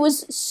because it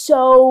was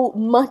so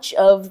much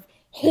of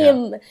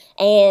him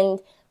and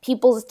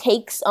people's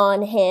takes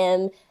on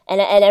him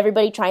and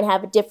everybody trying to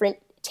have a different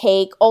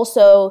take.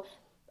 Also,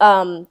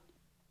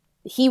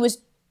 he was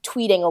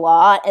tweeting a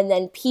lot and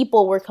then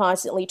people were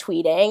constantly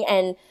tweeting,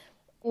 and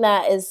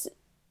that is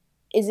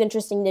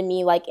interesting to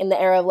me, like in the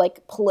era of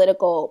like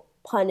political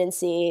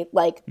pundency,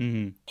 like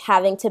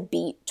having to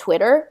beat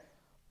Twitter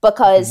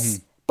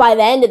because by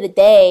the end of the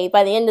day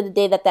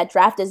that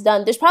draft is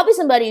done, there's probably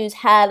somebody who's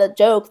had a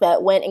joke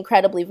that went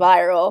incredibly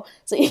viral.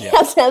 So you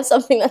have to have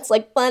something that's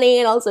like funny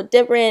and also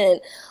different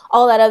and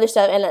all that other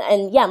stuff.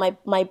 And yeah,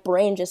 my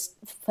brain just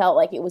felt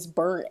like it was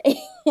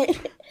burning.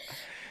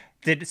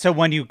 So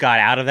when you got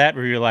out of that,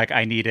 were you like,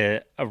 I need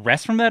a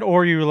rest from that?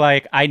 Or you were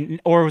like,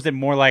 or was it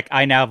more like,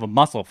 I now have a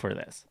muscle for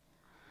this?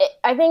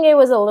 I think it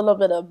was a little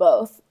bit of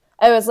both.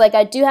 I was like,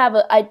 I do have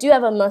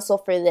a muscle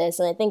for this.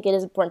 And I think it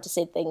is important to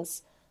say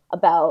things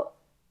about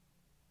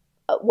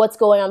what's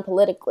going on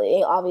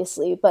politically,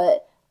 obviously,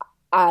 but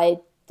I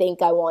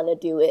think I want to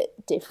do it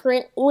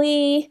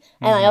differently.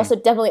 And I also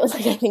definitely was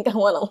like, I think I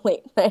want a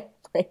late night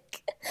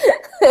break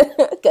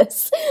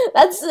because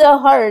that's a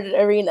hard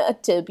arena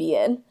to be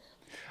in.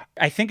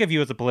 I think of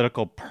you as a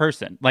political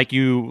person. Like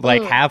you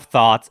like have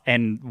thoughts,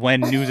 and when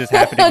news is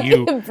happening,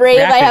 you brave.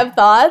 I have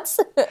thoughts.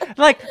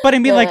 But I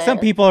mean, like some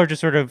people are just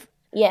sort of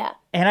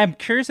And I'm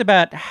curious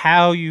about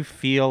how you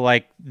feel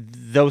like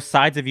those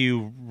sides of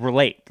you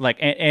relate. Like,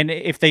 and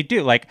if they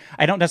do, like,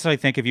 I don't necessarily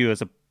think of you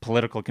as a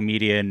political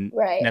comedian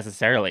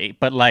necessarily,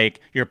 but like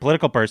you're a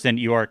political person,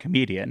 you are a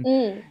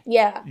comedian.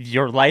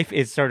 Your life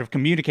is sort of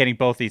communicating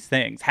both these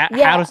things. How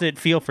does it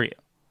feel for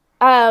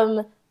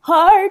you?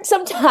 Hard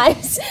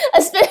sometimes,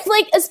 especially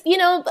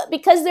like,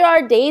 because there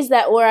are days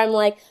where I'm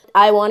like,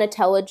 I want to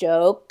tell a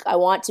joke, I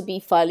want to be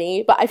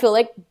funny, but I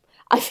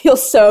feel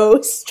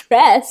so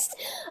stressed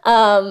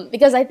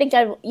because I think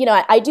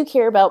I do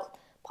care about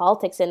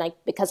politics and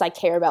because I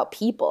care about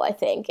people, I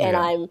think, and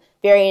I'm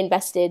very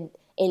invested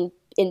in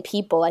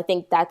people. I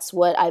think that's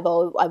what I've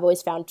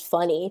always found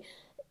funny,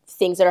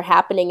 things that are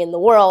happening in the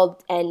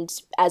world, and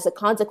as a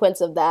consequence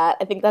of that,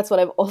 I think that's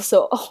what I've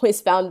also always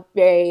found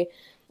very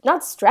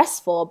not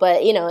stressful,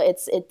 but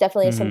it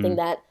definitely is something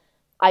that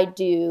I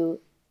do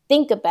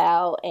think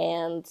about,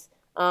 and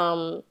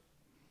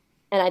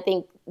I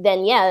think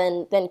then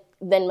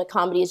my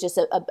comedy is just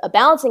a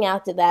balancing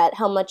act of that.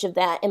 How much of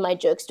that in my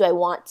jokes do I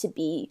want to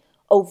be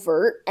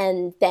overt,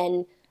 and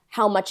then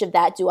how much of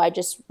that do I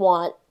just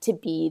want to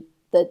be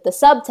the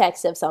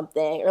subtext of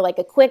something, or like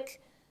a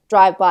quick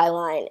drive-by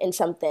line in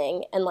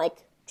something, and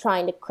like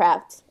trying to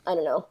craft, I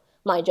don't know,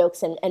 my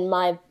jokes and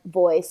my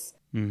voice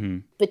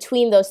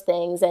between those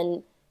things,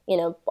 and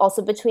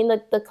also between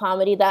the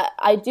comedy that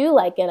I do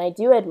like and I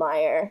do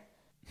admire.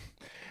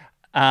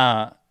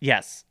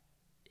 Yes,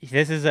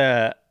 this is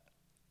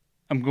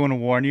I'm going to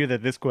warn you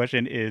that this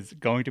question is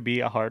going to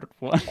be a hard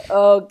one.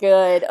 Oh,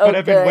 good. But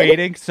I've been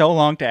waiting so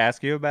long to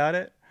ask you about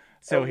it.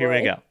 So here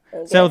we go.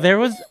 Okay. So there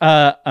was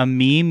a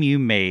meme you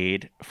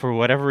made for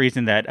whatever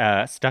reason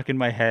that stuck in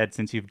my head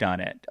since you've done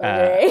it.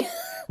 Okay.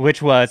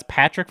 Which was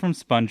Patrick from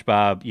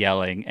SpongeBob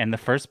yelling. And the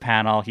first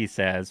panel, he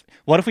says,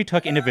 "What if we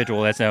took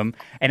individualism?"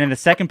 And in the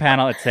second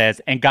panel, it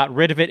says, "and got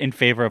rid of it in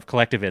favor of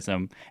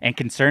collectivism and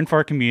concern for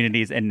our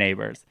communities and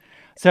neighbors."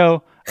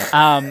 So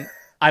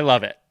I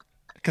love it,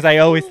 because I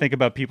always think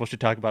about people should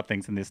talk about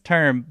things in this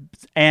term.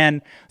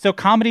 And so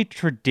comedy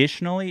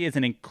traditionally is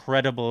an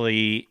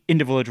incredibly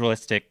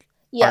individualistic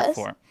art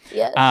form.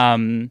 Yes.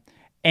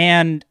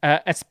 And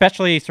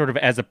especially sort of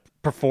as a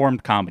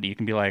performed comedy, you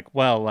can be like,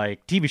 well,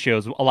 like TV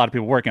shows, a lot of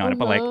people working on it,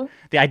 but like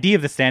the idea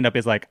of the stand-up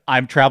is like,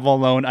 I'm travel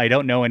alone, I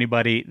don't know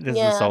anybody, this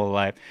is a solo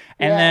life.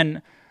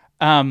 And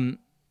then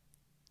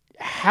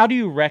how do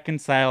you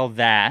reconcile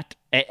that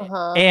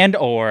and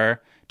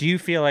or do you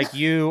feel like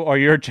you or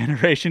your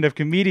generation of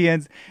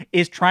comedians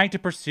is trying to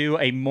pursue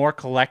a more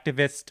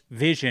collectivist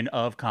vision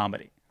of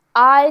comedy?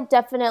 I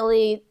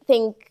definitely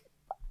think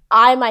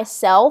I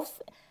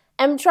myself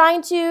am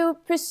trying to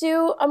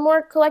pursue a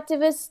more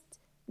collectivist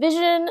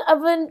vision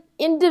of an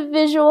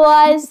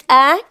individualized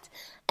act.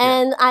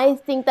 And I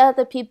think that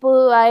the people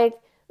who I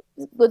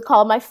would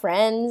call my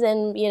friends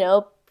and, you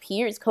know,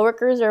 peers,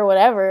 coworkers or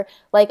whatever,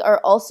 like, are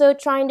also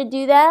trying to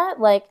do that.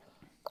 Like,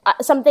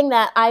 something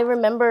that I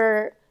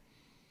remember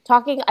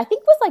talking, I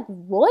think with like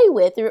Roy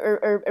with,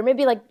 or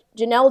maybe like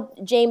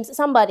Janelle James,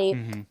 somebody,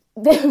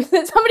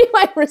 somebody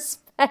I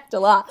respect a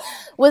lot,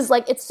 was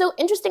like, it's so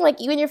interesting, like,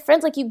 you and your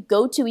friends, like, you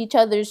go to each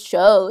other's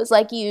shows,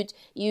 like, you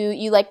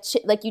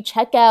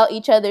check out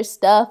each other's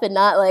stuff, and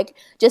not like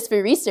just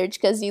for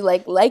research, because you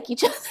like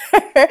each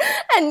other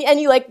and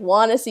you like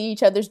want to see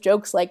each other's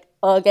jokes like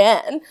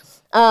again.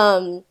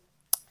 And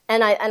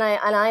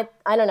I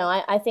don't know,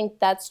 I think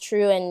that's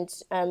true. And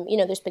you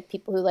know, there's big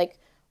people who like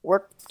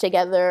work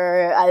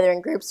together either in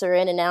groups or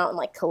in and out and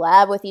like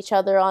collab with each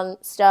other on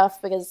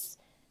stuff, because,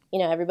 you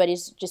know,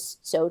 everybody's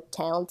just so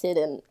talented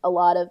in a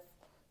lot of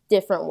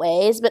different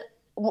ways. But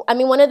I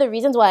mean, one of the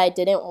reasons why I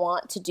didn't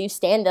want to do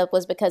stand-up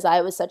was because I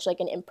was such like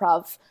an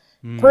improv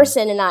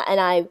person, and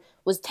I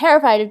was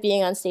terrified of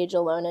being on stage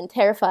alone, and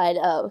terrified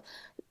of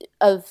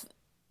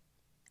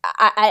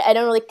I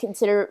don't really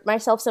consider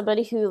myself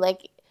somebody who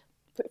like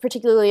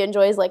particularly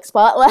enjoys like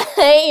spotlight,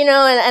 you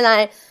know,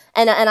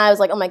 and I was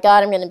like, oh my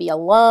God, I'm going to be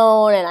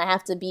alone, and I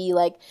have to be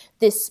like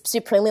this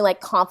supremely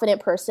like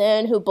confident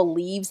person who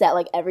believes that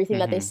like everything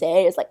that they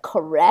say is like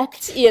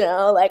correct, you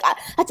know, like I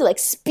have to like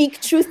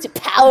speak truth to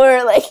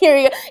power, like here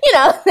you go, you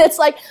know. It's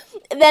like,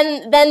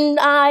 then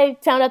I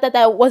found out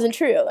that wasn't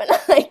true, and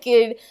I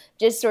could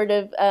just sort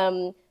of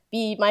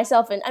be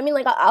myself. And I mean,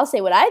 like, I'll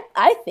say what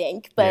I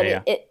think,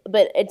 but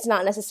but it's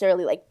not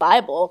necessarily like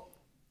Bible.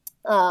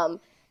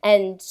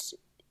 And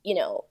you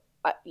know,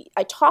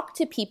 I talk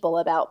to people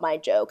about my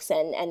jokes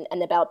and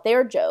about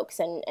their jokes,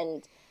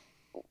 and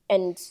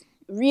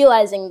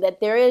realizing that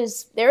there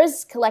is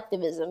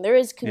collectivism, there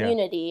is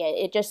community. Yeah.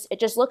 It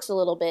just looks a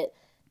little bit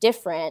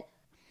different.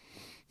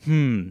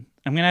 I'm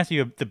going to ask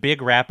you the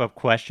big wrap-up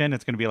question.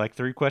 It's going to be like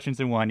 3 questions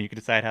in one. You can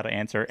decide how to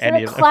answer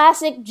any of them.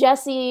 Classic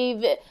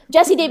Jesse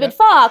David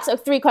Fox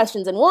of 3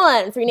 questions in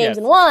one, 3 names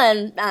in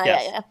one.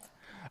 Yeah.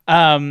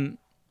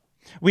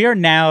 We are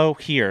now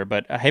here,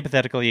 but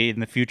hypothetically in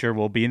the future,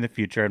 we'll be in the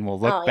future, and we'll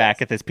look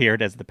back at this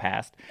period as the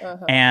past.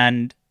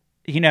 And,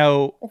 you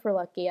know, if we're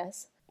lucky,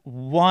 yes.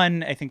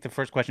 One, I think the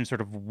first question is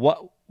sort of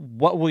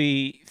what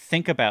we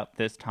think about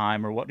this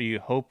time, or what do you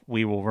hope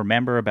we will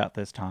remember about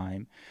this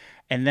time?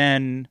 And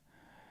then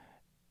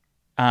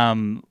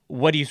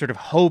what do you sort of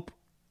hope,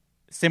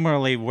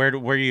 similarly, where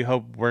do you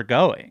hope we're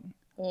going?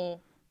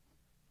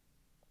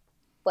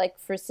 Like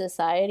for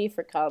society,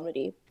 for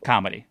comedy?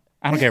 Comedy.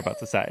 I don't care about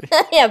society.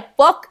 Yeah,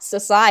 fuck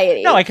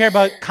society. No, I care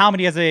about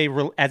comedy as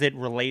it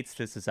relates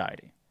to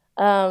society.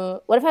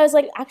 What if I was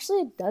like,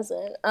 actually it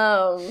doesn't?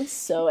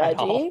 So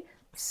edgy.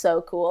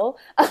 So cool.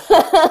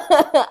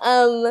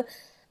 I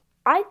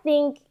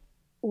think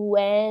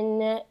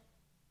when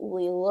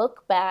we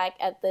look back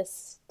at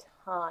this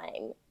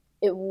time,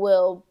 it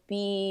will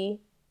be,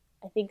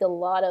 I think, a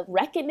lot of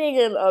reckoning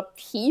and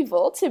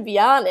upheaval, to be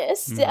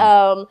honest.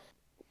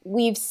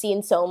 We've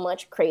seen so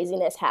much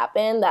craziness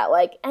happen that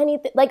like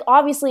anything, like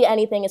obviously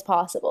anything is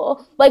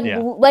possible. Like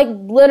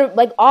literally,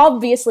 like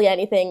obviously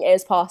anything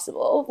is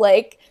possible.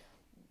 Like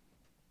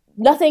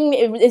nothing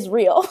is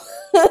real.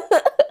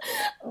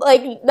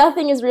 Like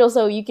nothing is real,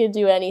 so you can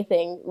do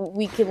anything.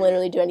 We can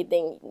literally do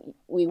anything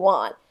we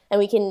want, and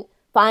we can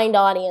find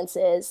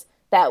audiences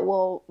that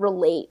will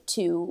relate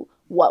to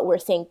what we're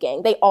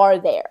thinking. They are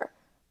there.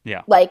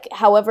 Yeah. Like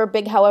however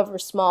big, however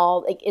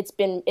small, like it's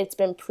been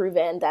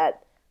proven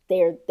that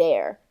they're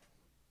there.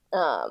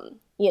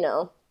 You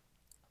know,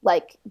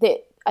 like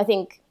I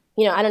think,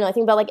 you know, I don't know, I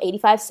think about like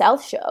 85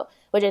 South show,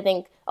 which I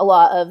think a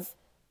lot of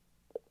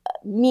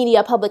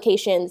media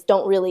publications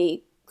don't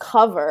really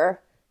cover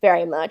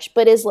very much,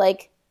 but is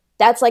like,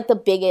 that's like the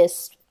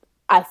biggest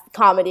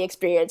comedy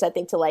experience, I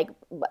think, to like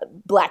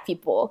Black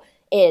people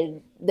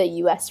in the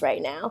US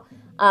right now.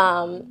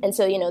 And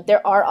so, you know,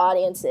 there are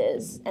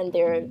audiences, and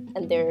they're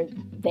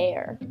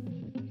there.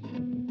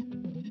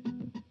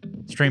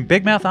 Stream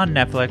Big Mouth on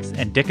Netflix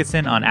and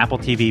Dickinson on Apple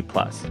TV+.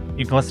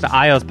 You can listen to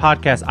IO's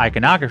podcast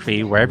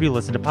Iconography wherever you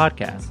listen to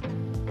podcasts.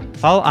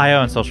 Follow IO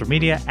on social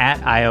media at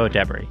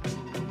IODebris.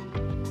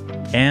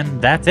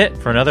 And that's it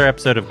for another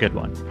episode of Good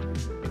One.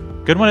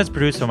 Good One is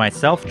produced by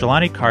myself,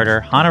 Jelani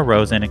Carter, Hannah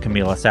Rosen, and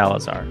Camila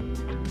Salazar.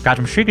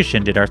 Gautam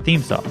Srikishan did our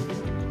theme song.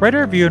 Write a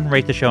review and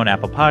rate the show on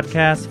Apple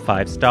Podcasts.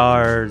 5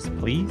 stars,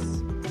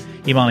 please.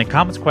 Email any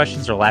comments,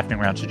 questions, or laughing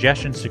around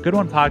suggestions to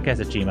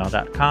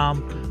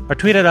goodonepodcast@gmail.com or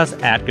tweet at us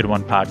at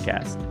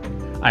goodonepodcast.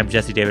 I'm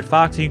Jesse David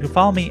Fox, and you can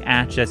follow me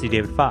at Jesse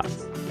David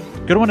Fox.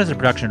 Good One is a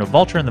production of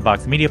Vulture and the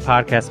Vox Media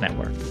Podcast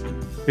Network.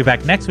 We'll be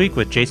back next week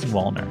with Jason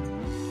Wallner.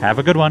 Have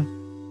a good one.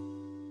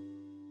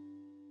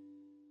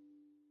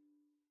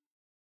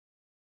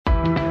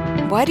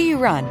 Why do you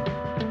run?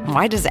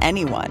 Why does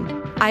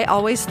anyone? I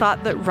always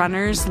thought that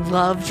runners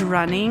loved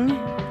running,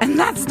 and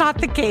that's not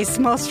the case.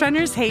 Most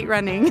runners hate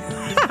running,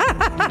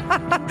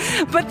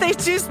 but they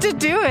choose to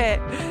do it.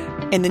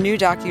 In the new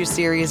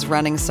docuseries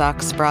Running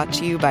Sucks, brought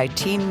to you by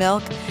Team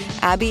Milk,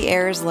 Abby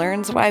Ayers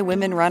learns why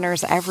women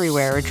runners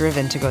everywhere are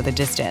driven to go the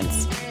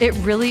distance. It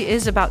really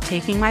is about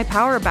taking my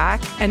power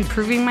back and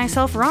proving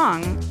myself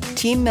wrong.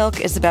 Team Milk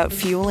is about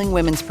fueling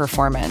women's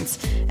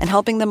performance and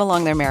helping them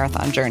along their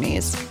marathon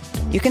journeys.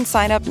 You can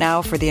sign up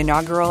now for the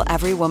inaugural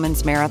Every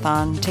Woman's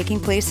Marathon taking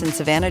place in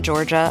Savannah,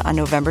 Georgia on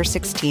November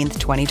 16th,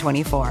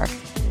 2024.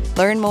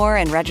 Learn more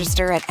and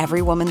register at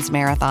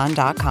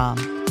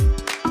everywomansmarathon.com.